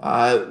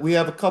 We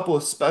have a couple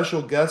of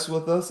special guests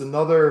with us,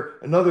 another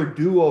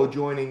duo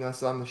joining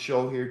us on the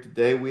show here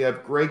today. We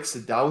have Greg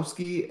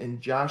Sadowski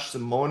and Josh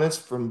Simonis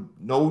from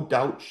No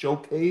Doubt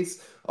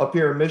Showcase up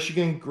here in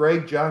Michigan.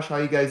 Greg, Josh, how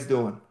you guys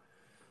doing?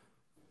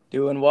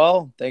 Doing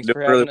well. Thanks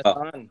for having us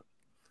on.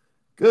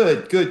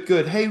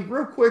 Good. Hey,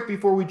 real quick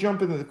before we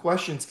jump into the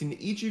questions, can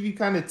each of you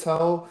kind of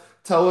tell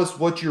us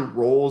what your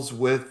roles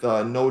with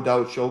No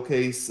Doubt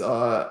Showcase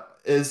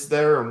is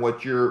there and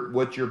what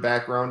your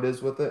background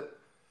is with it?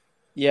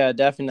 Yeah,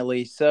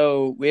 definitely.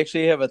 So we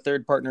actually have a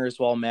third partner as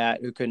well,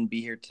 Matt, who couldn't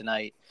be here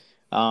tonight.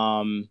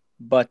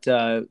 But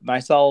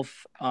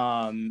myself,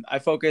 I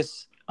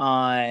focus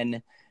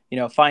on,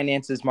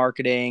 finances,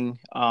 marketing,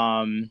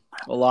 a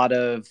lot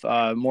of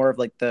more of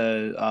like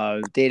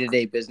the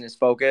day-to-day business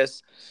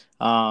focus.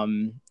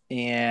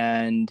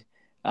 And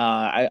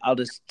I'll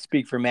just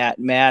speak for Matt.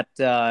 Matt,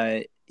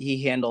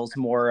 he handles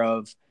more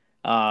of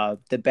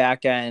the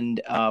back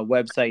end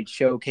website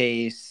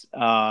showcase,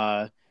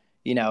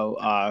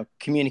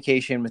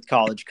 communication with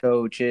college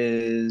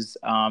coaches,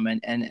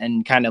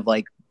 and kind of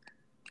like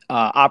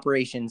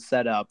operation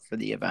setup for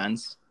the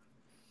events.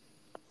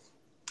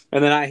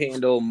 And then I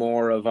handle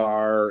more of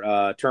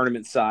our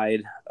tournament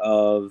side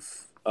of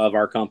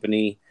our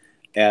company,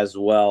 as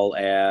well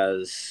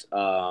as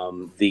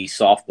the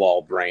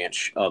softball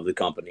branch of the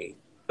company,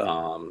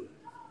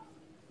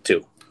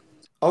 too.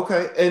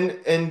 Okay,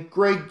 and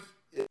Greg,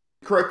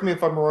 correct me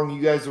if I'm wrong.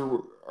 You guys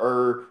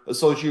are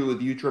associated with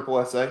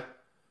USSSA.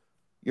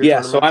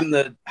 Yeah, so I'm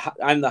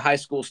the high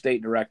school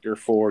state director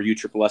for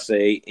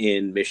USSSA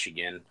in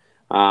Michigan.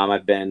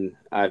 I've been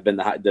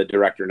the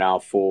director now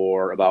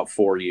for about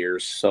 4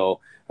 years. So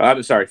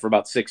I'm sorry, for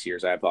about 6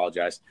 years. I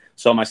apologize.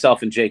 So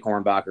myself and Jake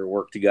Hornbacher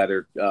work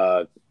together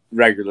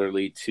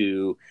regularly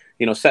to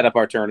set up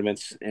our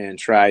tournaments and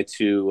try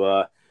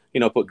to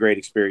put great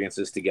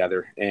experiences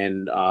together.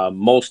 And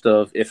most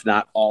of, if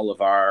not all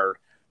of our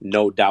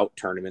No Doubt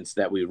tournaments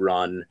that we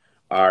run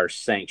are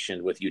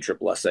sanctioned with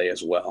USSSA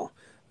as well.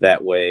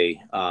 That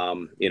way,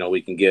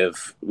 we can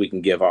give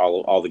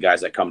all the guys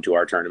that come to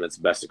our tournaments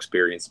the best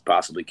experience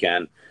possibly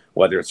can,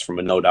 whether it's from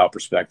a No Doubt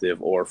perspective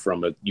or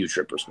from a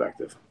UTRIP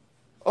perspective.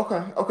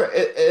 Okay,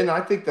 and I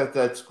think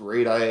that's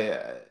great.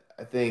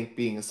 I think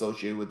being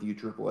associated with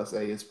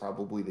USSSA is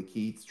probably the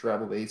key to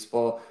travel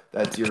baseball.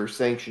 That's your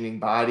sanctioning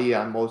body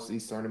on most of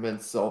these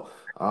tournaments. So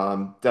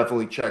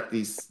definitely check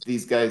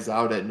these guys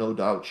out at No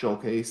Doubt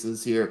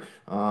showcases here.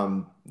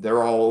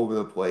 They're all over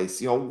the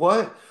place.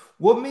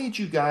 What made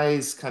you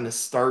guys kind of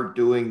start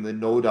doing the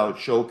No Doubt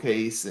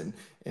showcase, and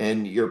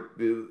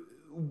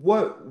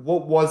what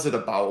was it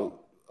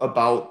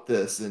about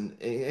this, and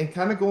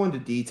kind of go into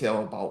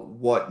detail about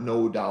what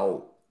No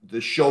Doubt the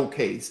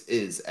showcase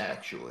is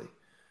actually?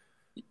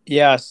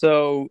 Yeah,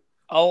 so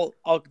I'll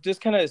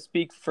just kind of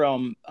speak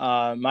from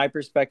my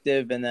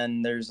perspective, and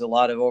then there's a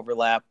lot of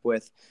overlap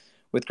with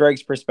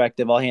Greg's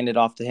perspective. I'll hand it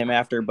off to him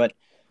after, but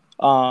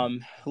a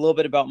little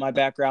bit about my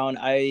background.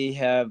 I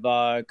have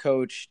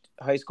coached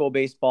high school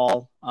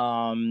baseball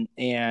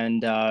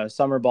and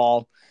summer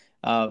ball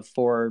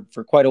for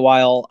quite a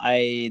while.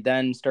 I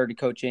then started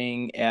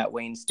coaching at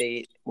Wayne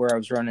State, where I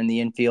was running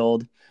the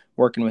infield,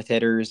 working with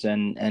hitters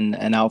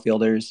and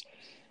outfielders.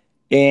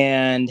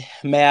 And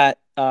Matt,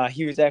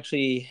 he was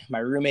actually my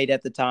roommate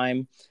at the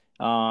time.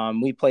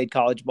 We played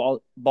college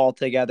ball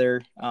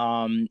together,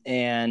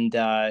 and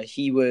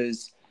he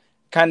was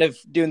kind of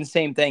doing the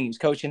same thing. He was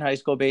coaching high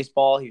school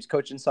baseball. He was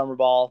coaching summer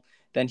ball.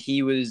 Then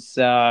he was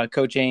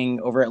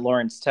coaching over at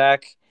Lawrence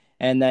Tech,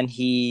 and then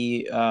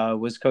he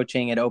was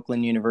coaching at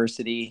Oakland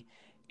University.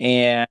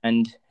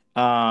 And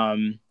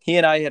he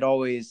and I had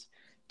always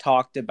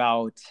talked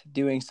about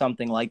doing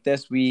something like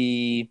this.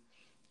 We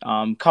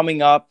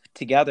coming up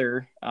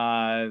together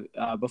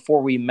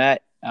before we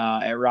met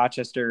at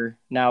Rochester.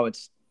 Now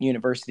it's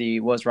university,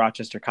 was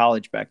Rochester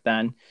College back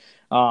then.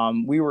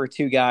 We were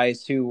two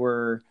guys who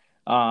were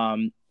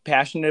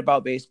passionate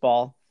about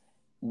baseball.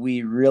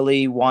 We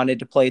really wanted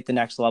to play at the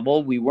next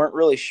level. We weren't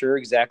really sure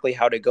exactly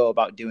how to go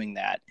about doing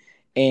that.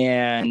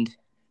 And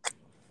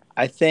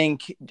I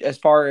think as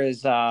far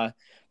as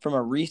from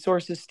a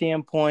resources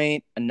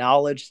standpoint, a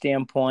knowledge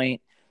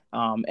standpoint,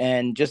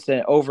 and just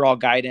an overall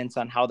guidance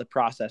on how the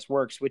process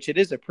works, which it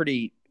is a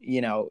pretty,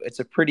 it's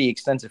a pretty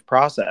extensive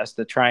process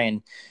to try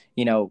and,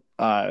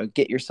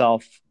 get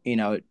yourself,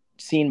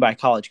 seen by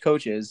college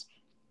coaches.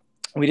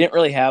 We didn't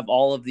really have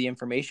all of the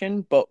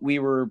information, but we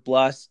were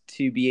blessed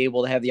to be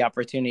able to have the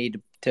opportunity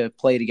to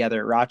play together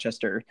at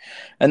Rochester.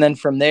 And then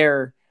from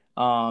there,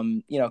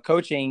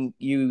 coaching,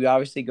 you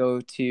obviously go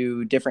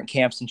to different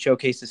camps and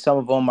showcases. Some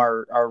of them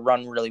are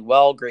run really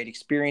well, great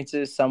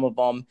experiences. Some of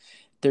them,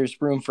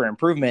 there's room for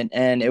improvement.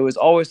 And it was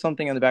always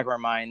something in the back of our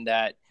mind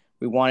that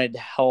we wanted to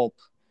help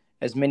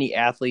as many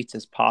athletes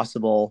as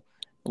possible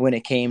when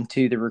it came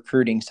to the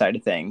recruiting side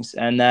of things.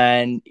 And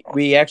then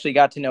we actually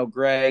got to know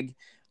Greg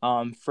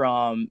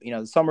from,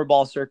 the summer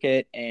ball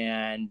circuit,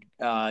 and,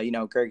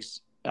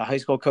 Greg's a high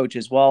school coach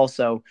as well.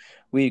 So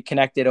we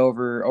connected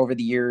over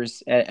the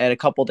years at a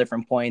couple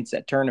different points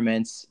at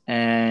tournaments.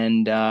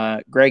 And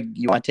Greg,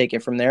 you want to take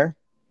it from there?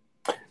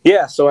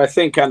 Yeah. So I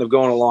think kind of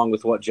going along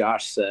with what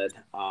Josh said,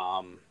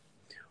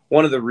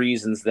 one of the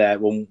reasons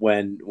that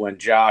when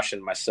Josh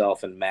and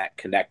myself and Matt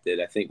connected,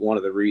 I think one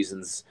of the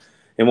reasons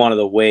and one of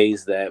the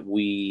ways that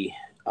we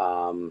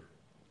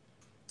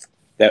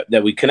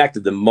that we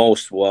connected the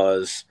most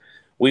was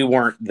we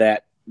weren't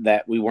that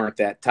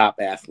that top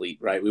athlete,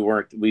 right?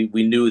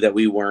 We knew that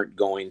we weren't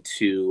going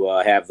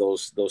to have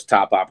those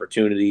top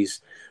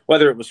opportunities,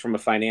 whether it was from a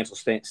financial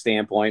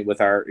standpoint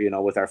with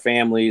our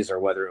families, or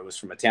whether it was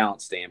from a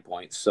talent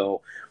standpoint.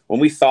 So when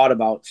we thought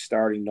about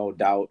starting No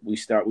Doubt, we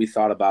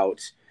thought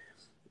about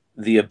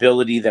the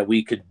ability that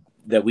we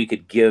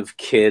could give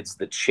kids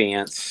the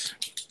chance,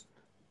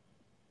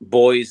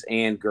 boys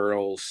and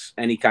girls,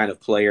 any kind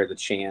of player, the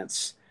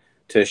chance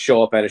to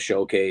show up at a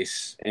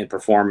showcase and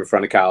perform in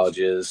front of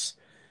colleges,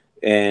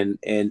 and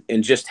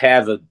just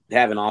have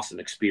an awesome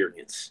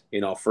experience.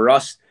 For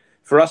us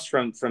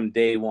from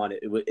day one,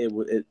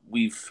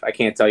 I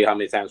can't tell you how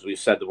many times we've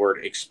said the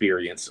word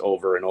experience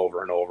over and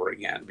over and over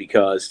again,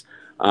 because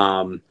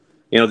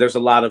there's a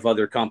lot of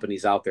other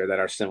companies out there that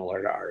are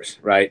similar to ours,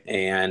 right?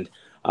 And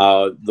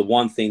the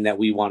one thing that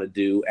we want to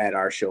do at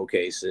our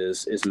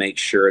showcases is make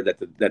sure that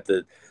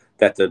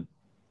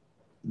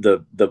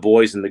the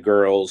boys and the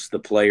girls, the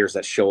players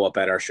that show up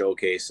at our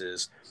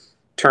showcases,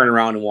 turn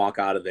around and walk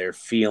out of there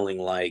feeling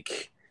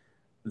like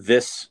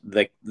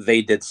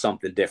they did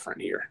something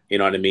different here. You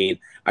know what I mean?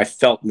 I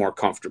felt more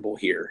comfortable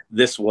here.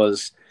 This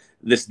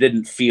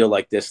didn't feel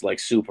like this, like,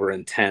 super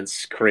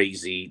intense,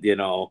 crazy,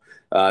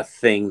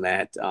 thing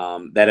that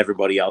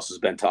everybody else has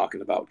been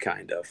talking about,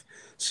 kind of.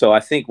 So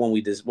I think when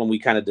we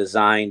kind of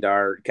designed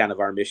our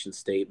mission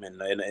statement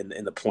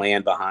and the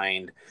plan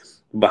behind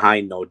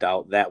No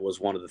Doubt, that was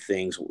one of the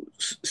things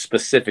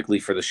specifically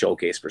for the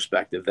showcase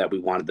perspective that we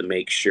wanted to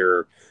make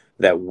sure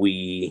that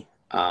we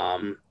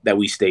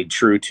stayed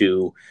true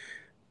to,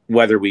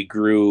 whether we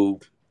grew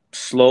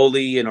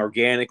slowly and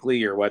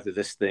organically, or whether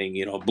this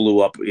thing, blew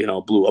up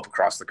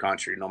across the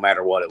country. No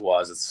matter what it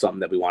was, it's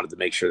something that we wanted to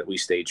make sure that we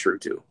stayed true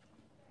to.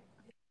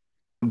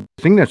 The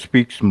thing that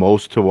speaks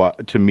most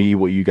to me,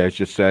 what you guys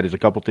just said, is a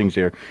couple things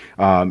here.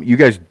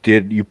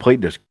 You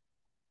played this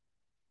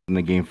in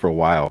the game for a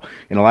while,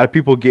 and a lot of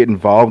people get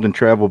involved in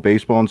travel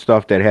baseball and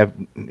stuff that have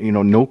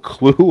no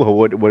clue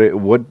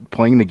of what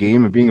playing the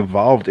game and being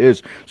involved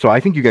is. So I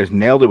think you guys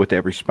nailed it with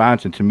that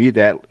response, and to me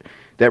that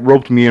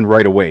roped me in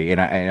right away, and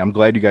I'm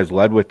glad you guys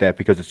led with that,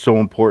 because it's so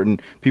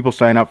important. People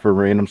sign up for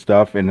random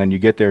stuff, and then you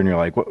get there and you're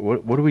like,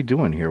 what are we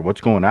doing here?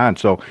 What's going on?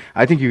 So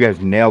I think you guys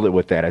nailed it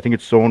with that. I think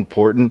it's so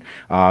important.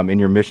 In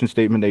your mission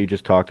statement that you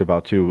just talked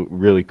about too,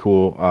 really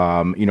cool.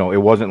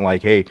 It wasn't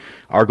like, hey,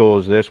 our goal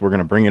is this, we're going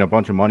to bring in a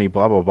bunch of money,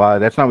 blah blah blah.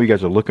 That's not what you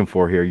guys are looking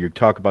for here. You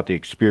talk about the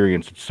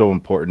experience. It's so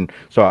important.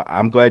 So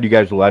I'm glad you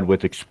guys led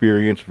with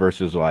experience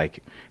versus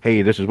like,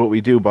 hey, this is what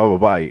we do, blah blah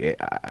blah.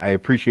 I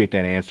appreciate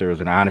that answer. It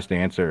was an honest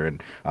answer,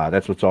 and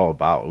that's what it's all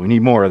about. We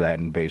need more of that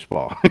in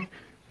baseball.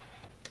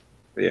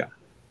 Yeah.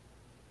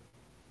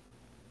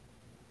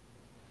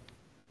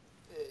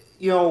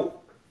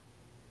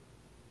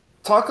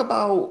 Talk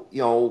about,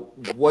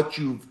 what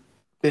you've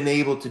been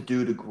able to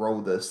do to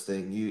grow this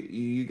thing.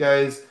 You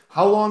guys,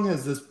 how long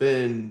has this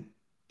been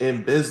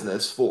in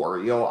business for?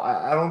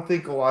 I don't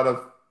think a lot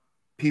of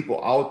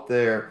people out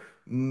there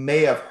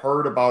may have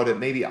heard about it,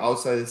 maybe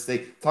outside the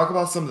state. Talk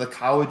about some of the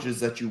colleges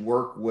that you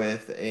work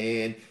with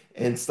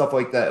and stuff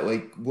like that.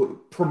 Like,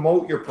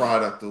 promote your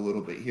product a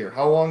little bit here.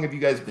 How long have you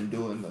guys been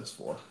doing this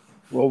for?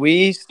 Well,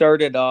 we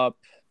started up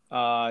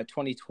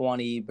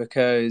 2020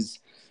 because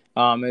it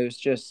was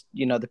just,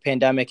 the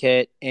pandemic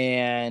hit,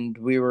 and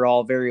we were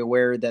all very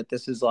aware that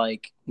this is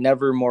like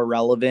never more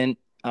relevant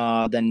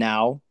than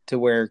now, to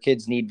where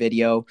kids need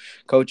video.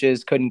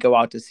 Coaches couldn't go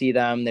out to see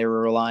them. They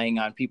were relying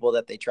on people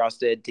that they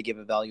trusted to give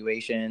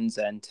evaluations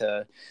and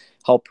to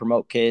help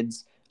promote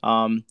kids.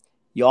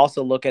 You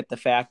also look at the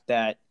fact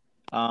that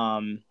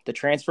the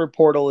transfer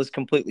portal is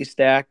completely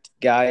stacked.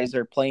 Guys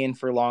are playing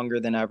for longer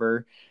than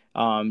ever.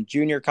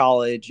 Junior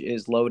college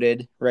is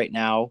loaded right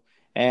now.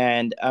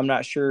 And I'm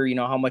not sure,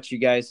 how much you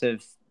guys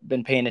have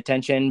been paying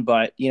attention,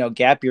 but,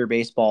 gap year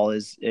baseball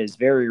is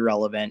very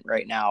relevant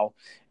right now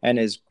and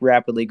is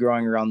rapidly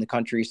growing around the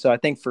country. So I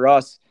think for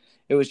us,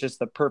 it was just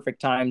the perfect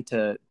time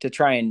to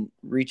try and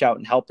reach out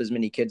and help as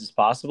many kids as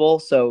possible.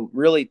 So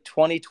really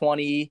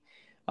 2020,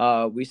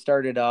 we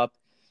started up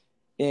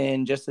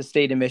in just the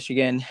state of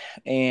Michigan.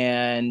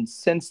 And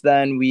since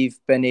then, we've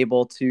been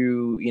able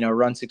to,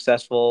 run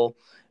successful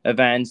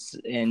events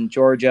in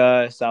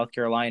Georgia, South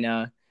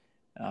Carolina,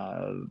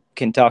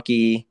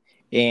 Kentucky,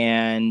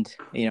 and,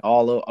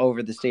 all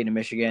over the state of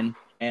Michigan.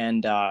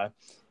 And,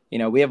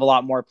 we have a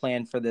lot more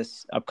planned for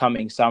this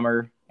upcoming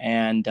summer.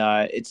 And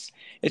it's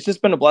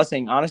just been a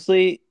blessing.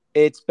 Honestly,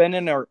 it's been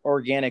an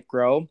organic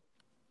grow.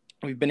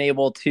 We've been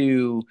able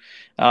to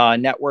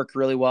network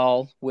really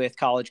well with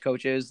college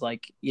coaches.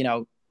 Like,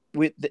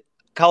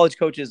 college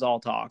coaches all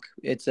talk.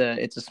 It's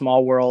a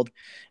small world.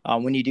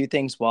 When you do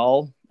things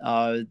well,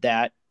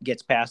 that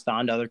gets passed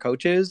on to other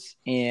coaches,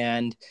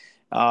 and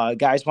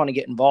guys want to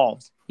get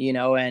involved,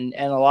 and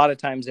a lot of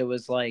times it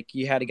was like,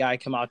 you had a guy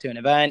come out to an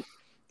event.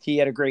 He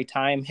had a great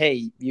time.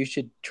 Hey, you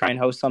should try and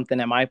host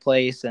something at my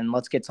place, and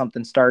let's get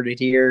something started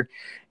here.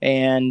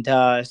 And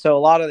so a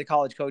lot of the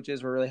college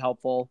coaches were really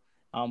helpful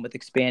with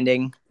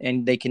expanding,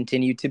 and they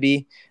continue to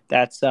be.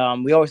 That's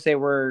we always say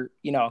we're,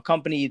 a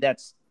company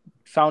that's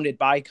founded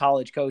by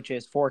college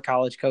coaches for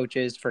college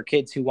coaches for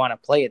kids who want to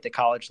play at the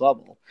college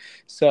level.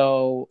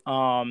 So,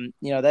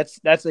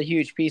 that's a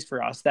huge piece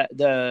for us, that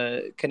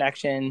the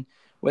connection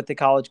with the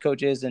college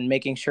coaches and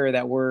making sure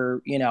that we're,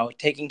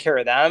 taking care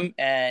of them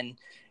and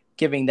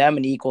giving them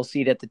an equal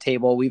seat at the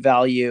table. We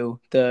value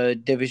the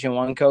Division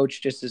I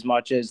coach just as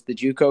much as the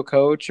JUCO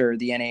coach or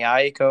the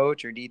NAIA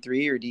coach or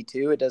D3 or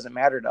D2. It doesn't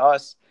matter to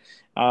us.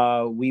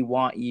 We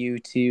want you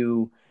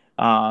to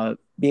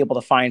be able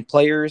to find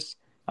players.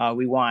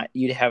 We want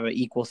you to have an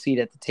equal seat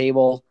at the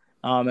table.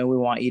 And we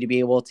want you to be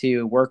able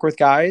to work with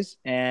guys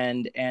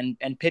and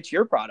pitch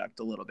your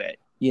product a little bit.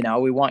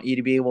 We want you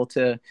to be able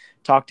to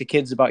talk to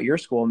kids about your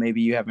school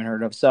maybe you haven't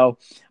heard of. So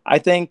I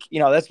think,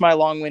 that's my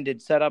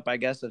long-winded setup, I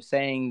guess, of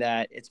saying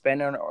that it's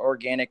been an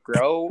organic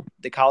grow.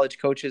 The college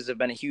coaches have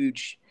been a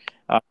huge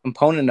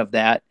component of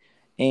that.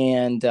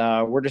 And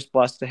we're just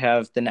blessed to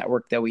have the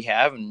network that we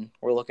have, and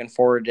we're looking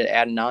forward to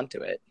adding on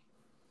to it.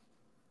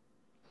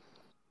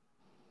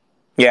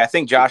 Yeah, I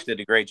think Josh did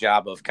a great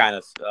job of kind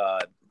of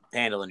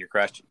handling your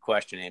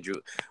question, Andrew.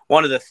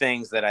 One of the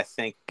things that I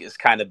think has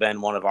kind of been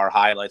one of our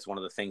highlights, one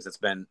of the things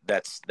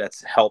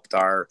that's helped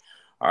our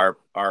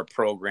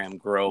program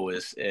grow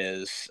is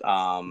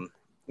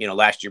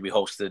last year we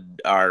hosted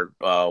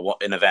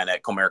an event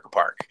at Comerica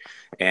Park,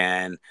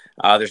 and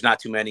there's not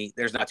too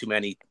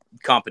many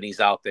companies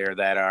out there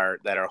that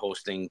are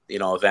hosting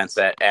events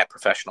at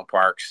professional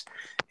parks.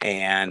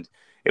 And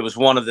it was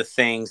one of the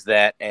things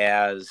that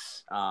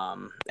as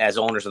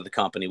owners of the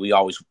company, we've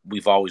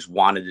always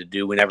wanted to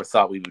do. We never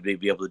thought we would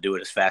be able to do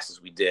it as fast as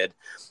we did.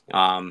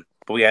 But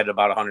we had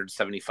about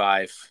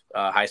 175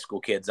 high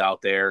school kids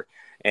out there.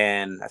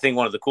 And I think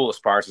one of the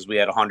coolest parts is we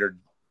had 100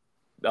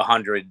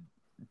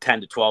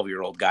 10 to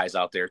 12-year-old guys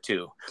out there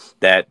too,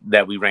 that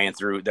we ran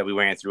through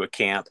a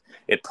camp.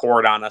 It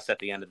poured on us at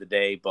the end of the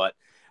day, but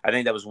I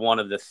think that was one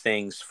of the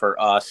things for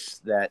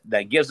us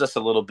that gives us a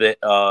little bit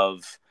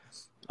of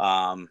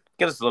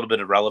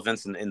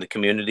relevance in the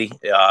community.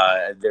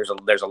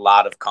 There's a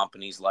lot of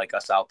companies like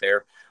us out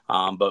there,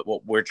 but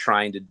what we're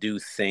trying to do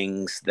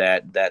things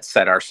that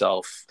set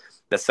ourselves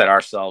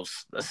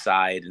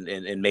aside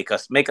and make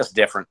us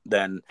different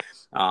than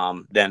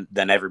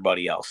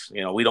everybody else.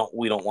 We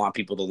don't want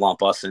people to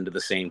lump us into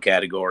the same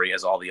category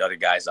as all the other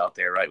guys out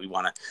there, right? We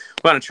want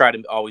to try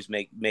to always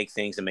make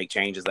things and make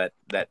changes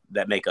that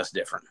make us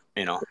different.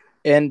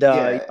 And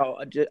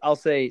I'll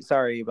say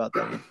sorry about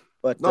that,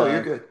 but no,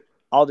 you're good.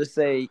 I'll just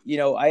say,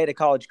 I had a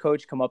college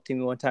coach come up to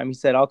me one time. He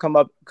said, I'll come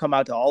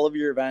out to all of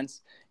your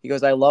events. He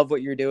goes, I love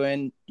what you're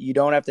doing. You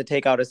don't have to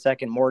take out a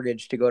second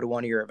mortgage to go to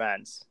one of your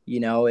events.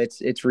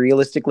 It's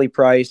realistically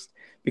priced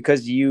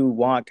because you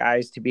want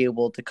guys to be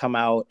able to come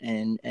out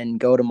and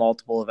go to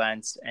multiple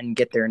events and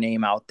get their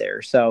name out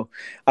there. So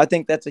I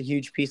think that's a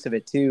huge piece of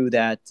it too,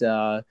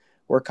 that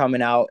we're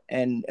coming out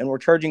and we're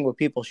charging what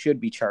people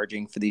should be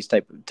charging for these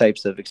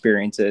types of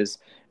experiences.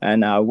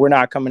 And we're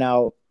not coming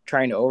out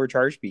trying to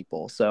overcharge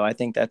people. So I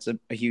think that's a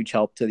huge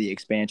help to the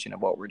expansion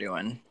of what we're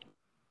doing.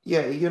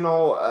 Yeah,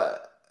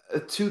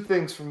 two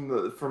things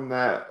from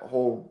that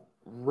whole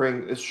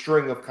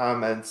string of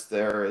comments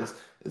there is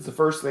the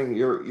first thing,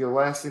 your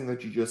last thing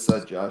that you just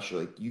said, Josh.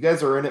 Like, you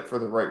guys are in it for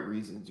the right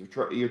reasons.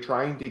 You're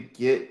trying to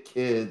get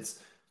kids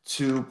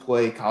to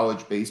play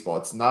college baseball.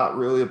 It's not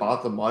really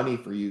about the money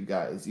for you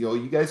guys.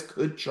 You guys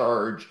could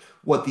charge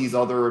what these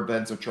other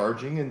events are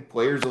charging and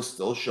players will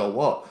still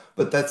show up,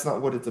 but that's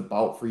not what it's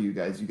about for you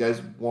guys. You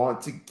guys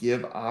want to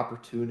give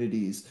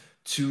opportunities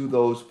to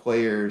those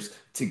players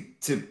to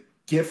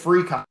get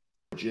free college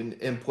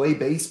and play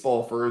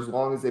baseball for as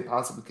long as they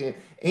possibly can.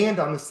 And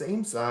on the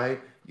same side,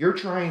 you're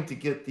trying to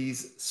get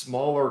these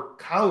smaller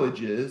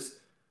colleges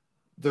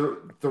the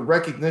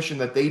recognition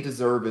that they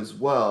deserve as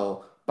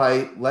well,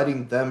 by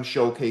letting them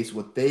showcase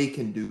what they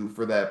can do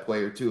for that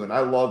player too. And I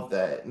love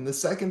that. And the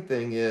second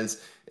thing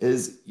is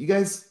you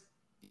guys,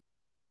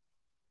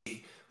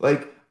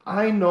 like,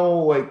 I know,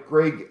 like,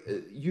 Greg,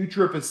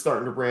 U-Trip is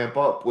starting to ramp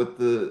up with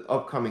the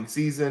upcoming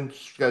season,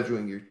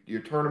 scheduling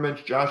your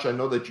tournaments. Josh, I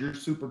know that you're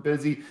super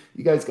busy.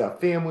 You guys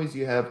got families.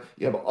 You have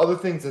other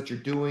things that you're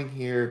doing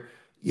here,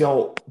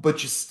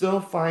 but you still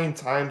find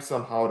time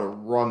somehow to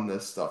run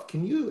this stuff.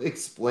 Can you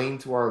explain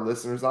to our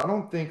listeners? I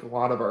don't think a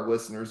lot of our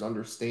listeners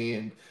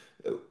understand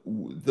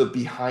the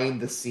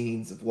behind the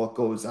scenes of what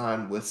goes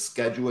on with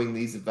scheduling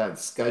these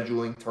events,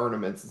 scheduling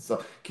tournaments and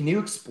stuff. Can you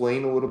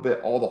explain a little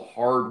bit all the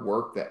hard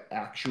work that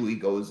actually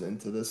goes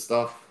into this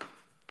stuff?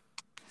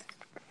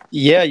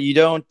 Yeah, you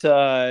don't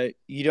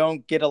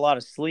get a lot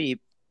of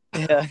sleep.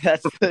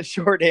 That's the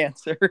short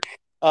answer.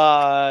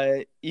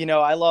 I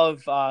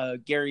love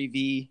Gary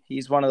Vee.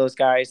 He's one of those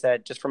guys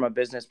that, just from a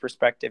business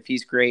perspective,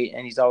 he's great.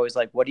 And he's always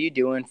like, what are you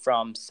doing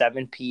from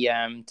 7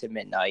 p.m. to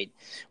midnight?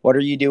 What are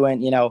you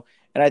doing?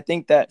 And I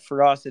think that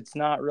for us, it's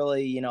not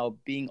really,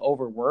 being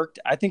overworked.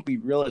 I think we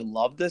really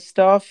love this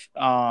stuff.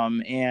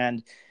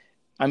 And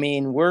I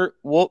mean,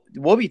 we'll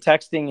be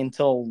texting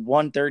until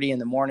 1:30 in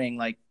the morning,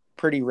 like,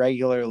 pretty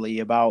regularly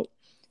about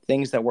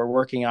things that we're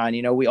working on.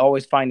 We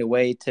always find a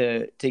way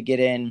to get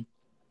in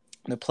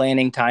the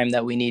planning time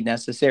that we need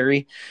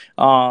necessary.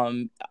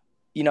 Um,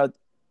 you know,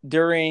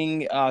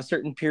 during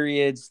certain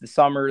periods, the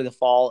summer, the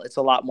fall, it's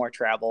a lot more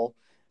travel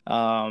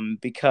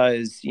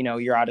because, you know,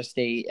 you're out of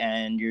state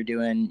and you're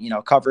doing, you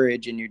know,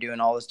 coverage and you're doing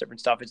all this different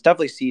stuff. It's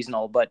definitely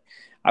seasonal, but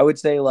I would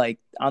say like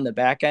on the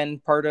back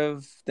end part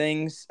of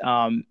things,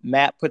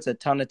 Matt puts a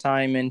ton of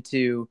time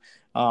into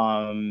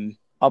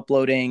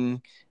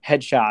uploading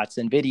headshots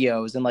and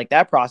videos, and like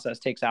that process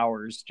takes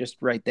hours just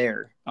right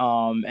there.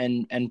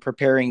 And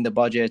preparing the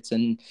budgets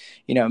and,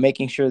 you know,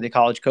 making sure the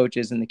college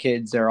coaches and the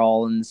kids are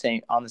all on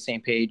the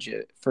same page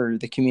for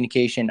the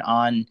communication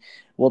on,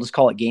 we'll just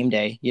call it game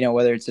day, you know,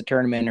 whether it's a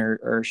tournament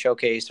or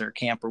showcase or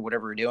camp or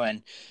whatever we're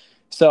doing.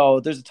 So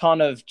there's a ton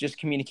of just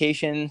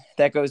communication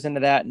that goes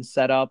into that and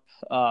set up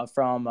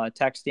from a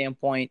tech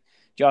standpoint.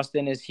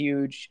 Justin is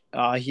huge.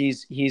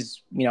 He's you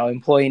know,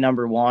 employee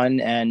number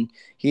one, and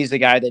he's the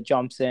guy that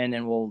jumps in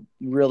and will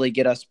really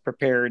get us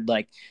prepared,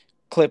 like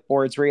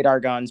clipboards, radar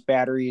guns,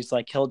 batteries.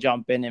 Like he'll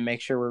jump in and make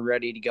sure we're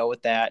ready to go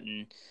with that.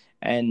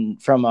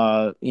 And from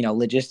a, you know,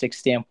 logistics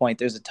standpoint,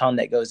 there's a ton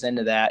that goes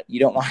into that. You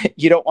don't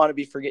want to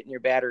be forgetting your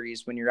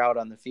batteries when you're out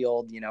on the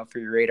field, you know, for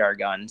your radar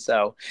gun.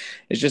 So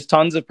it's just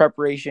tons of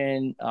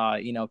preparation,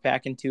 you know,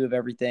 packing two of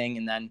everything.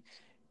 And then,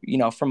 you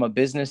know, from a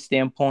business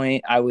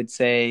standpoint, I would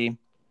say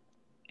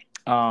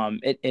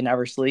it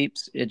never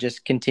sleeps. It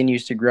just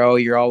continues to grow.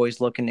 You're always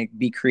looking to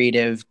be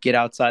creative, get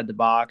outside the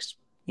box,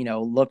 you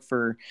know,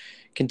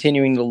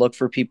 continuing to look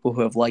for people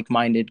who have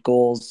like-minded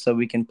goals so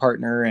we can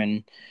partner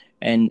and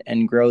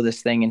grow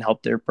this thing and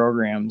help their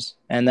programs.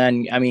 And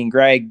then, I mean,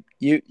 Greg,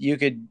 you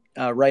could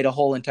write a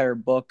whole entire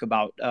book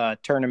about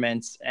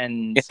tournaments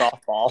and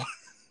softball.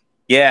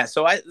 Yeah.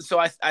 So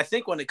I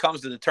think when it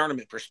comes to the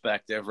tournament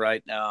perspective,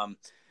 right.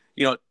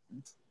 You know,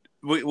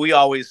 we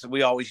always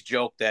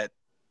joke that,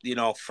 you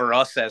know, for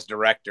us as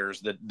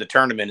directors, the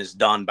tournament is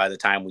done by the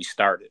time we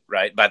start it,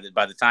 right? By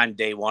the time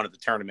day one of the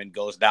tournament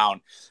goes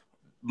down,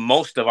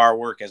 most of our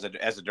work as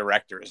a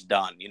director is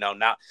done. You know,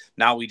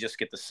 now we just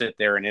get to sit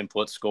there and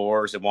input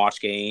scores and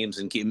watch games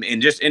and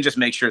just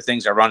make sure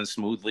things are running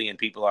smoothly and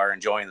people are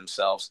enjoying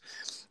themselves.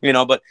 You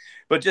know, but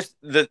just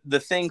the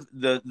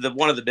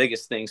one of the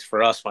biggest things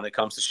for us when it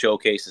comes to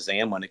showcases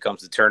and when it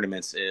comes to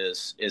tournaments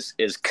is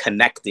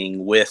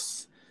connecting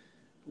with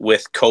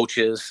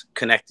coaches,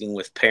 connecting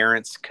with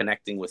parents,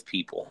 connecting with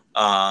people.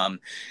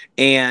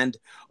 And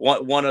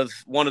one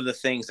of the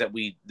things that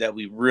we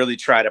really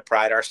try to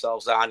pride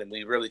ourselves on, and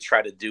we really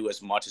try to do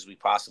as much as we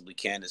possibly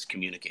can, is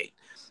communicate.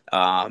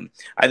 I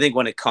think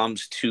when it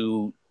comes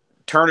to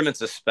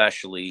tournaments,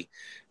 especially,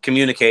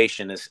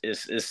 communication is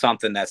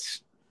something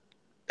that's,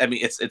 I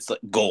mean, it's like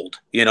gold.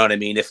 You know what I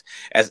mean? If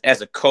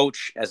as a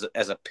coach, as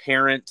a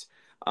parent,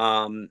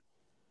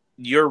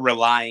 you're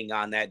relying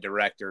on that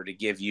director to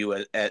give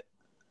you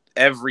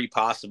every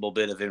possible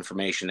bit of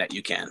information that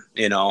you can.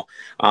 You know,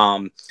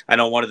 I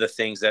know one of the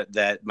things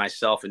that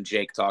myself and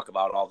Jake talk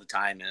about all the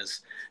time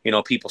is, you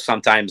know, people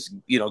sometimes,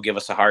 you know, give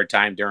us a hard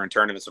time during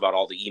tournaments about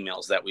all the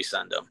emails that we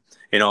send them,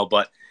 you know,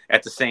 but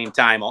at the same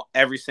time,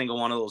 every single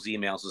one of those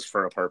emails is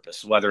for a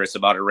purpose, whether it's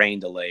about a rain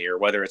delay or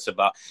whether it's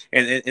about,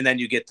 and then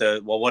you get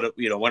what,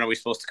 you know, when are we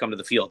supposed to come to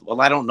the field? Well,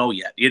 I don't know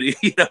yet. You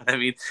know what I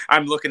mean?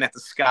 I'm looking at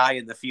the sky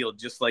and the field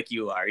just like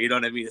you are, you know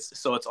what I mean?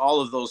 So it's all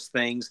of those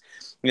things,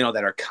 you know,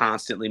 that are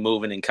constantly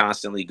moving and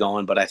constantly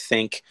going. But I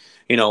think,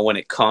 you know, when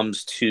it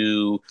comes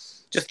to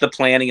just the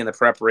planning and the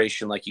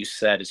preparation, like you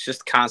said, it's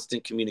just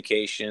constant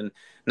communication,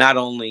 not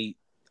only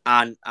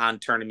on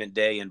tournament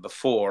day and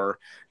before,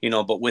 you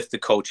know, but with the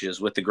coaches,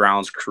 with the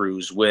grounds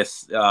crews,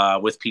 with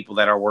people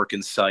that are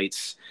working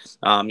sites,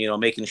 you know,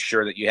 making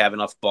sure that you have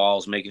enough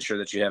balls, making sure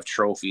that you have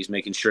trophies,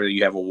 making sure that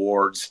you have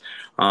awards.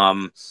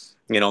 You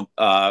know,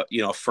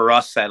 for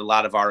us at a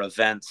lot of our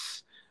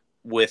events,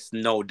 with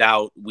no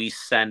doubt, we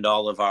send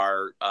all of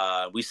our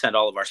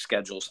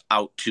schedules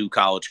out to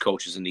college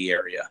coaches in the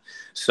area.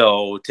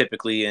 So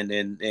typically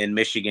in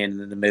Michigan,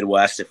 in the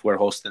Midwest, if we're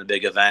hosting a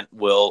big event,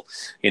 we'll,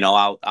 you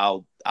know,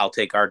 I'll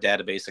take our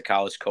database of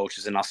college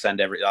coaches and I'll send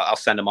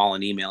them all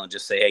an email and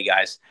just say, hey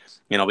guys,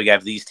 you know, we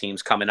have these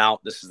teams coming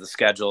out. This is the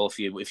schedule.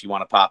 If you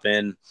want to pop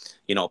in,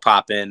 you know,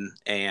 pop in.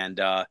 And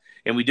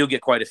we do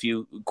get quite a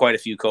few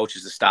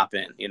coaches to stop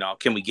in. You know,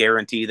 can we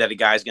guarantee that a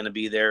guy's going to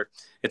be there?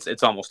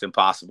 It's almost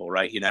impossible,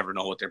 right? You never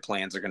know what their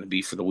plans are going to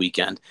be for the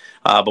weekend.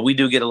 But we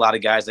do get a lot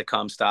of guys that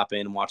come, stop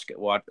in, watch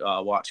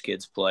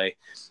kids play.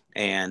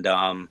 And,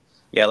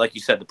 yeah, like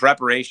you said, the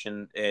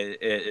preparation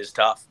is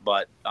tough,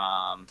 but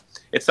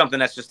it's something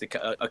that's just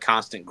a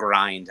constant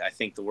grind. I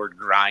think the word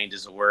grind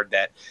is a word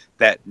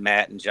that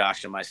Matt and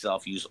Josh and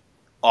myself use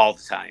all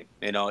the time,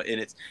 you know,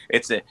 and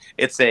it's a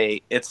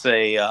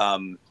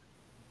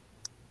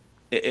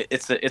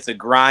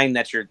grind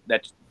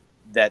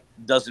that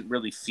doesn't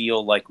really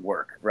feel like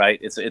work, right?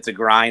 It's a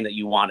grind that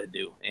you want to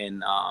do.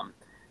 And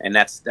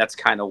that's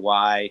kind of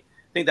why, I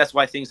think that's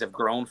why things have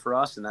grown for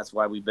us, and that's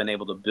why we've been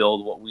able to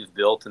build what we've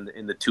built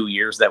in the 2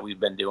 years that we've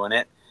been doing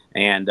it.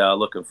 And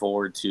looking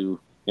forward to,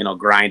 you know,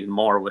 grinding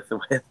more with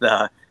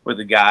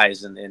the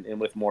guys and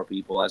with more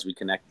people as we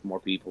connect with more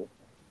people.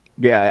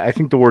 Yeah, I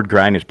think the word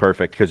grind is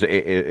perfect because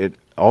it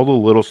all the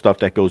little stuff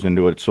that goes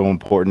into it's so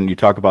important. You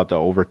talk about the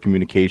over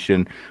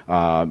communication.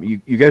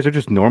 You guys are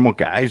just normal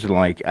guys, and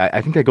like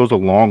I think that goes a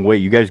long way.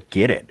 You guys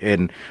get it,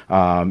 and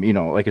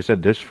like I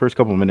said, this first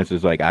couple of minutes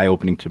is like eye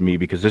opening to me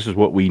because this is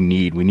what we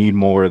need. We need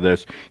more of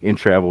this in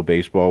travel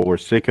baseball. We're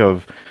sick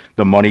of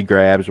the money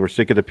grabs. We're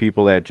sick of the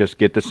people that just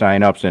get the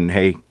signups and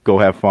hey, go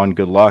have fun,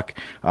 good luck.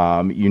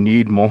 You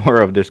need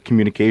more of this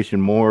communication,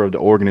 more of the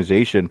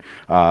organization.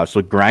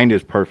 So grind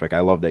is perfect. I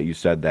love that you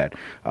said that.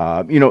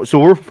 So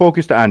we're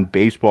focused on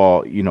baseball.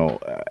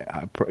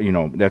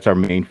 That's our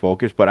main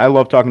focus. But I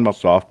love talking about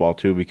softball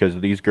too because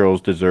these girls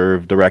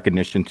deserve the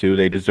recognition too.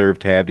 They deserve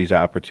to have these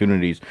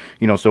opportunities.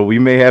 So we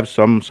may have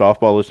some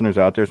softball listeners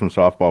out there, some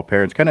softball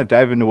parents. Kind of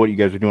dive into what you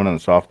guys are doing on the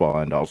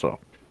softball end also.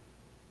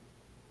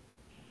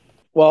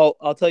 Well,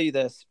 I'll tell you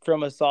this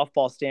from a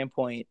softball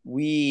standpoint,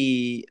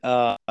 we,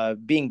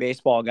 being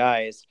baseball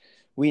guys,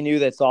 we knew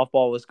that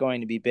softball was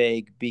going to be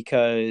big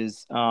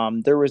because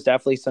there was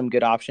definitely some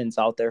good options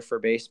out there for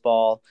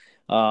baseball,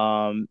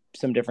 some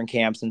different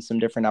camps and some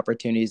different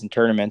opportunities and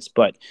tournaments.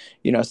 But,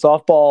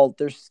 softball,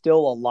 there's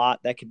still a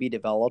lot that could be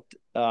developed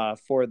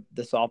for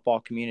the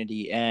softball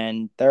community.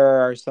 And there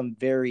are some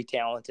very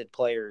talented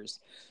players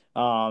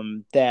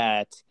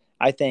that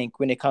I think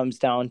when it comes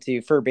down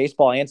to for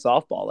baseball and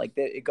softball, like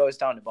it goes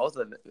down to both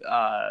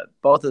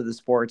of the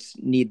sports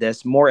need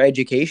this more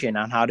education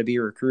on how to be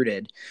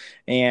recruited,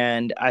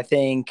 and I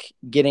think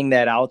getting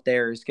that out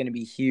there is going to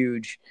be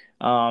huge.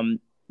 The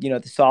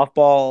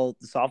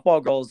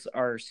softball girls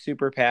are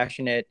super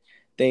passionate.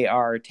 They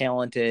are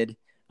talented.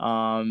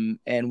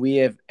 And we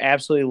have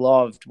absolutely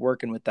loved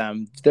working with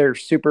them. They're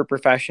super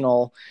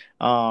professional.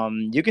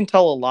 You can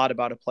tell a lot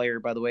about a player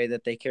by the way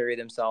that they carry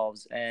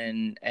themselves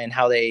and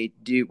how they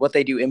do what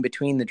they do in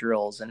between the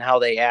drills and how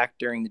they act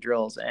during the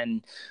drills.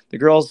 And the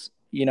girls,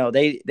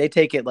 they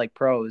take it like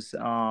pros.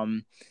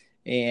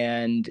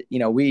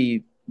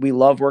 We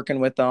love working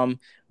with them.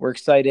 We're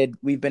excited.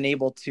 We've been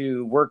able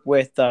to work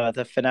with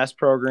the Finesse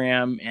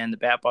program and the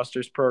Bat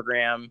Busters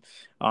program.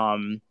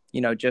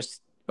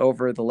 Just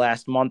over the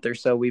last month or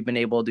so, we've been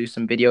able to do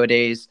some video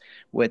days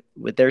with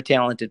their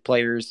talented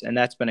players, and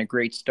that's been a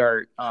great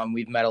start.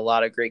 We've met a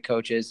lot of great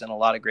coaches and a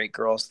lot of great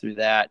girls through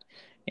that,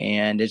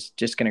 and it's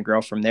just going to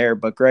grow from there.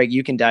 But Greg,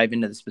 you can dive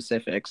into the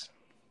specifics.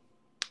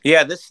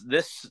 Yeah,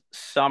 this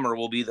summer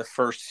will be the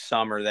first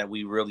summer that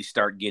we really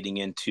start getting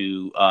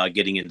into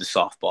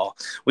softball.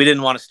 We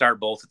didn't want to start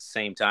both at the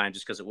same time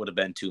just because it would have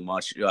been too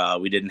much.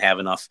 We didn't have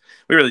enough.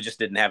 We really just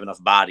didn't have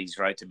enough bodies,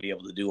 right, to be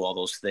able to do all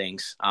those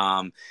things.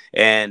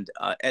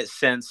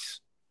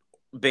 Since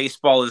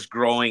baseball is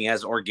growing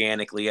as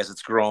organically as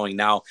it's growing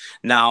now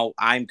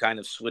I'm kind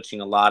of switching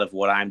a lot of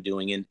what I'm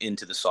doing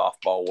into the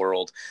softball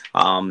world,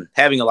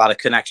 having a lot of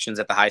connections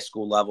at the high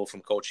school level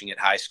from coaching at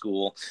high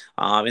school,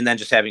 and then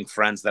just having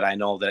friends that I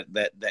know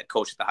that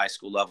coach at the high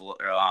school level,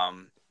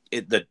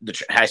 the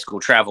high school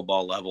travel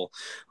ball level.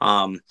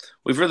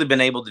 We've really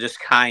been able to just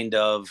kind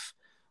of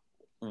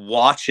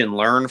watch and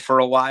learn for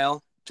a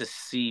while to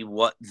see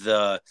what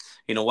the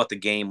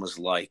game was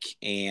like,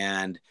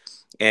 and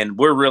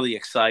we're really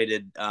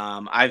excited.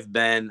 I've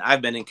been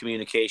in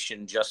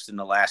communication just in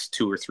the last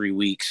 2 or 3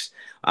 weeks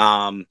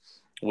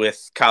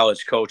with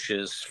college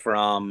coaches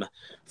from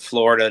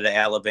Florida to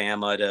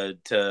Alabama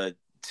to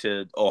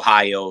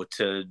Ohio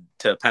to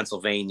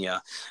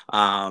Pennsylvania.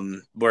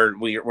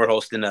 We're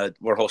hosting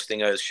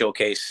a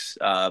showcase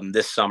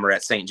this summer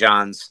at St.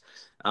 John's.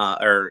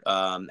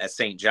 At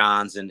St.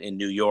 John's in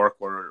New York.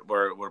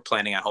 We're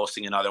planning on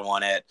hosting another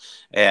one at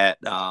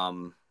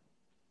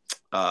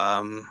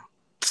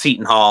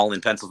Seton Hall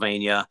in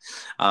Pennsylvania.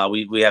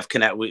 We've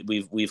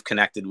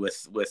connected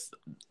with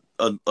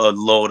a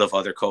load of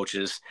other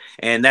coaches,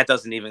 and that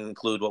doesn't even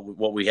include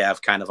what we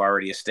have kind of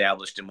already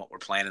established and what we're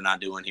planning on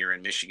doing here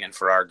in Michigan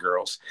for our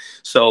girls.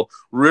 So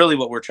really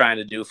what we're trying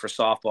to do for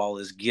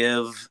softball is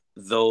give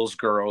those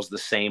girls the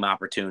same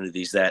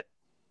opportunities that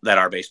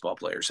our baseball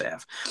players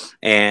have.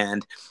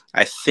 And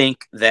I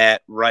think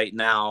that right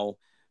now,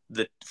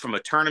 from a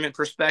tournament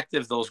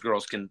perspective, those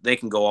girls can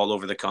go all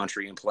over the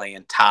country and play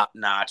in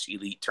top-notch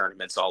elite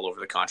tournaments all over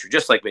the country,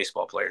 just like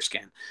baseball players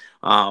can.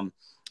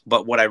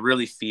 But what I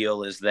really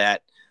feel is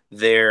that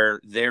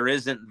there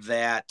isn't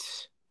that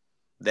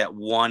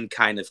one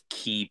kind of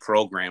key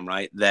program,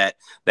 right, that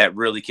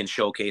really can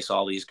showcase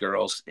all these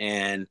girls.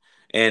 And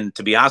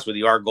to be honest with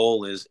you, our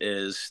goal is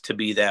to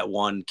be that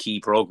one key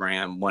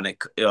program when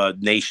it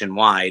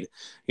nationwide,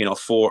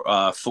 for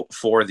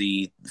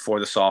the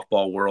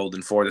softball world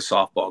and for the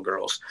softball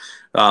girls,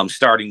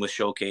 starting with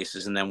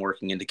showcases and then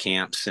working into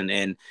camps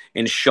and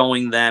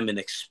showing them an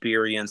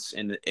experience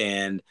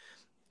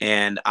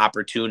and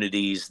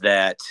opportunities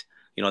that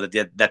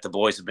that the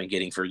boys have been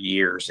getting for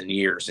years and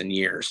years and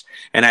years.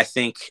 And I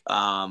think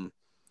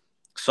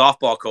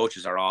softball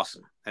coaches are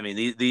awesome. I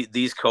mean,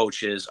 these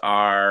coaches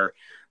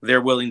they're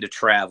willing to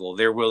travel.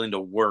 They're willing to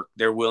work.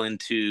 They're willing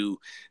to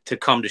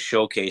come to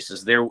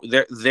showcases. They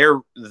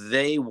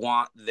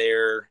want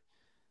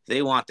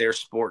their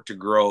sport to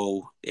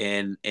grow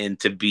and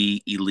to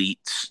be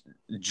elite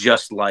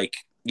just like,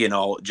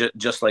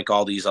 just like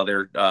all these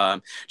other,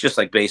 just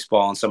like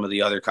baseball and some of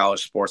the other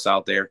college sports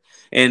out there.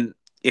 And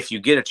if you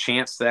get a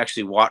chance to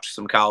actually watch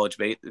some college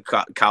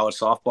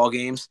softball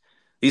games,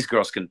 these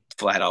girls can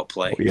flat out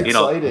play. Yeah.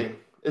 Exciting.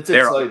 It's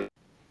exciting.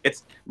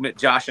 It's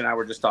Josh and I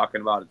were just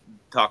talking about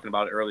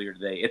it earlier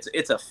today.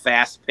 It's a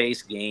fast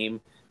paced game.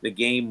 The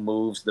game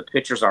moves. The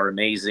pitchers are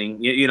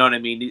amazing. You know what I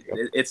mean?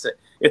 It's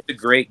a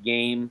great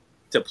game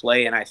to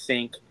play. And I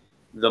think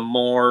the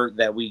more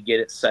that we get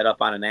it set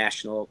up on a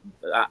national,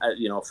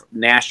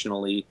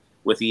 nationally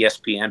with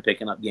ESPN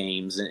picking up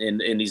games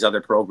and these other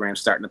programs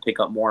starting to pick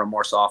up more and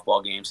more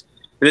softball games.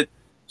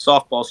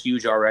 Softball's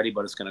huge already,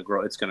 but it's going to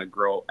grow. It's going to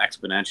grow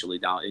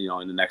exponentially down,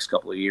 in the next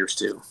couple of years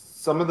too.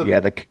 Some of the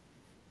you're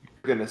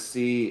going to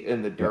see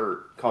in the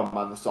dirt come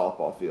on the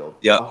softball field.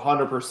 Yeah,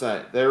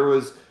 100%. There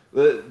was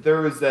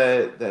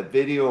that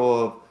video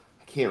of,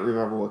 I can't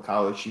remember what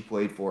college she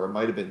played for. It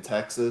might have been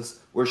Texas,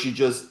 where she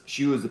was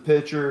the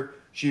pitcher.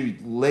 She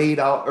laid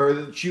out,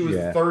 or she was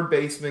the third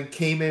baseman,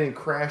 came in and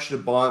crashed a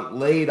bunt,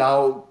 laid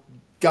out,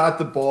 got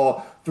the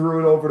ball, threw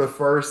it over to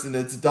first, and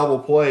it's a double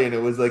play, and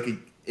it was like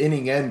an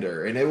inning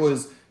ender. And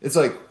it's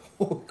like,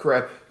 holy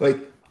crap. Like,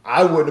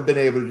 I wouldn't have been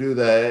able to do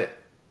that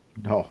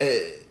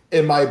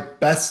in my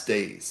best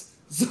days.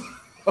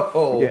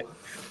 So,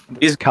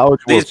 This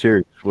College World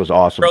Series was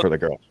awesome for the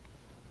girls.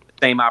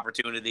 Same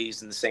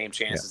opportunities and the same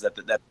chances that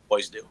the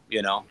boys do,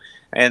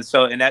 and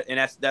so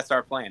that's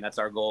our plan. That's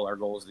our goal. Our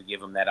goal is to give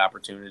them that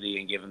opportunity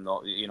and give them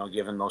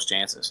those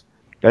chances.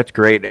 That's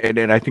great,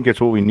 and I think that's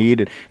what we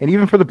need. And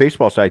even for the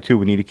baseball side, too,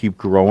 we need to keep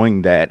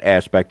growing that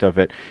aspect of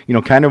it.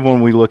 Kind of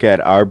when we look at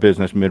our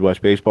business,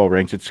 Midwest Baseball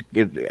Ranks,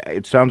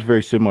 it sounds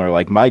very similar.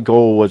 Like, my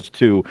goal was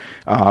to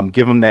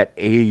give them that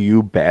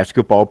AAU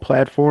basketball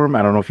platform.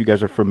 I don't know if you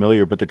guys are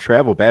familiar, but the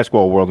travel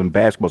basketball world in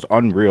basketball is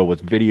unreal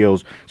with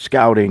videos,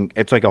 scouting.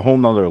 It's like a whole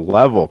nother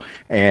level.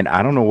 And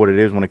I don't know what it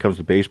is when it comes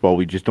to baseball.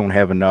 We just don't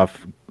have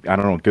enough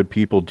good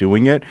people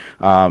doing it.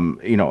 And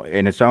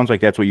it sounds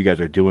like that's what you guys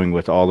are doing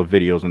with all the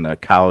videos and the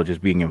colleges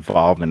being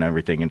involved and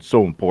everything. It's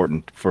so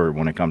important for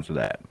when it comes to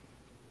that.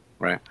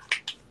 Right.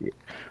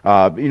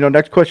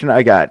 Next question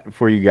I got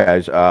for you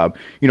guys.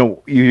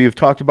 You've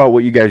talked about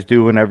what you guys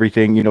do and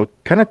everything.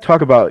 Kind of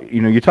talk about.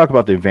 You talk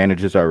about the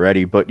advantages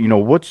already, but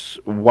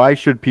why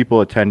should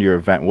people attend your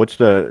event? What's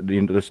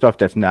the stuff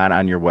that's not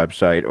on your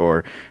website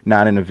or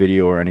not in a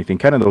video or anything?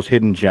 Kind of those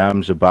hidden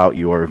gems about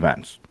your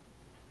events.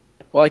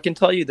 Well, I can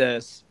tell you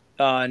this,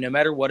 no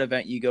matter what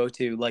event you go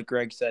to, like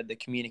Greg said, the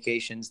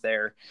communication's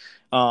there.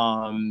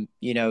 We're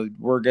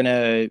going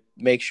to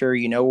make sure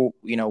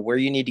where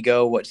you need to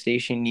go, what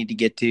station you need to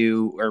get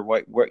to, or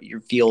what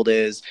your field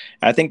is.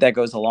 I think that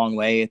goes a long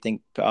way. I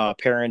think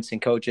parents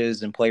and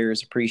coaches and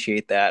players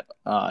appreciate that,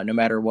 no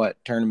matter what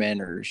tournament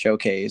or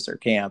showcase or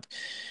camp.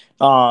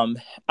 I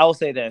will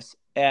say this,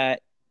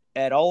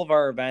 at all of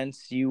our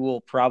events, you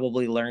will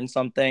probably learn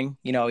something,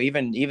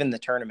 even the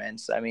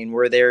tournaments. I mean,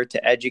 we're there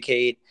to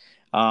educate.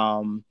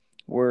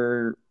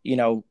 We're,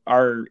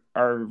 our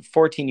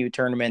 14U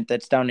tournament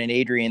that's down in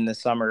Adrian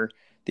this summer,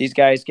 these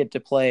guys get to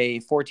play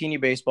 14U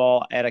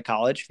baseball at a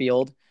college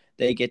field.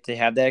 They get to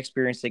have that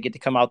experience. They get to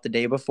come out the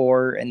day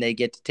before and they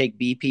get to take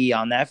BP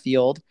on that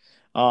field.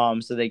 So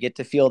they get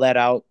to feel that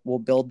out. We'll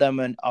build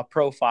them a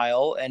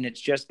profile, and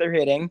it's just their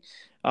hitting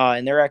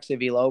and their exit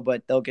velo,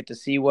 but they'll get to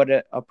see what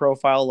a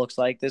profile looks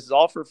like. This is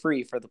all for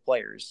free for the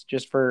players.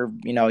 Just for,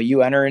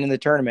 you enter into the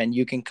tournament,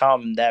 you can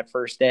come that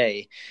first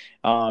day,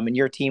 and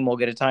your team will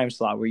get a time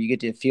slot where you get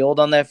to field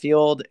on that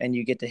field and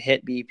you get to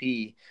hit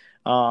BP.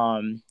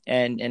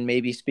 And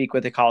maybe speak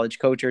with a college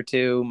coach or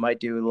two, might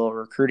do a little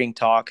recruiting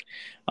talk.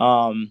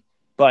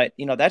 But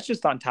that's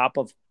just on top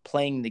of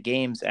playing the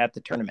games at the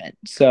tournament.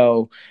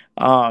 So,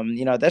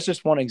 that's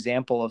just one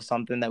example of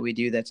something that we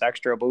do that's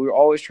extra, but we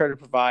always try to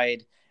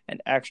provide an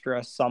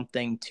extra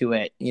something to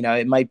it.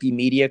 It might be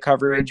media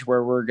coverage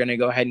where we're going to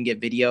go ahead and get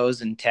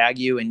videos and tag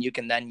you, and you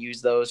can then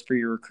use those for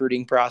your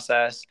recruiting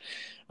process.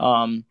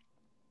 When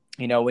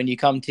you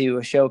come to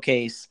a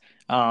showcase,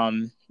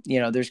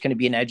 there's going to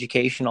be an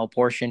educational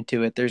portion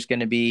to it. There's going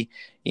to be,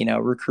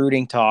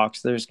 recruiting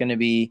talks. There's going to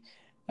be,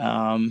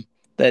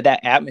 that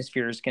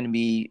atmosphere is going to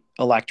be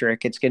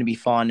electric. It's going to be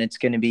fun. It's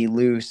going to be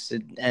loose.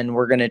 And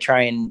we're going to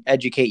try and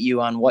educate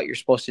you on what you're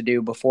supposed to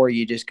do before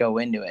you just go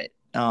into it.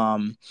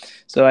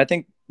 So I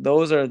think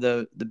those are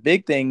the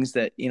big things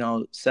that,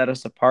 set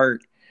us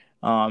apart.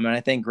 And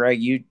I think,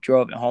 Greg, you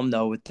drove it home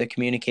though, with the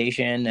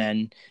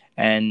communication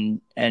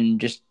and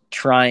just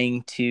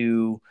trying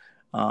to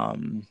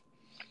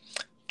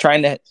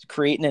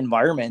create an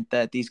environment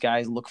that these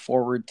guys look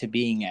forward to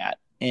being at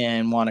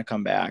and want to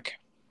come back.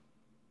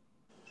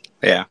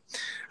 Yeah.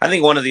 I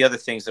think one of the other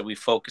things that we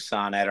focus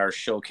on at our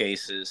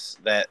showcases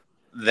that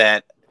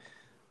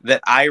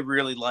I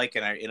really like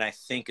and I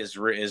think is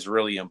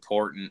really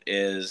important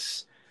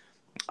is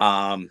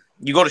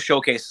you go to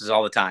showcases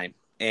all the time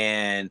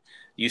and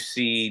you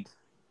see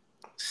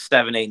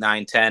 7, 8,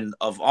 9, 10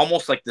 of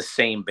almost like the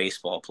same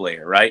baseball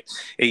player, right?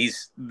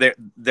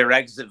 Their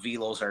exit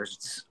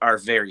velos are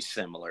very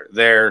similar.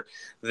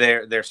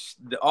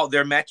 All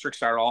their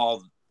metrics are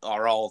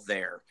all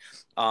there.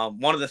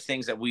 One of the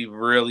things that we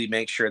really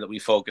make sure that we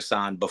focus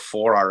on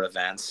before our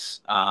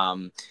events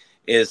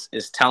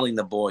is telling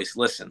the boys,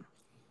 listen,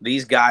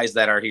 these guys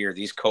that are here,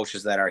 these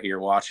coaches that are here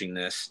watching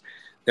this,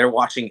 they're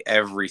watching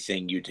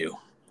everything you do,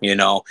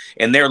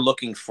 and they're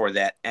looking for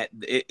that.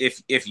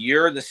 If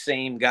you're the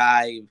same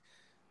guy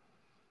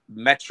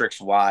metrics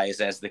wise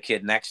as the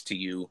kid next to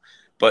you,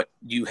 but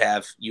you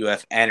have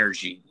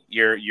energy,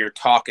 you're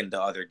talking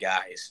to other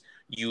guys,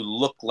 you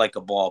look like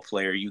a ball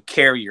player, you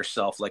carry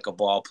yourself like a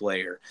ball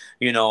player,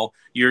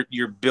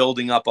 you're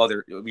building up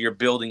other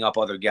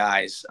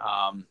guys.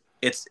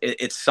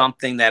 It's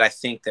something that I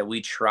think that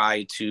we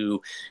try to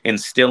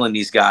instill in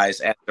these guys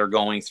as they're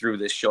going through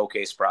this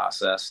showcase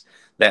process,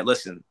 that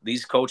listen,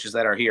 these coaches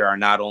that are here are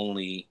not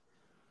only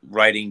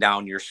writing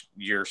down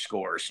your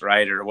scores,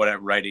 right, or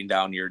whatever, writing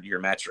down your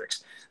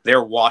metrics.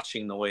 They're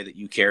watching the way that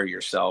you carry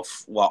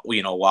yourself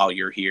while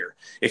you're here.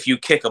 If you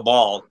kick a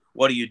ball,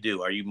 what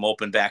do? Are you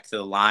moping back to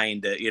the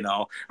line?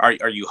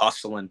 Are you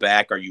hustling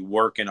back? Are you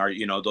working? Are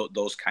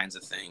those kinds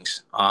of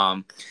things?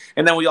 And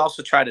then we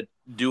also try to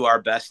do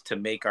our best to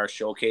make our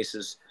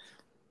showcases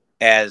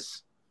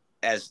as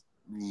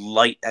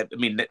light. I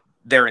mean,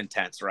 they're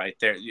intense, right?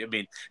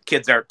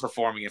 Kids are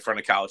performing in front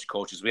of college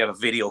coaches. We have a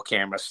video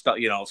camera,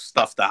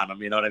 stuffed on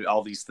them,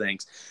 all these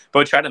things. But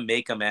we try to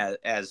make them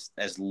as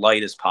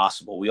light as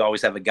possible. We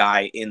always have a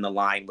guy in the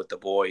line with the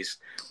boys,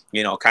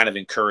 kind of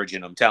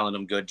encouraging them, telling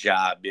them good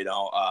job,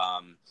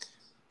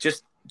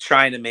 just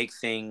trying to make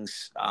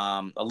things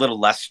a little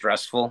less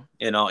stressful,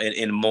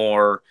 in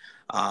more,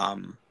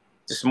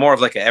 just more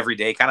of like an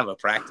everyday kind of a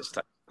practice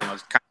type,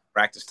 it's kind of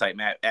practice type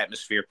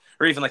atmosphere,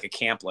 or even like a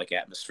camp like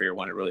atmosphere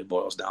when it really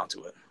boils down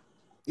to it.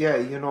 Yeah,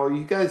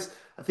 you guys,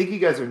 I think you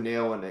guys are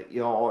nailing it.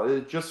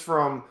 Just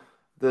from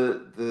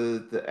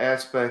the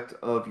aspect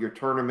of your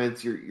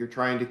tournaments, you're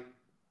trying to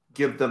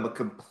give them a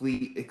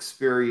complete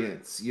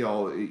experience.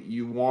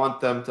 You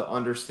want them to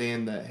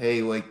understand that,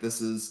 hey, like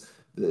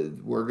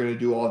we're going to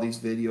do all these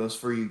videos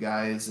for you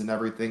guys and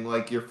everything.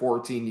 Like your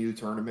 14U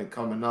tournament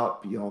coming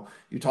up, you're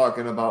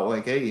talking about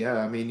like, hey, yeah,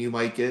 I mean, you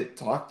might get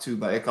talked to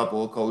by a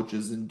couple of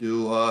coaches and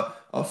do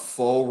a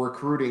full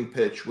recruiting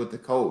pitch with the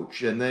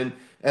coach. And then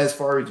as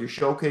far as your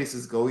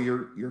showcases go,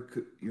 you're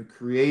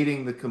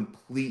creating the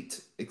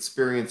complete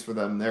experience for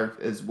them there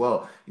as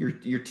well.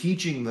 You're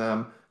teaching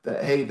them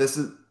that, hey, this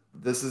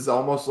is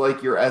almost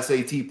like your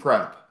SAT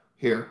prep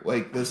here.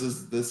 Like this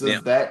is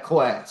that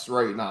class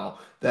right now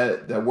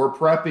that we're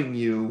prepping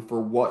you for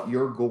what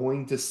you're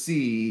going to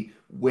see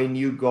when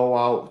you go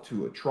out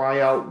to a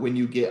tryout, when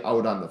you get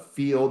out on the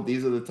field.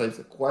 These are the types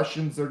of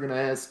questions they're going to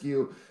ask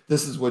you.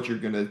 This is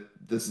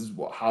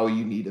how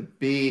you need to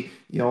be.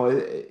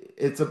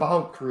 It's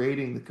about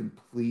creating the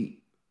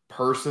complete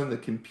person, the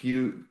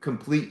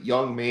complete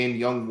young man,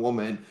 young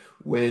woman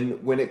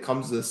when it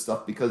comes to this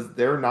stuff, because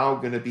they're now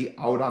going to be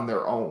out on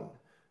their own.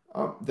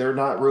 They're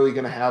not really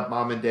going to have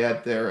mom and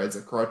dad there as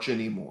a crutch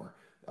anymore.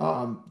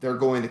 They're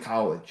going to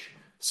college.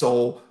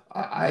 So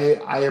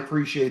I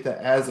appreciate that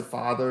as a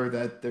father,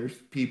 that there's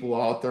people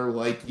out there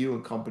like you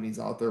and companies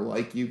out there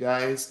like you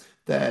guys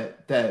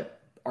that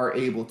are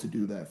able to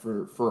do that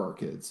for our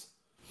kids.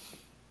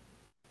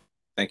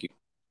 Thank you.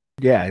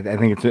 Yeah, I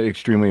think it's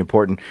extremely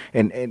important.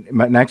 And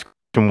my next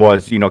question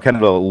was, kind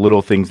of the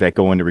little things that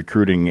go into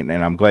recruiting. And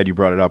I'm glad you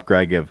brought it up,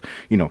 Greg, of,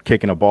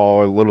 kicking a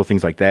ball, little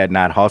things like that,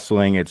 not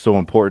hustling. It's so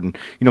important.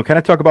 Kind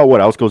of talk about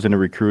what else goes into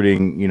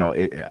recruiting.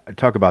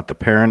 Talk about the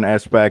parent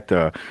aspect,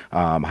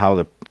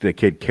 how the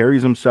kid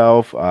carries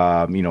himself.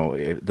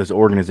 Does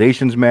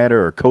organizations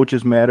matter or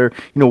coaches matter?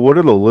 What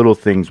are the little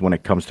things when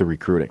it comes to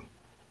recruiting?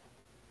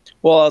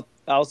 Well,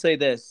 I'll say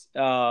this,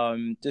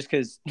 just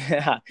because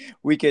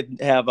we could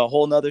have a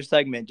whole nother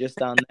segment just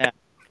on that.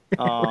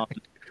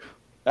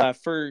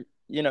 For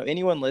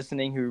anyone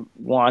listening who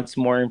wants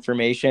more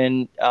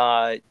information,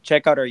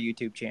 check out our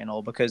YouTube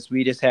channel, because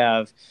we just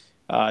have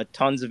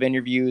tons of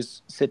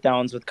interviews, sit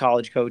downs with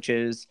college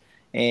coaches,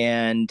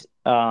 and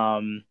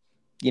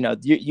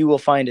you will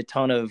find a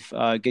ton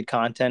of good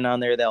content on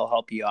there that'll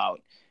help you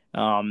out.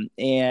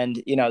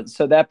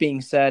 So that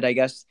being said, I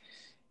guess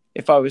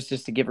if I was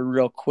just to give a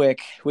real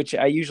quick, which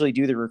I usually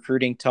do the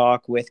recruiting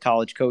talk with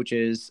college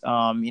coaches,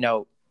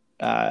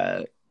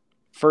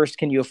 first,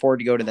 can you afford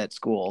to go to that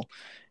school?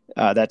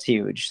 That's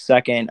huge.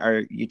 Second,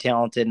 are you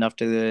talented enough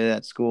to go to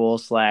that school?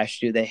 /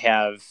 do they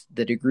have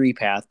the degree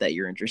path that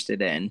you're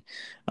interested in?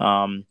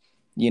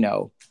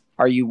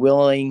 Are you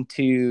willing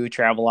to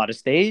travel out of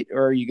state,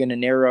 or are you going to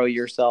narrow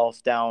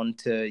yourself down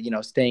to,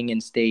 staying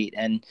in state?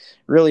 And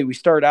really, we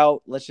start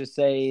out, let's just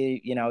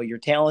say, you're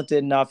talented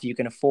enough, you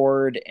can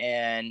afford,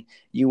 and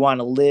you want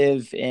to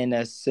live in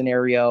a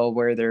scenario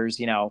where there's,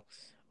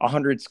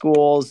 100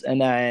 schools, and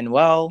then,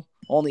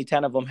 only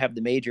 10 of them have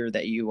the major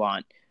that you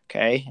want.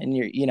 Okay.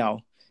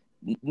 And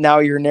now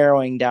you're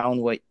narrowing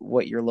down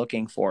what you're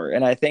looking for.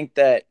 And I think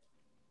that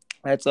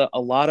that's a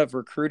lot of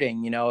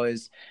recruiting,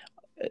 is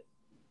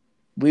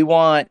we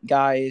want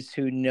guys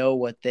who know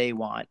what they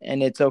want.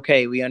 And it's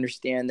okay. We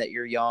understand that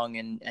you're young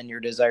and your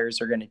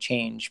desires are going to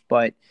change.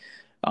 But,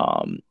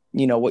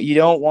 what you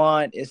don't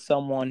want is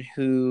someone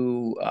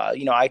who,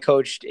 I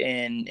coached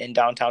in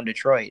downtown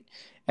Detroit.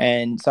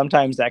 And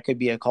sometimes that could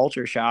be a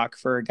culture shock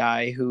for a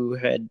guy who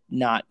had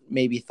not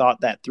maybe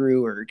thought that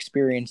through or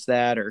experienced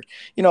that, or,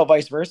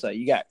 vice versa.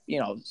 You got,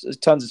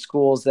 tons of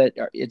schools that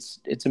it's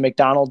a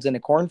McDonald's in a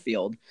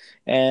cornfield,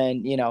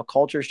 and,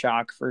 culture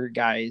shock for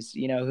guys,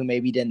 who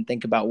maybe didn't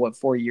think about what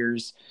 4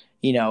 years,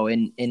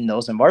 in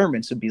those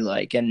environments would be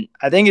like. And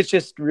I think it's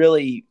just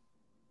really,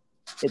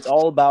 it's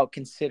all about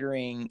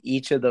considering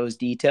each of those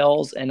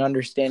details and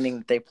understanding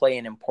that they play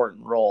an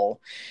important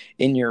role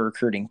in your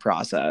recruiting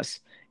process.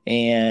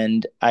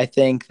 And I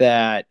think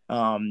that,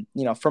 from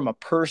a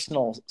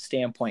personal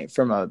standpoint,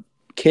 from a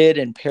kid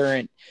and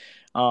parent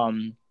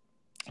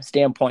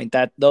standpoint,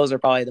 that those are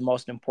probably the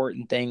most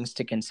important things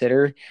to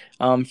consider.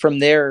 From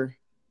there,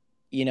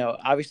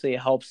 obviously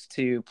it helps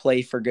to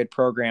play for good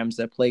programs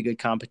that play good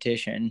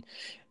competition.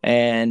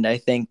 And I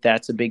think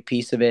that's a big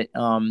piece of it.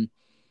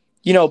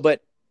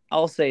 But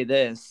I'll say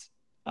this,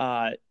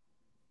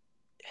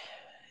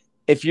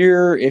 if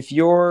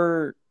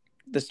you're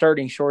the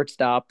starting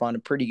shortstop on a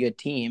pretty good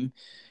team,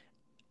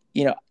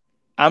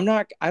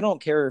 I don't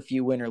care if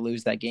you win or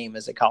lose that game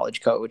as a college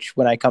coach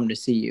when I come to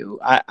see you.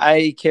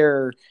 I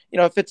care,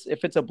 if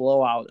it's a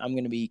blowout, I'm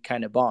going to be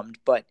kind of bummed,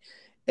 but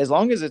as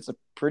long as it's a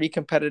pretty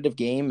competitive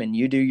game and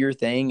you do your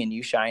thing and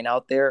you shine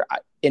out there,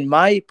 in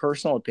my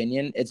personal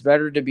opinion, it's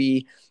better to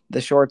be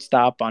the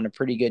shortstop on a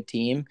pretty good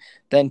team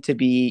than to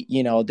be,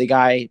 the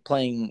guy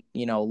playing,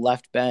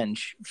 left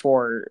bench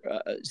for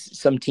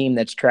some team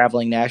that's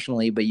traveling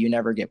nationally, but you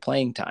never get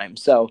playing time.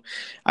 So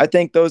I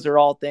think those are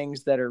all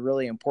things that are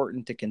really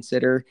important to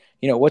consider.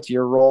 What's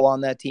your role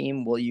on that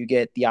team? Will you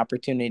get the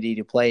opportunity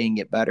to play and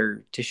get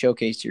better, to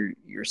showcase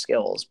your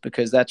skills?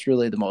 Because that's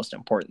really the most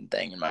important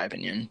thing, in my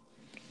opinion.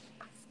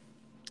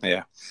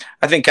 Yeah,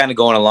 I think kind of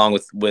going along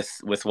with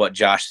what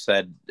Josh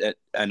said,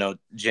 I know,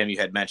 Jim, you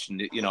had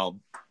mentioned,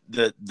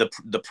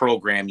 the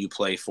program you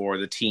play for,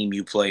 the team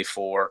you play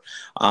for.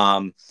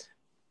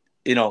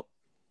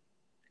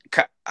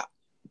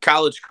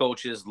 College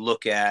coaches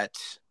look at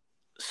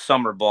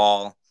summer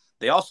ball.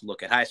 They also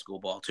look at high school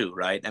ball too,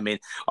 right? I mean,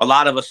 a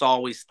lot of us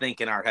always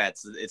think in our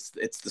heads, it's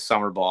the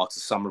summer ball, it's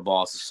the summer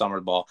ball, it's the summer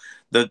ball.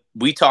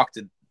 We talk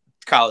to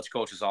college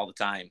coaches all the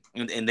time,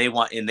 and they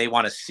want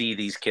to see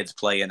these kids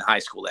play in high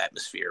school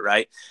atmosphere,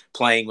 right?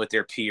 Playing with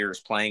their peers,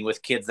 playing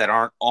with kids that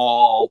aren't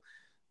all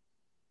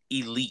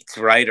elite,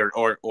 right?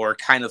 Or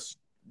kind of,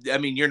 I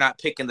mean, you're not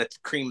picking the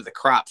cream of the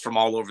crop from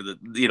all over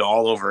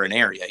all over an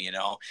area,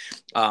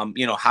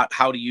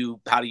 how do you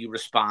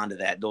respond to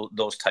that,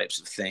 those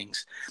types of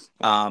things?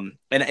 And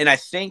I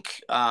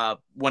think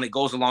when it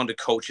goes along to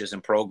coaches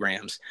and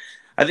programs,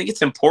 I think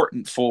it's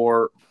important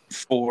for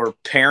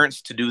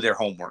parents to do their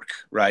homework,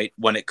 right?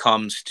 When it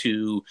comes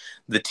to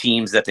the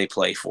teams that they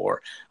play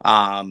for.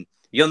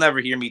 You'll never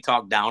hear me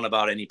talk down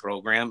about any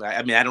program.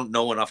 I mean, I don't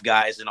know enough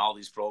guys in all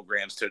these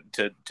programs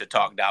to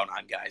talk down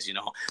on guys.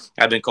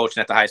 I've been coaching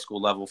at the high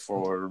school level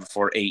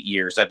for 8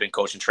 years. I've been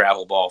coaching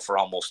travel ball for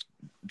almost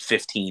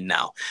 15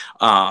 now.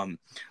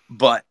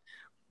 But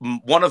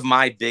one of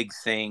my big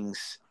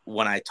things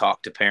when I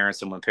talk to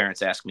parents and when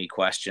parents ask me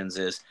questions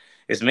is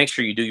make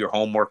sure you do your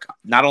homework,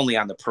 not only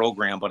on the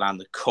program, but on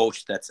the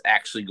coach that's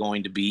actually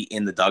going to be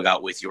in the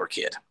dugout with your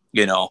kid.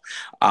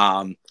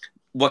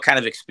 What kind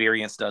of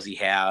experience does he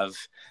have?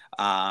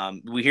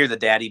 We hear the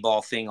daddy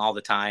ball thing all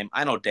the time.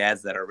 I know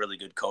dads that are really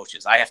good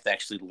coaches. I have to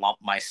actually lump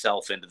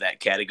myself into that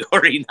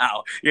category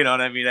now. You know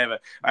what I mean?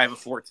 I have a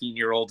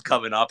 14-year-old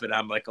coming up, and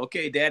I'm like,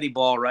 okay, daddy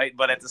ball, right?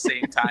 But at the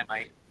same time,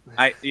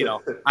 I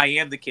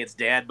am the kid's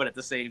dad, but at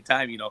the same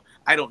time,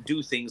 I don't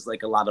do things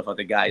like a lot of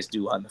other guys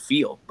do on the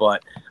field.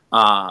 But,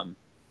 I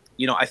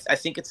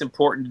think it's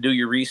important to do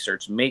your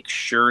research. Make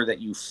sure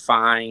that you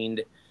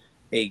find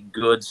a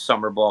good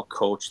summer ball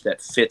coach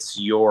that fits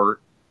your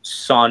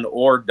son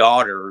or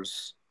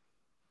daughter's,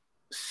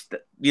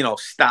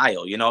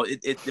 style.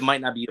 It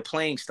might not be a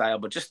playing style,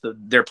 but just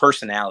their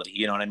personality.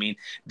 You know what I mean?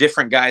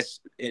 Different guys,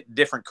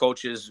 different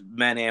coaches,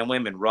 men and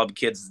women, rub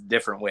kids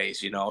different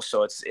ways.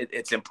 So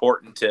it's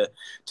important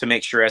to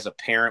make sure as a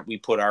parent we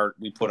put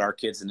our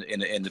kids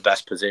in the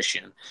best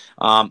position.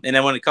 And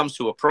then when it comes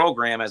to a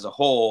program as a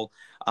whole,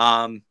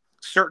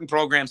 certain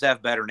programs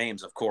have better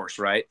names, of course,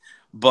 right?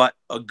 But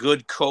a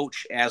good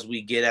coach, as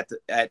we get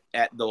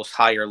at those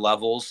higher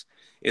levels,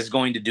 is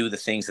going to do the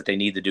things that they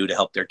need to do to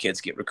help their kids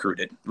get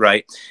recruited,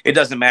 right? It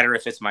doesn't matter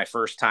if it's my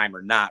first time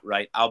or not,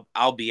 right?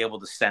 I'll be able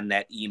to send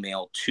that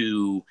email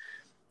to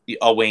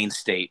a Wayne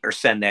State or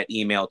send that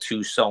email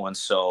to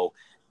so-and-so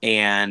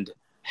and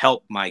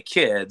help my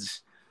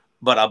kids.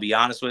 But I'll be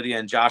honest with you,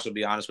 and Josh will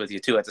be honest with you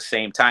too, at the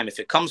same time, if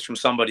it comes from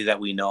somebody that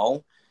we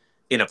know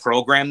in a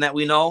program that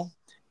we know,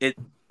 it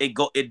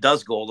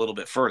does go a little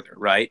bit further,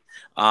 right?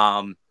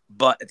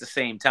 But at the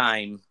same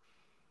time,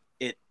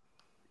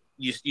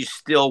 you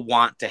still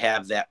want to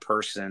have that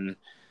person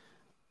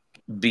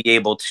be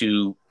able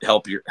to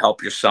help your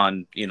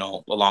son,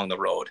 along the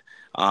road.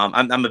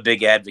 I'm a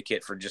big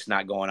advocate for just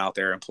not going out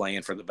there and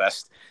playing for the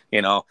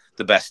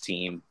best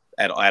team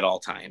at all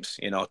times.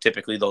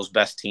 Typically those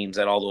best teams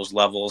at all those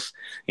levels,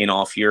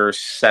 if you're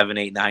 7,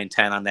 8, 9,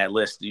 10 on that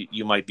list,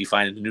 you might be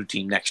finding a new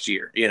team next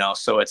year,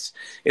 so it's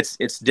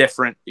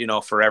different,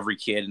 for every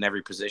kid and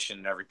every position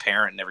and every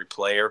parent and every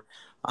player.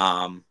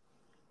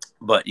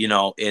 But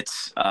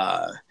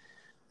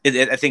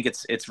I think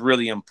it's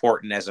really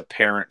important as a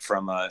parent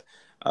from a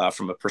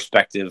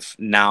perspective.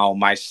 Now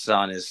my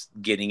son is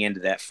getting into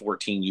that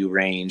 14U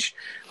range,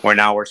 where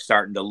now we're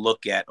starting to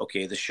look at,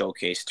 okay, the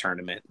showcase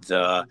tournament,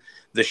 the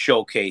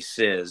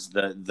showcases,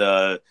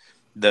 the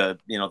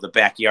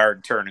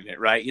backyard tournament,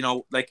 right?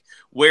 Like,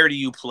 where do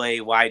you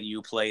play? Why do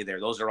you play there?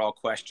 Those are all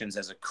questions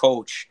as a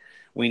coach.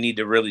 We need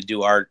to really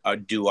do our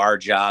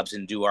jobs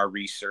and do our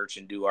research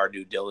and do our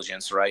due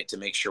diligence, right, to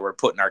make sure we're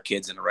putting our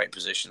kids in the right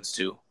positions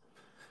too.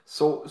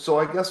 So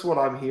I guess what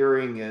I'm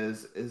hearing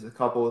is a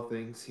couple of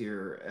things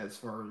here as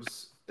far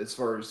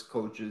as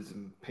coaches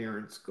and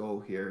parents go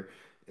here.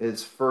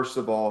 Is, first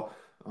of all,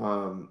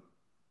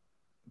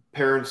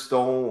 parents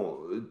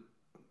don't.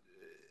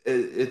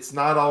 It's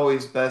not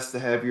always best to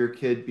have your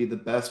kid be the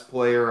best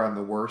player on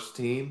the worst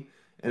team,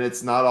 and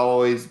it's not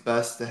always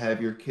best to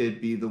have your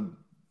kid be the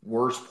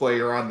worst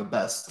player on the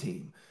best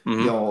team.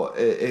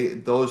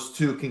 Mm-hmm. Those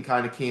two can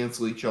kind of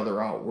cancel each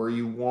other out. Where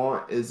you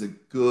want is a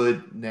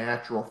good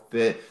natural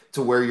fit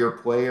to where your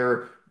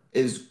player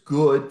is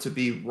good to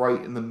be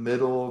right in the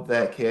middle of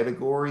that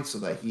category, so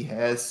that he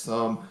has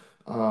some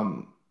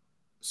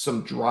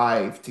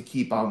drive to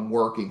keep on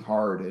working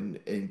hard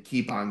and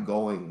keep on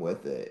going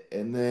with it.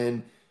 And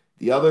then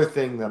the other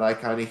thing that I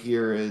kind of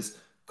hear is,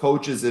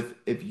 coaches,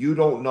 if you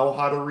don't know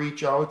how to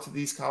reach out to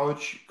these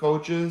college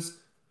coaches,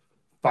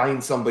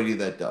 find somebody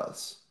that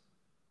does.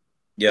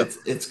 Yep.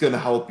 It's going to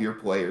help your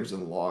players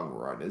in the long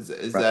run. Is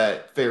Right.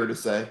 that fair to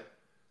say?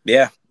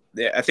 Yeah,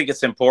 I think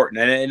it's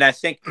important, and I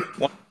think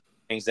one of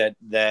the things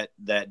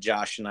that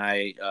Josh and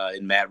I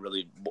and Matt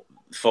really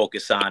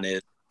focus on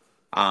is,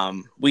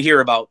 we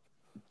hear about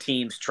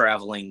teams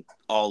traveling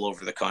all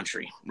over the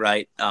country,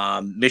 right?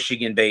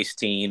 Michigan-based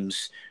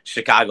teams,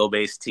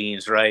 Chicago-based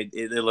teams, right?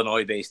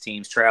 Illinois-based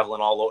teams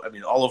traveling all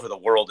over the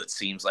world, it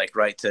seems like,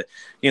 right? To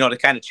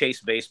kind of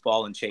chase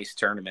baseball and chase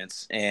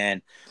tournaments.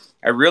 And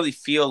I really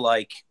feel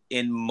like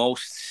in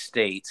most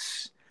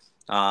states,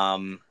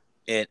 most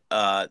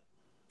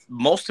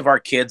of our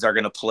kids are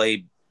going to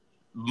play.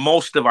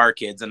 Most of our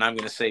kids, and I'm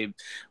going to say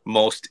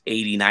most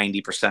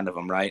 80-90% of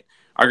them, right,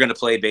 are going to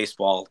play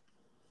baseball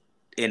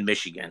in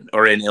Michigan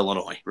or in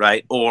Illinois,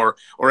 right? Or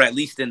at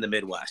least in the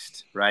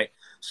Midwest, right?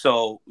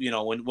 So,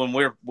 when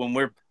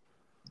we're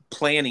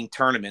planning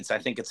tournaments, I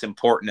think it's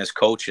important as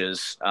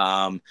coaches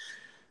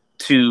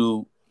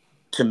to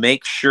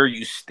make sure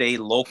you stay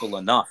local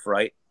enough,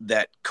 right,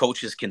 that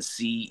coaches can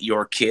see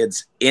your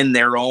kids in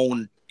their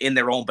own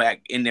backyard.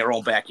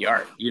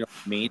 You know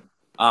what I mean?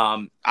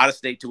 Out of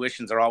state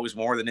tuitions are always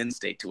more than in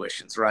state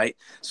tuitions, right?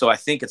 So I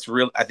think it's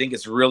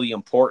really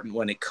important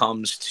when it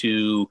comes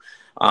to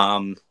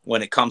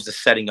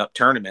setting up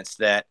tournaments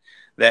that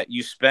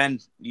you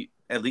spend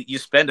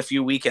a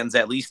few weekends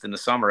at least in the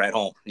summer at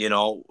home.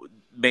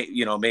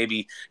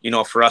 Maybe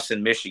for us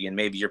in Michigan,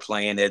 maybe you're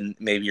playing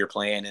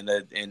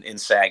in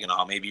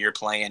Saginaw, maybe you're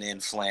playing in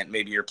Flint,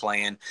 maybe you're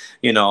playing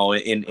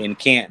in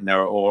Canton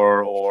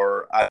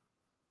or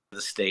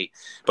the state,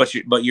 but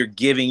you're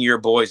giving your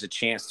boys a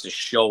chance to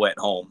show at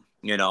home,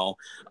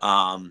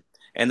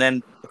 and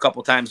then a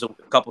couple times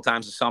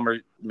a summer,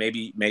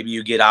 maybe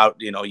you get out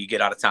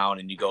of town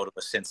and you go to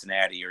a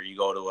Cincinnati, or you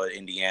go to a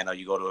Indiana,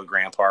 you go to a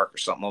Grand Park or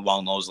something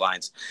along those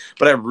lines.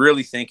 But I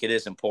really think it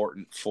is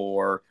important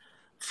for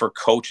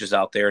coaches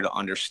out there to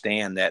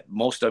understand that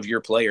most of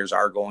your players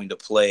are going to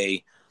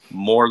play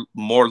more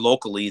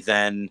locally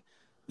than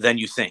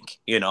you think.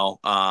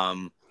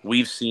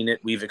 We've seen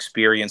it, we've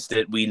experienced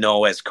it. We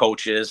know as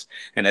coaches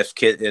and as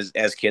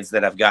kids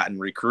that have gotten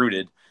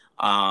recruited,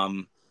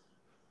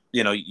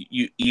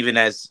 you even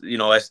as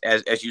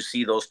you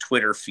see those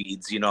Twitter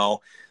feeds,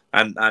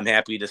 I'm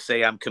happy to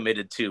say I'm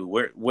committed to.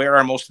 Where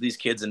are most of these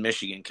kids in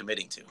Michigan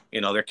committing to?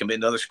 They're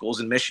committing to other schools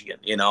in Michigan,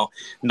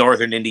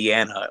 Northern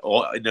Indiana,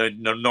 or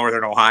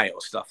Northern Ohio,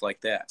 stuff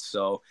like that.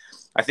 So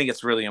I think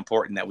it's really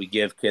important that we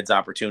give kids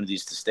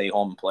opportunities to stay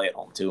home and play at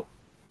home too.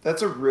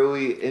 That's a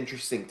really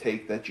interesting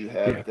take that you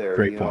have there.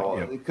 Great point.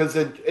 Yeah. Because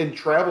in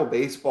travel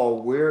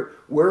baseball,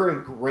 we're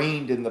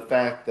ingrained in the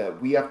fact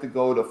that we have to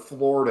go to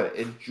Florida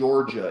and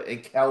Georgia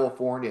and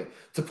California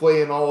to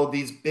play in all of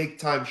these big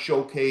time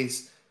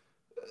showcase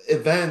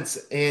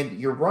events. And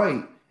you're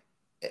right,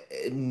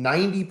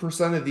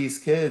 90% of these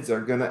kids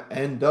are going to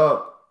end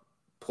up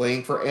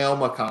playing for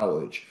Alma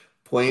College,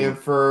 playing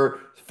for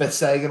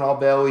Saginaw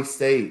Valley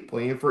State,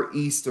 playing for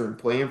Eastern,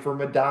 playing for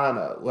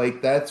Madonna. Like,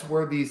 that's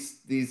where these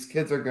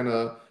kids are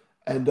gonna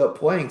end up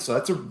playing. So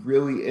that's a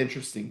really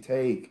interesting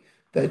take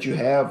that you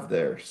have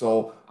there.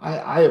 So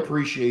I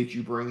appreciate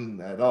you bringing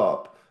that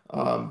up,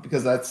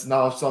 because that's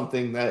now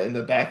something that in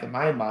the back of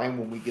my mind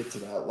when we get to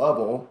that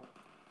level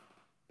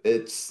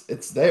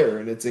it's there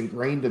and it's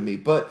ingrained in me.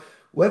 But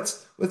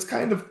let's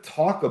kind of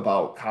talk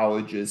about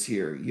colleges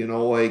here. You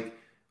know, like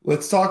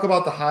let's talk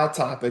about the hot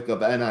topic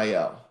of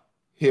NIL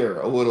here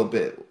a little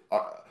bit.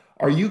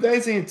 Are you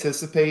guys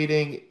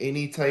anticipating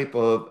any type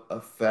of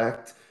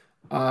effect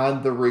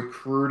on the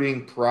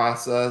recruiting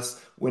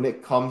process when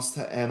it comes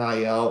to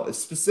NIL,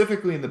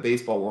 specifically in the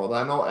baseball world?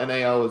 I know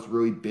NIL is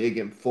really big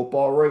in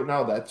football right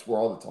now. That's where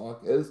all the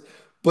talk is.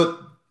 But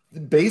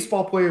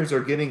baseball players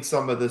are getting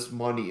some of this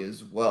money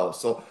as well.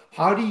 So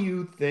how do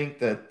you think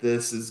that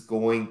this is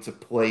going to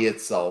play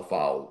itself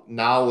out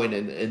now and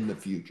in the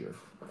future?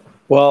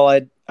 Well,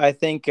 I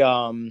think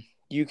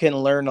you can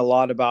learn a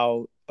lot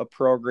about a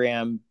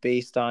program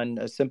based on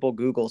a simple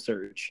Google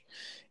search,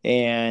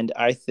 and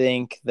I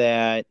think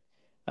that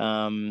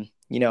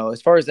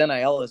as far as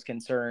NIL is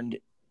concerned,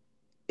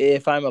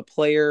 if I'm a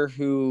player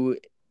who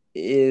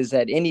is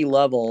at any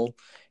level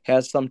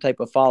has some type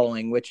of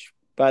following, which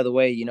by the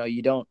way,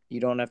 you don't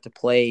have to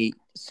play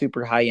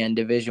super high end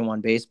Division I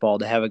baseball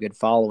to have a good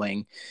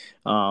following.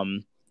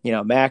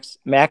 Max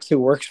who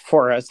works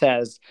for us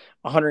has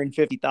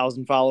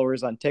 150,000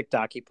 followers on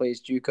TikTok. He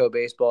plays JUCO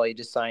baseball. He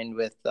just signed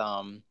with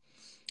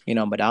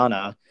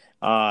Madonna.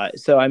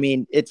 So I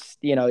mean, it's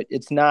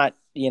not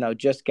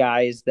just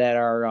guys that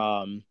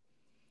are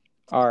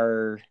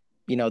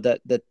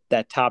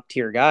that top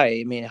tier guy.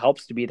 I mean, it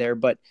helps to be there,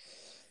 but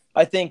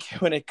I think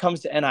when it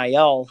comes to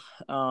NIL,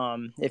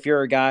 if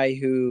you're a guy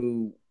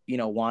who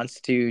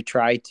wants to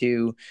try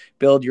to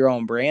build your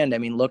own brand, I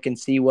mean, look and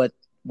see what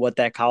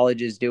that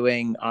college is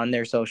doing on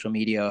their social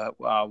media.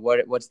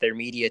 What's their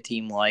media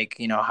team like?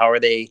 How are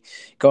they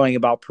going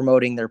about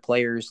promoting their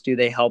players? Do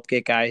they help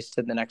get guys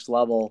to the next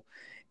level?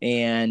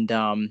 And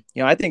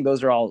I think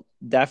those are all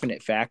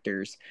definite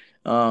factors.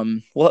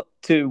 To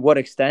what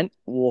extent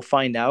we'll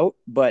find out,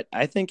 but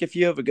I think if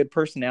you have a good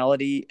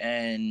personality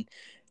and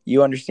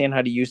you understand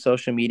how to use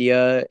social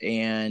media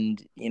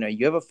and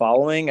you have a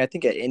following, I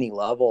think at any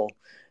level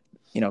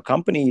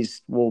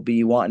companies will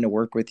be wanting to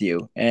work with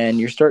you. And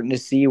you're starting to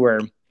see where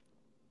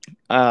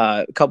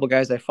a couple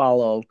guys I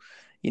follow,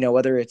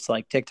 whether it's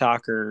like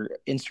TikTok or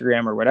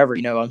Instagram or whatever,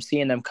 I'm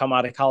seeing them come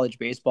out of college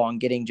baseball and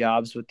getting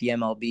jobs with the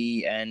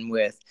MLB and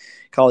with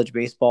college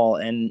baseball,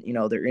 and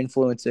they're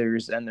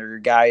influencers and they're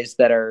guys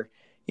that are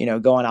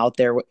going out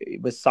there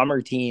with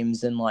summer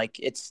teams, and like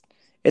it's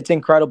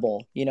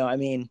incredible. I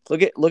mean,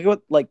 look at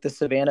what like the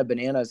Savannah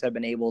Bananas have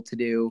been able to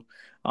do.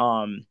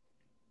 I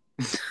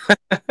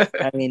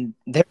mean,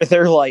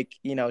 they're like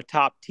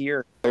top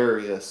tier.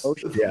 Hilarious.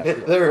 Yeah.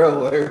 They're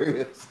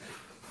hilarious.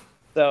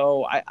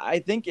 So I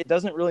think it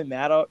doesn't really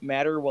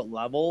matter what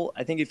level.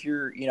 I think if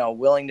you're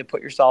willing to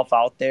put yourself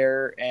out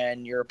there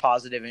and you're a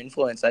positive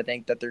influence, I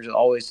think that there's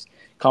always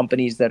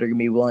companies that are gonna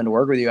be willing to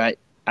work with you.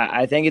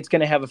 I think it's going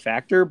to have a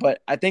factor,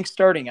 but I think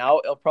starting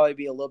out, it'll probably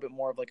be a little bit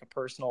more of like a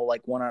personal,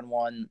 like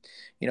one-on-one,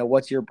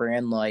 what's your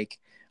brand like?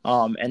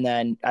 And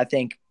then I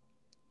think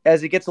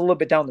as it gets a little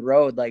bit down the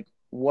road, like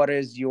what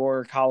is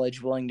your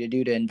college willing to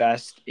do to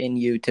invest in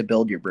you to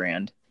build your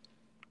brand?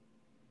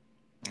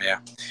 Yeah.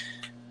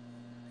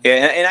 Yeah.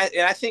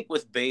 And I think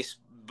with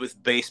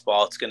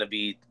baseball, it's going to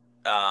be,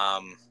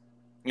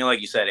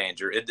 like you said,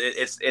 Andrew,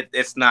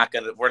 it's not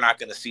gonna. We're not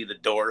gonna see the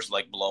doors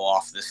like blow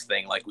off this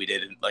thing like we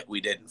did in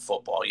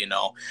football.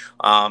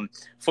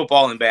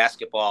 Football and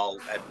basketball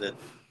at the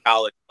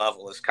college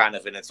level is kind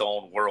of in its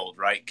own world,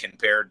 right?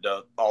 Compared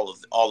to all of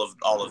the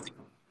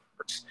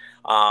sports.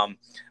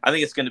 I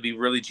think it's going to be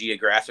really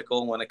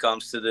geographical when it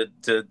comes to the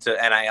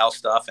NIL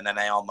stuff and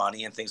NIL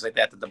money and things like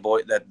that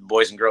the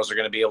boys and girls are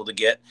going to be able to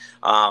get.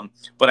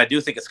 But I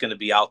do think it's going to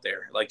be out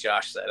there, like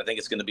Josh said. I think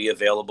it's going to be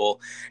available,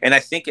 and I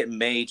think it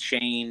may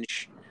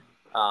change.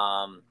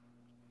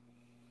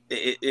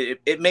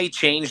 It may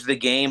change the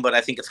game, but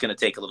I think it's going to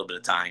take a little bit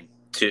of time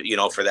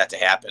to for that to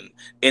happen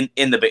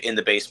in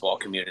the baseball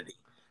community.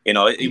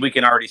 We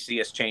can already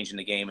see us changing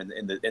the game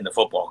in the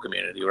football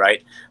community,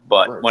 right?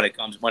 But Right. when it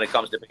comes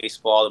to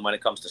baseball and when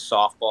it comes to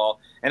softball,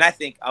 and I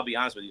think I'll be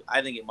honest with you,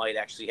 I think it might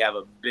actually have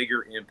a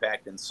bigger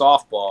impact in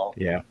softball.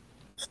 Yeah.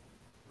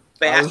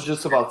 I was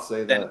just about to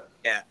say that.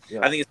 Yeah,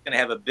 I think it's going to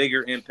have a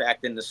bigger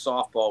impact in the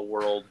softball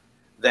world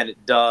than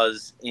it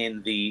does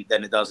in the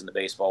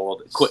baseball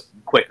world.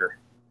 Quicker.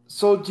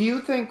 So do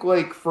you think,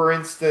 like, for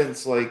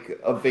instance, like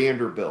a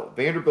Vanderbilt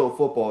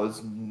football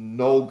is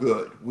no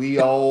good. We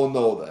all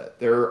know that.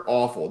 They're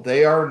awful.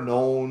 They are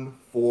known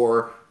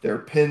for their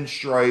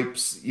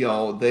pinstripes.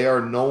 They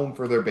are known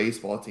for their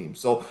baseball team.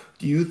 So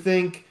do you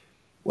think,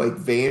 like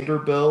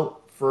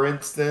Vanderbilt, for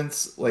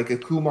instance, like a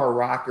Kumar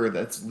Rocker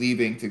that's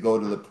leaving to go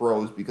to the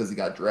pros because he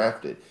got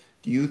drafted,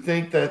 do you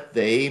think that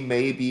they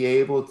may be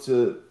able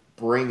to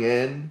bring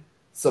in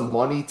some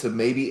money to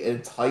maybe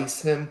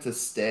entice him to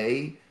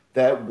stay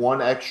that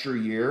one extra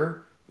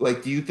year?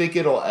 Like, do you think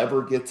it'll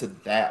ever get to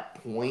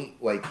that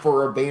point, like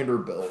for a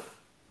Vanderbilt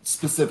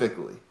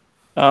specifically?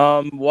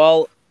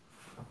 Well,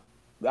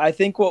 I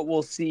think what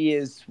we'll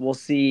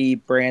see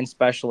brand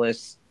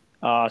specialists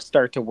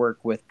start to work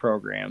with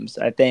programs.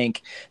 I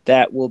think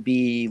that will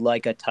be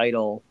like a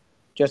title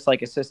just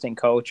like assistant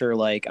coach or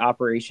like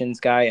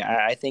operations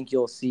guy. I think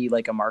you'll see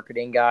like a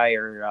marketing guy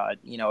or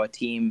a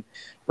team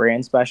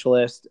brand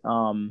specialist.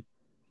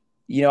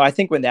 I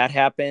think when that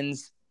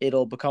happens,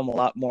 it'll become a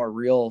lot more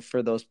real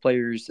for those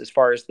players as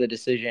far as the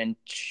decision,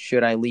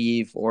 should I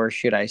leave or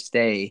should I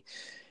stay?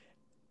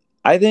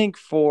 I think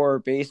for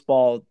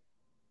baseball,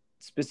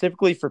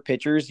 specifically for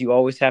pitchers, you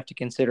always have to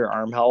consider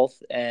arm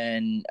health,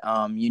 and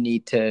you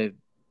need to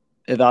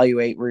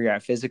evaluate where you're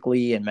at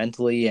physically and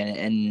mentally,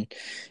 and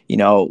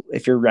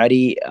if you're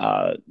ready,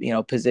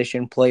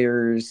 position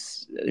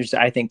players.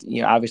 I think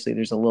obviously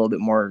there's a little bit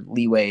more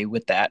leeway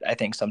with that. I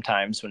think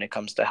sometimes when it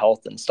comes to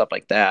health and stuff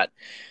like that,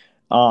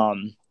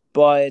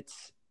 but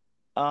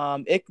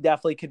it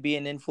definitely could be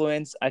an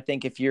influence. I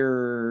think if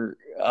you're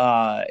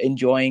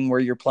enjoying where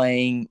you're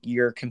playing,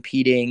 you're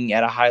competing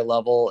at a high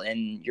level,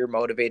 and you're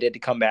motivated to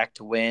come back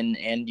to win,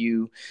 and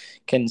you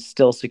can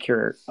still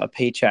secure a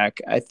paycheck,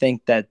 I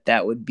think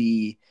that would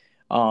be,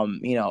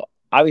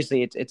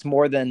 obviously it's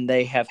more than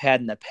they have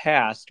had in the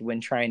past when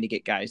trying to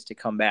get guys to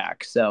come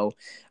back. So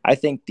I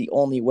think the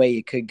only way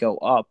it could go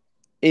up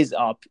is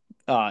up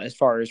as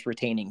far as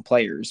retaining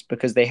players,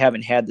 because they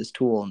haven't had this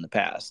tool in the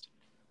past.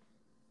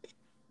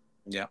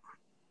 Yeah.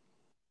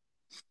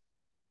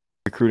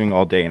 Recruiting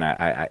all day, and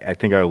I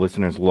think our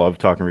listeners love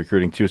talking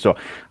recruiting too. So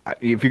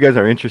if you guys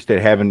are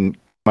interested having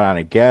on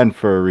again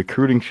for a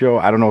recruiting show,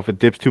 I don't know if it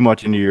dips too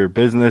much into your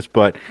business,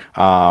 but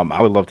I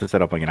would love to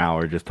set up like an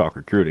hour, just talk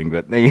recruiting,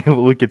 but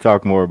we could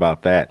talk more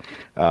about that.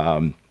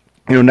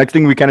 Next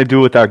thing we kind of do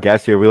with our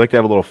guests here, we like to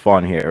have a little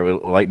fun here. We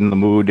lighten the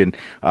mood and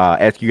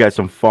ask you guys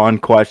some fun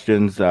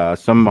questions,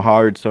 some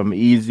hard, some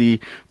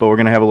easy, but we're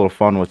going to have a little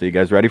fun with it. You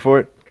guys ready for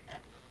it?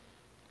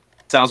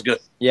 Sounds good.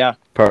 Yeah.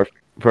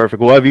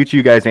 Perfect. We'll have each of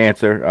you guys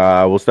answer.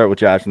 We'll start with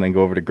Josh and then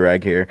go over to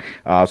Greg here.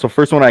 So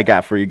first one I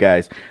got for you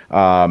guys.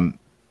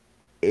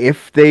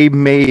 If they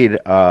made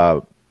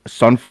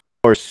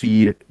sunflower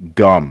seed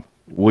gum,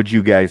 would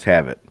you guys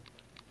have it?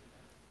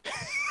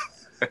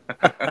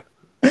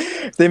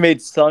 If they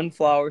made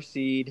sunflower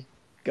seed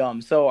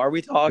gum. So are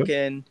we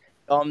talking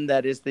gum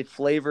that is the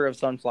flavor of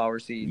sunflower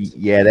seeds?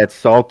 Yeah, that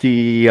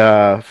salty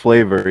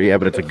flavor. Yeah,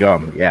 but it's a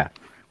gum. Yeah.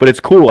 But it's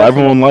cool.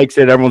 Everyone likes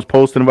it. Everyone's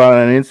posting about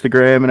it on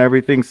Instagram and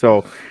everything.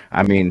 So,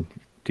 I mean,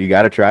 do you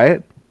got to try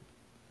it?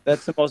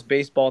 That's the most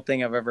baseball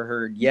thing I've ever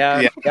heard.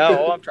 Yeah.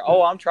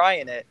 I'm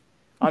trying it.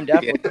 I'm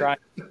definitely trying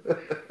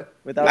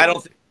it. I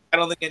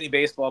don't think any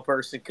baseball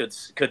person could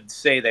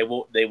say they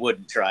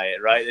wouldn't try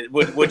it, right?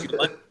 Would you?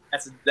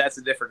 That's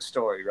a different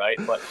story, right?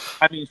 But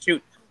I mean,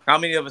 shoot, how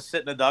many of us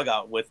sit in the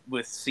dugout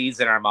with seeds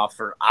in our mouth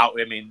for out?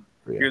 I mean.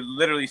 Yeah. You're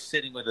literally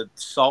sitting with a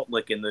salt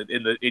lick in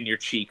your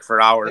cheek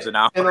for hours and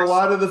hours. And a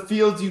lot of the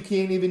fields you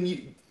can't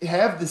even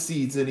have the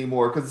seeds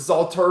anymore because it's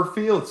all turf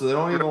fields, so they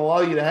don't even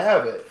allow you to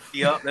have it.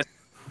 Yep,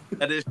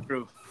 that is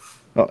true.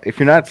 Well, if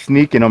you're not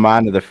sneaking them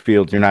onto the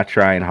fields, you're not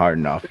trying hard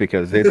enough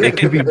because it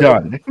can be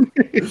done.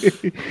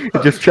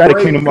 Just try to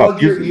clean them up.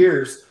 Plug your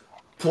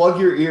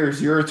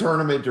ears. You're a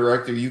tournament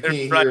director. You can't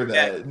hear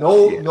that.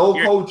 No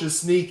coach is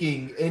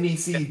sneaking any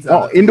seeds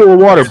out. Into a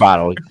water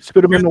bottle.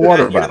 Spit them in the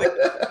water bottle.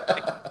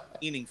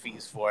 Cleaning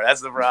fees for it.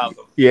 That's the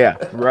problem. Yeah,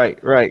 right.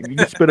 You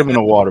can spit them in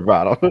a water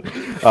bottle.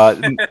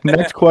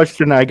 Next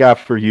question I got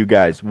for you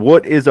guys.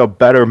 What is a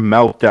better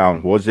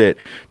meltdown? Was it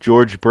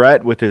George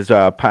Brett with his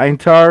pine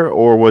tar,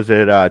 or was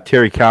it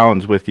Terry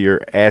Collins with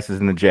your asses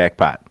in the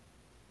jackpot?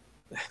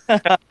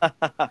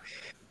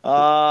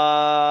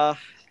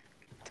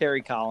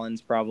 Terry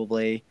Collins,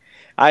 probably.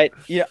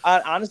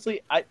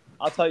 Honestly,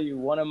 I'll tell you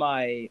one of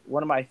my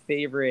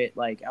favorite,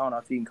 like, I don't know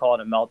if you can call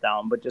it a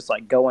meltdown, but just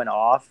like going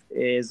off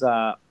is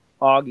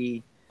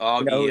Augie,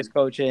 who's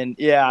coaching.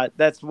 Yeah,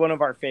 that's one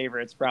of our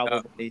favorites,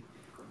 probably.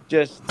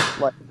 Just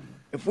like,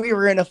 if we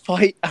were in a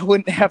fight, I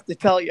wouldn't have to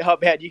tell you how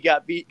bad you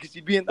got beat because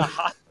you'd be in the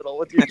hospital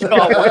with your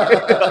jaw.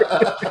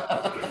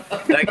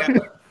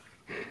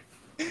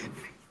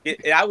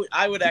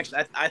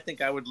 I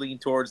think I would lean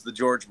towards the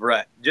George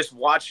Brett. Just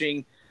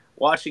watching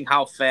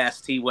how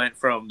fast he went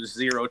from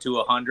 0 to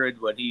 100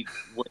 when he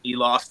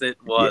lost it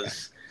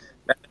was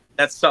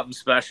that's something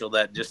special.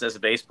 That just as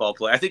a baseball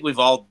player, I think we've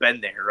all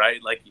been there,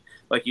 right? Like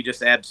you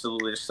just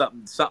absolutely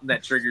something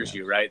that triggers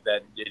you, right?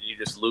 That you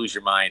just lose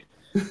your mind.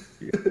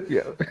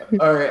 Yeah.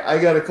 All right, I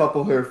got a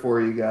couple here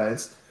for you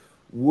guys.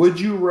 Would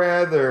you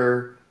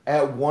rather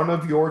at one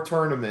of your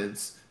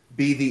tournaments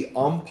be the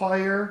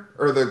umpire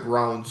or the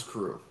grounds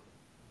crew?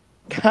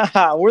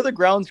 We're the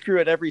grounds crew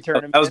at every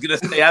tournament. I was gonna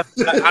say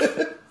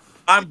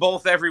I'm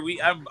both every week.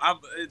 I'm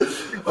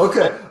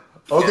okay.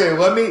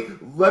 Let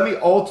me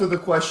alter the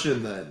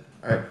question then.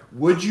 All right.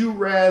 Would you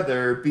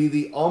rather be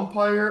the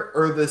umpire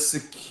or the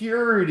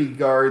security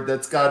guard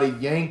that's got to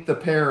yank the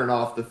parent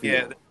off the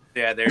field?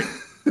 Yeah.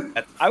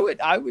 I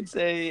would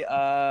say,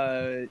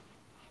 honestly,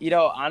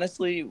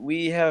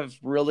 we have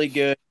really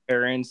good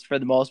parents for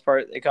the most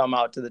part. They come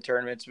out to the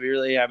tournaments. We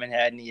really haven't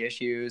had any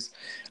issues.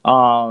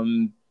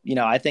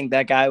 I think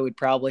that guy would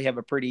probably have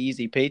a pretty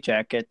easy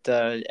paycheck at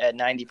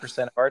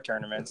 90% of our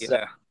tournaments. Yeah.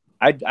 So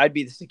I'd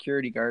be the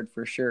security guard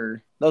for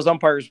sure. Those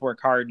umpires work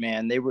hard,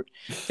 man. They work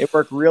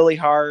really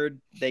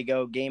hard. They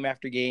go game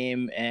after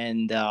game,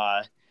 and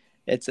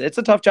it's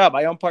a tough job.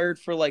 I umpired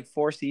for like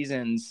 4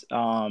 seasons.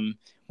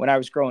 When I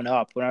was growing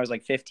up, when I was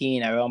like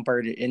 15, I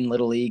umpired in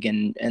Little League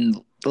and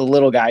the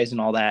little guys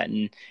and all that.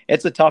 And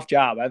it's a tough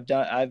job. I've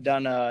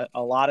done a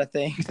lot of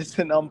things as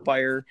an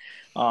umpire,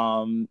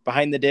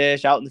 behind the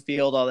dish, out in the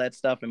field, all that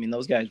stuff. I mean,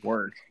 those guys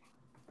work.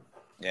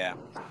 Yeah.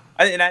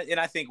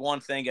 I think one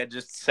thing I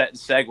just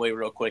segue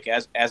real quick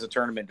as a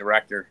tournament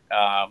director,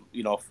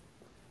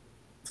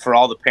 for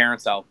all the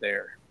parents out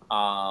there,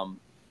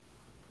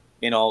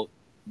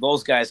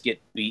 those guys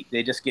get beat.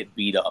 They just get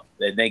beat up.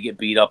 They get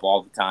beat up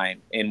all the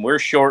time. And we're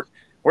short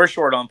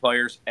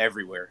umpires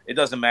everywhere. It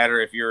doesn't matter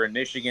if you're in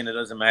Michigan. It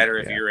doesn't matter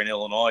if you're in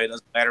Illinois. It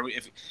doesn't matter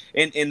if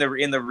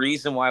the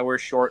reason why we're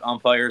short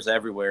umpires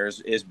everywhere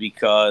is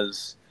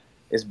because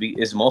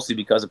is mostly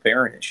because of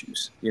parent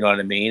issues. You know what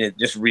I mean? It's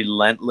just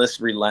relentless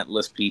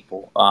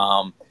people.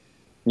 One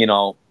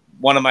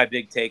of my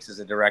big takes as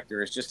a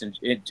director is just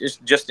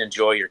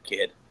enjoy your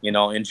kid.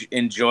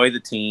 Enjoy the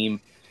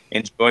team.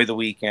 Enjoy the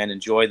weekend,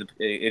 enjoy the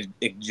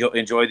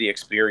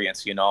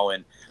experience,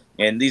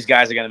 and these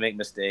guys are going to make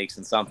mistakes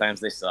and sometimes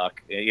they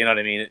suck. You know what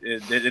I mean?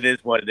 It is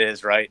what it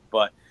is. Right.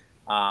 But,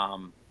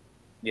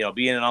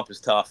 being an ump is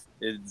tough.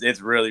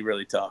 It's really,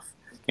 really tough.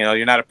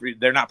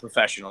 They're not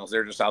professionals.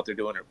 They're just out there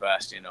doing their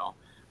best,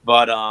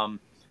 but, I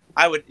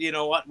would,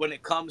 when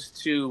it comes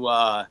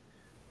to,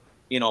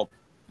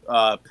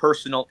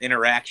 personal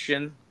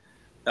interaction,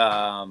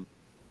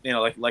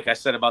 like I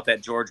said about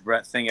that George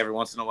Brett thing, every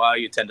once in a while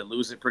you tend to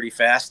lose it pretty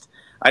fast.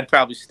 I'd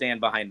probably stand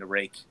behind the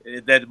rake.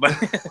 It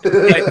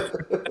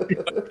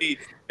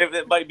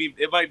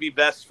might be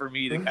best for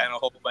me to kind of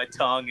hold my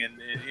tongue and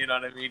you know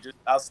what I mean. Just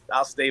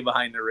I'll stay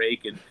behind the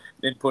rake and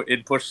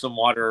push some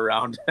water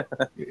around.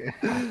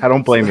 I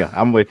don't blame you.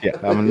 I'm with you.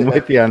 I'm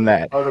with you on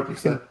that.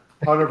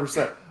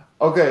 100%.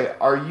 Okay,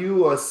 are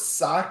you a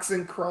socks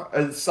and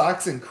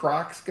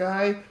Crocs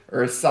guy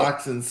or a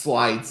socks and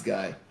slides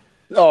guy?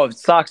 Oh,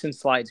 socks and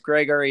slides.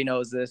 Greg already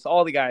knows this.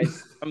 All the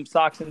guys, I'm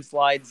socks and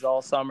slides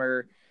all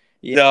summer.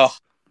 No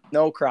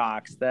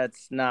Crocs.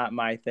 That's not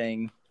my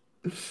thing.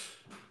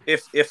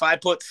 If I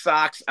put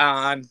socks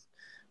on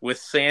with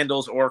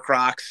sandals or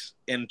Crocs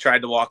and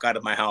tried to walk out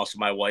of my house,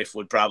 my wife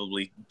would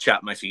probably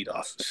chop my feet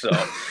off. So,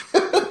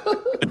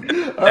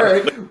 all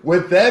right.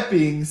 With that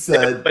being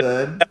said,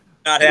 then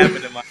not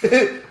happening.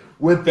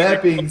 With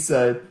that being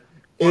said,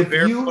 if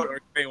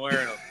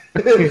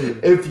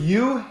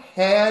you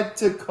had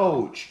to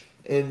coach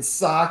in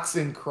socks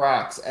and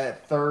Crocs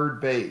at third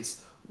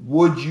base,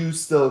 would you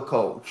still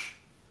coach?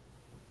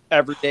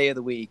 Every day of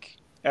the week.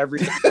 Every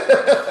day.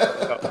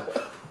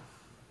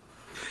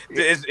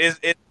 Is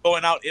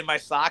going out in my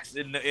socks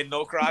in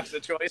no Crocs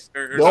a choice?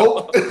 Or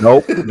Nope.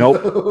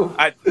 Nope.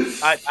 I'd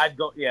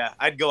go. Yeah,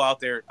 I'd go out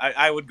there.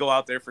 I would go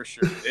out there for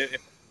sure.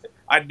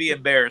 I'd be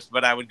embarrassed,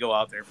 but I would go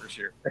out there for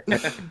sure.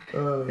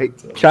 Hey,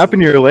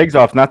 chopping your legs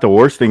off, not the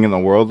worst thing in the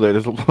world.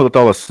 With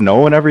all the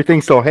snow and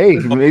everything. So, hey,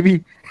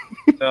 maybe.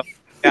 Yeah,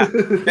 I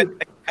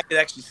could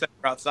actually send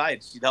her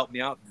outside. She'd help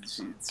me out.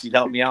 She'd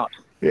help me out.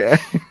 Yeah,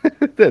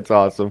 that's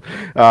awesome.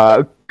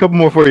 A couple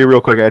more for you real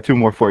quick. I got two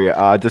more for you.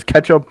 Does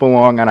ketchup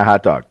belong on a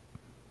hot dog?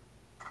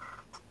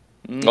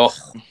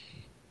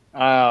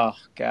 Oh,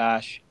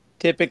 gosh.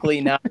 Typically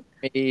not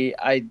me.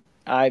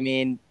 I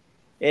mean,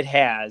 it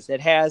has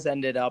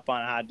ended up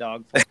on a hot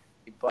dog for me,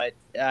 but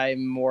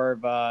I'm more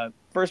of a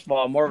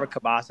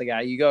kielbasa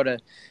guy. You go to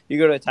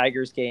a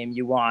Tigers game,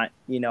 you want,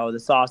 the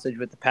sausage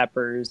with the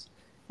peppers,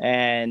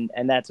 and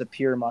that's a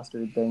pure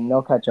mustard thing.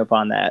 No ketchup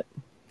on that.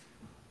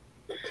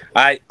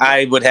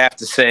 I would have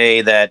to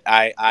say that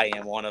I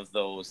am one of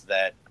those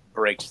that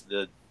breaks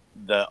the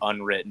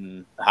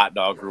unwritten hot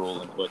dog rule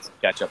and puts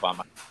ketchup on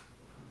my.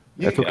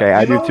 That's okay.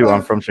 I do too.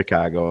 I'm from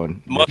Chicago,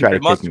 and they try to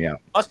kick me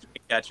out. Mustard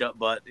ketchup,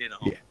 but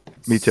Yeah,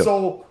 me too.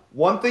 So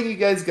one thing you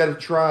guys got to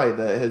try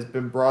that has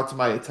been brought to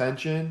my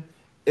attention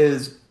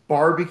is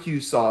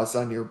barbecue sauce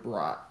on your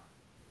brat.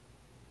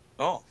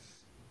 Oh,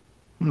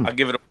 I'll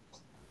give it a.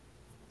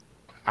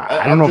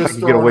 I don't know if I can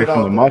get away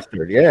from the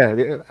mustard. Yeah.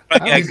 You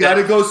got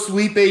to go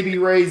Sweet Baby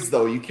Ray's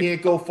though. You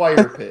can't go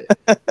Fire Pit.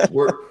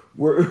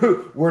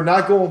 We're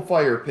not going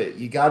Fire Pit.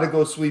 You got to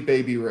go Sweet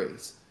Baby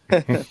Ray's.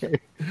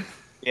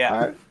 Yeah. All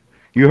right.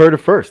 You heard it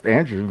first,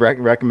 Andrew's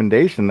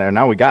recommendation there.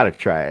 Now we got to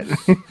try it.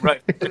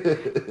 Right.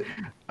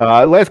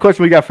 Last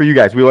question we got for you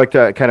guys. We like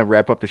to kind of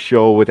wrap up the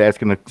show with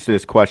asking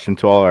this question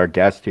to all our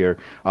guests here.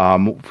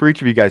 For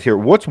each of you guys here,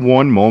 what's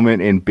one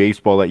moment in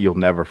baseball that you'll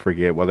never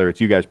forget? Whether it's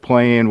you guys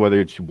playing,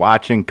 whether it's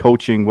watching,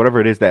 coaching, whatever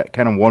it is, that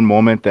kind of one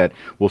moment that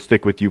will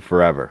stick with you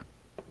forever.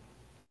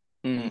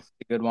 A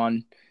good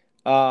one.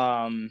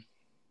 I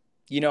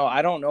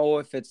don't know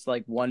if it's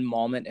like one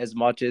moment as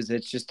much as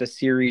it's just a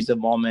series of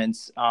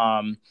moments.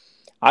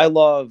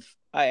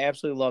 I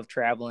absolutely love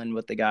traveling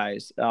with the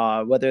guys,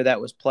 whether that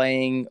was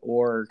playing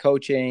or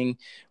coaching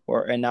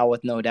and now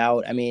with No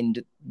Doubt. I mean,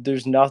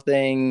 there's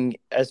nothing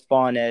as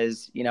fun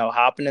as,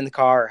 hopping in the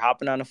car,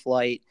 hopping on a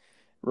flight,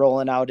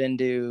 rolling out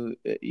into,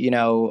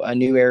 a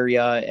new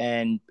area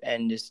and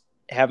just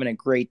having a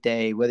great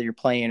day, whether you're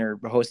playing or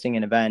hosting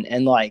an event.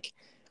 And like,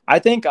 I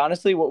think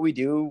honestly, what we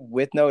do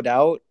with No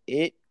Doubt,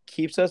 it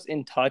keeps us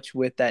in touch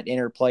with that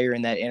inner player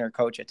and that inner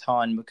coach a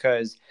ton,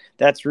 because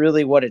that's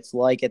really what it's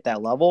like at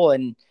that level.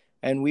 And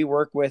we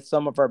work with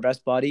some of our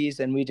best buddies,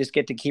 and we just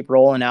get to keep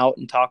rolling out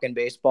and talking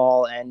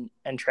baseball and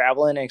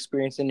traveling and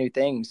experiencing new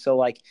things. So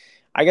like,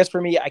 I guess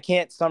for me, I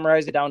can't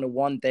summarize it down to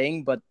one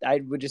thing, but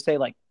I would just say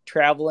like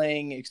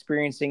traveling,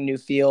 experiencing new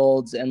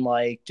fields, and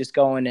like just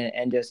going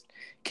and just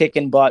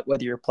kicking butt,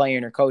 whether you're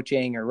playing or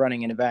coaching or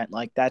running an event.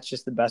 Like, that's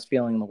just the best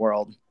feeling in the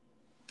world.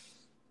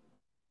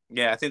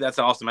 Yeah, I think that's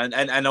awesome. And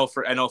I know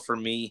for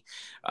me,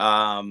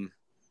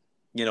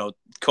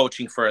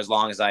 coaching for as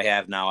long as I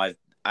have now,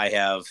 I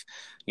have,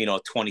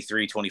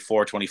 23,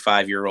 24,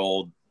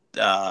 25-year-old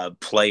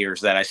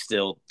players that I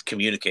still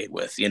communicate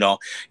with,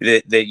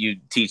 that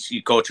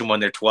you coach them when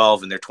they're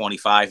 12 and they're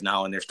 25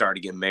 now, and they're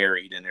starting to get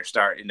married, and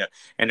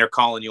they're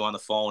calling you on the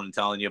phone and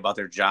telling you about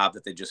their job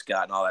that they just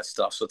got and all that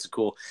stuff. So it's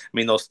cool. I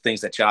mean, those things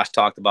that Josh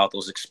talked about,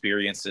 those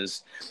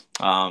experiences,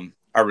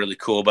 are really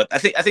cool. But I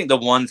think the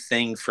one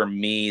thing for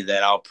me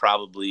that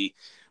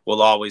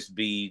will always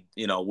be,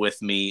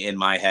 with me in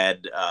my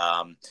head,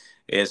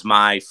 is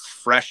my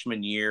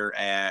freshman year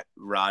at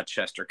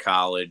Rochester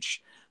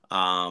College.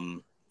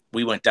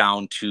 We went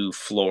down to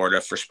Florida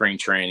for spring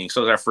training.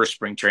 So it was our first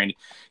spring training,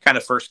 kind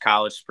of first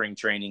college spring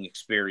training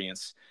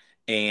experience.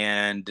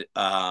 And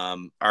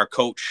our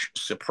coach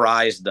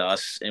surprised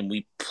us, and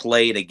we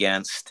played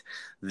against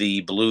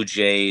the Blue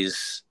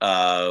Jays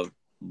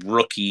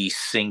rookie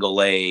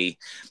single A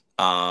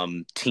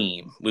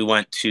team. We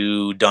went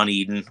to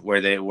Dunedin where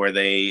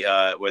they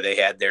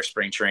had their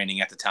spring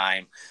training at the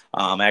time.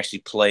 I actually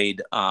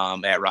played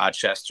at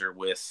Rochester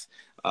with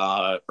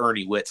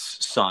Ernie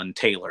Witt's son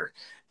Taylor,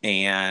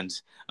 and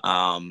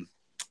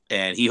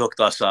he hooked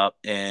us up,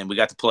 and we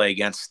got to play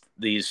against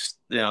these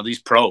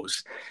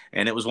pros,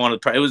 and it was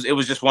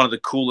just one of the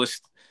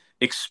coolest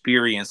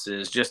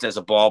experiences, just as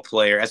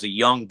a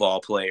young ball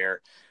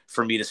player,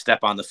 for me to step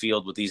on the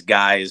field with these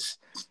guys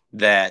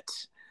that,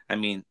 I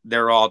mean,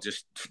 they're all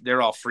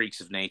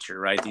freaks of nature,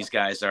 right? These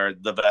guys are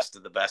the best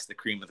of the best, the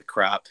cream of the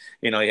crop.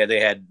 They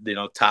had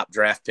top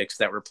draft picks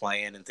that were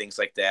playing and things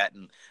like that,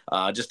 and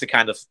just to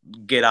kind of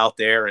get out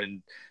there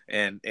and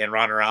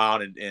run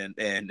around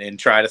and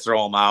try to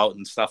throw them out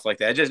and stuff like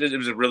that. It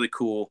was a really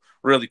cool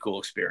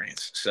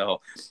experience. So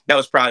that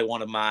was probably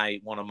one of my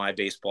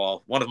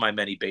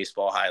many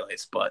baseball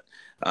highlights, but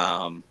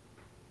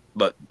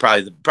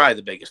probably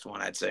the biggest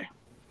one, I'd say.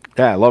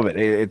 Yeah, I love it.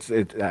 It's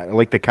I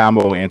like the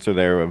combo answer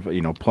there of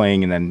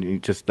playing and then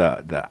just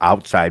the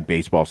outside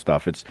baseball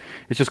stuff. It's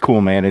just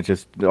cool, man. It's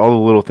just all the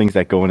little things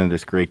that go into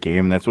this great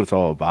game, and that's what it's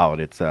all about.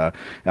 It's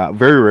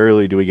very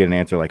rarely do we get an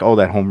answer like, "Oh,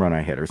 that home run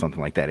I hit" or something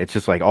like that. It's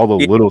just like all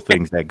the little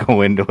things that go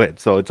into it.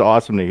 So it's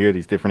awesome to hear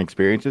these different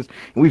experiences.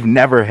 And we've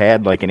never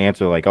had like an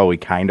answer like, "Oh, we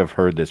kind of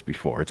heard this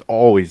before." It's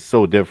always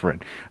so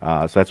different.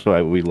 So that's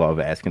why we love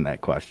asking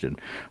that question.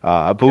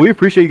 But we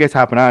appreciate you guys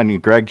hopping on.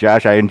 Greg,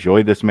 Josh, I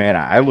enjoyed this, man.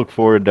 I look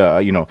forward to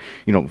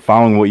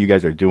following what you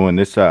guys are doing.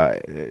 This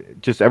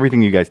just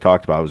everything you guys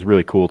talked about was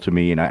really cool to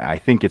me, and I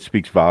think it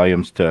speaks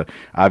volumes to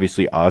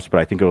obviously us, but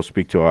I think it'll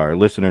speak to our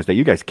listeners that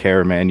you guys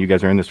care, man. You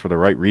guys are in this for the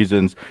right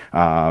reasons,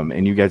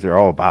 and you guys are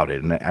all about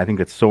it, and I think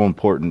that's so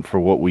important for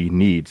what we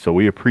need. So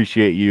we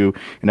appreciate you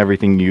and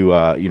everything you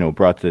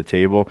brought to the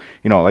table.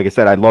 Like I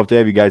said, I'd love to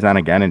have you guys on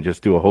again and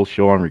just do a whole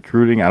show on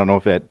recruiting. I don't know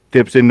if that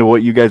dips into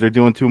what you guys are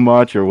doing too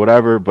much or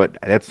whatever, but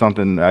that's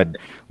something I'd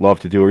love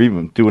to do, or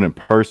even do it in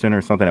person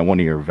or something at one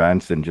of your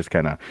events and just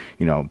kind of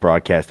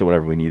broadcast it,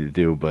 whatever we need to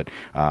do. But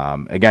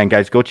again,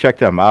 guys, go check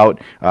them out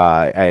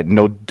at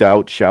No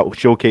Doubt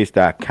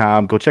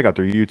Showcase.com. Go check out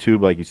their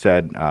YouTube, like you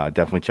said.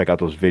 Definitely check out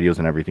those videos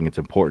and everything. It's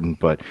important,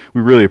 but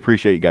we really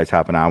appreciate you guys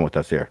hopping on with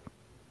us here.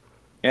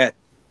 Yeah,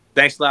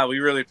 thanks a lot. We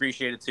really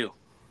appreciate it too.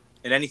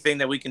 And anything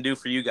that we can do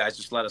for you guys,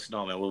 just let us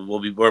know, man.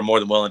 We're more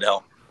than willing to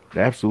help.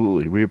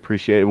 Absolutely, we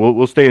appreciate it.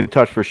 We'll stay in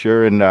touch for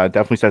sure, and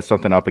definitely set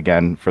something up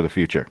again for the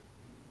future.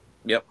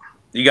 Yep.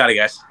 You got it,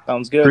 guys.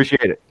 Sounds good.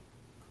 Appreciate it.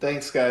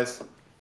 Thanks, guys.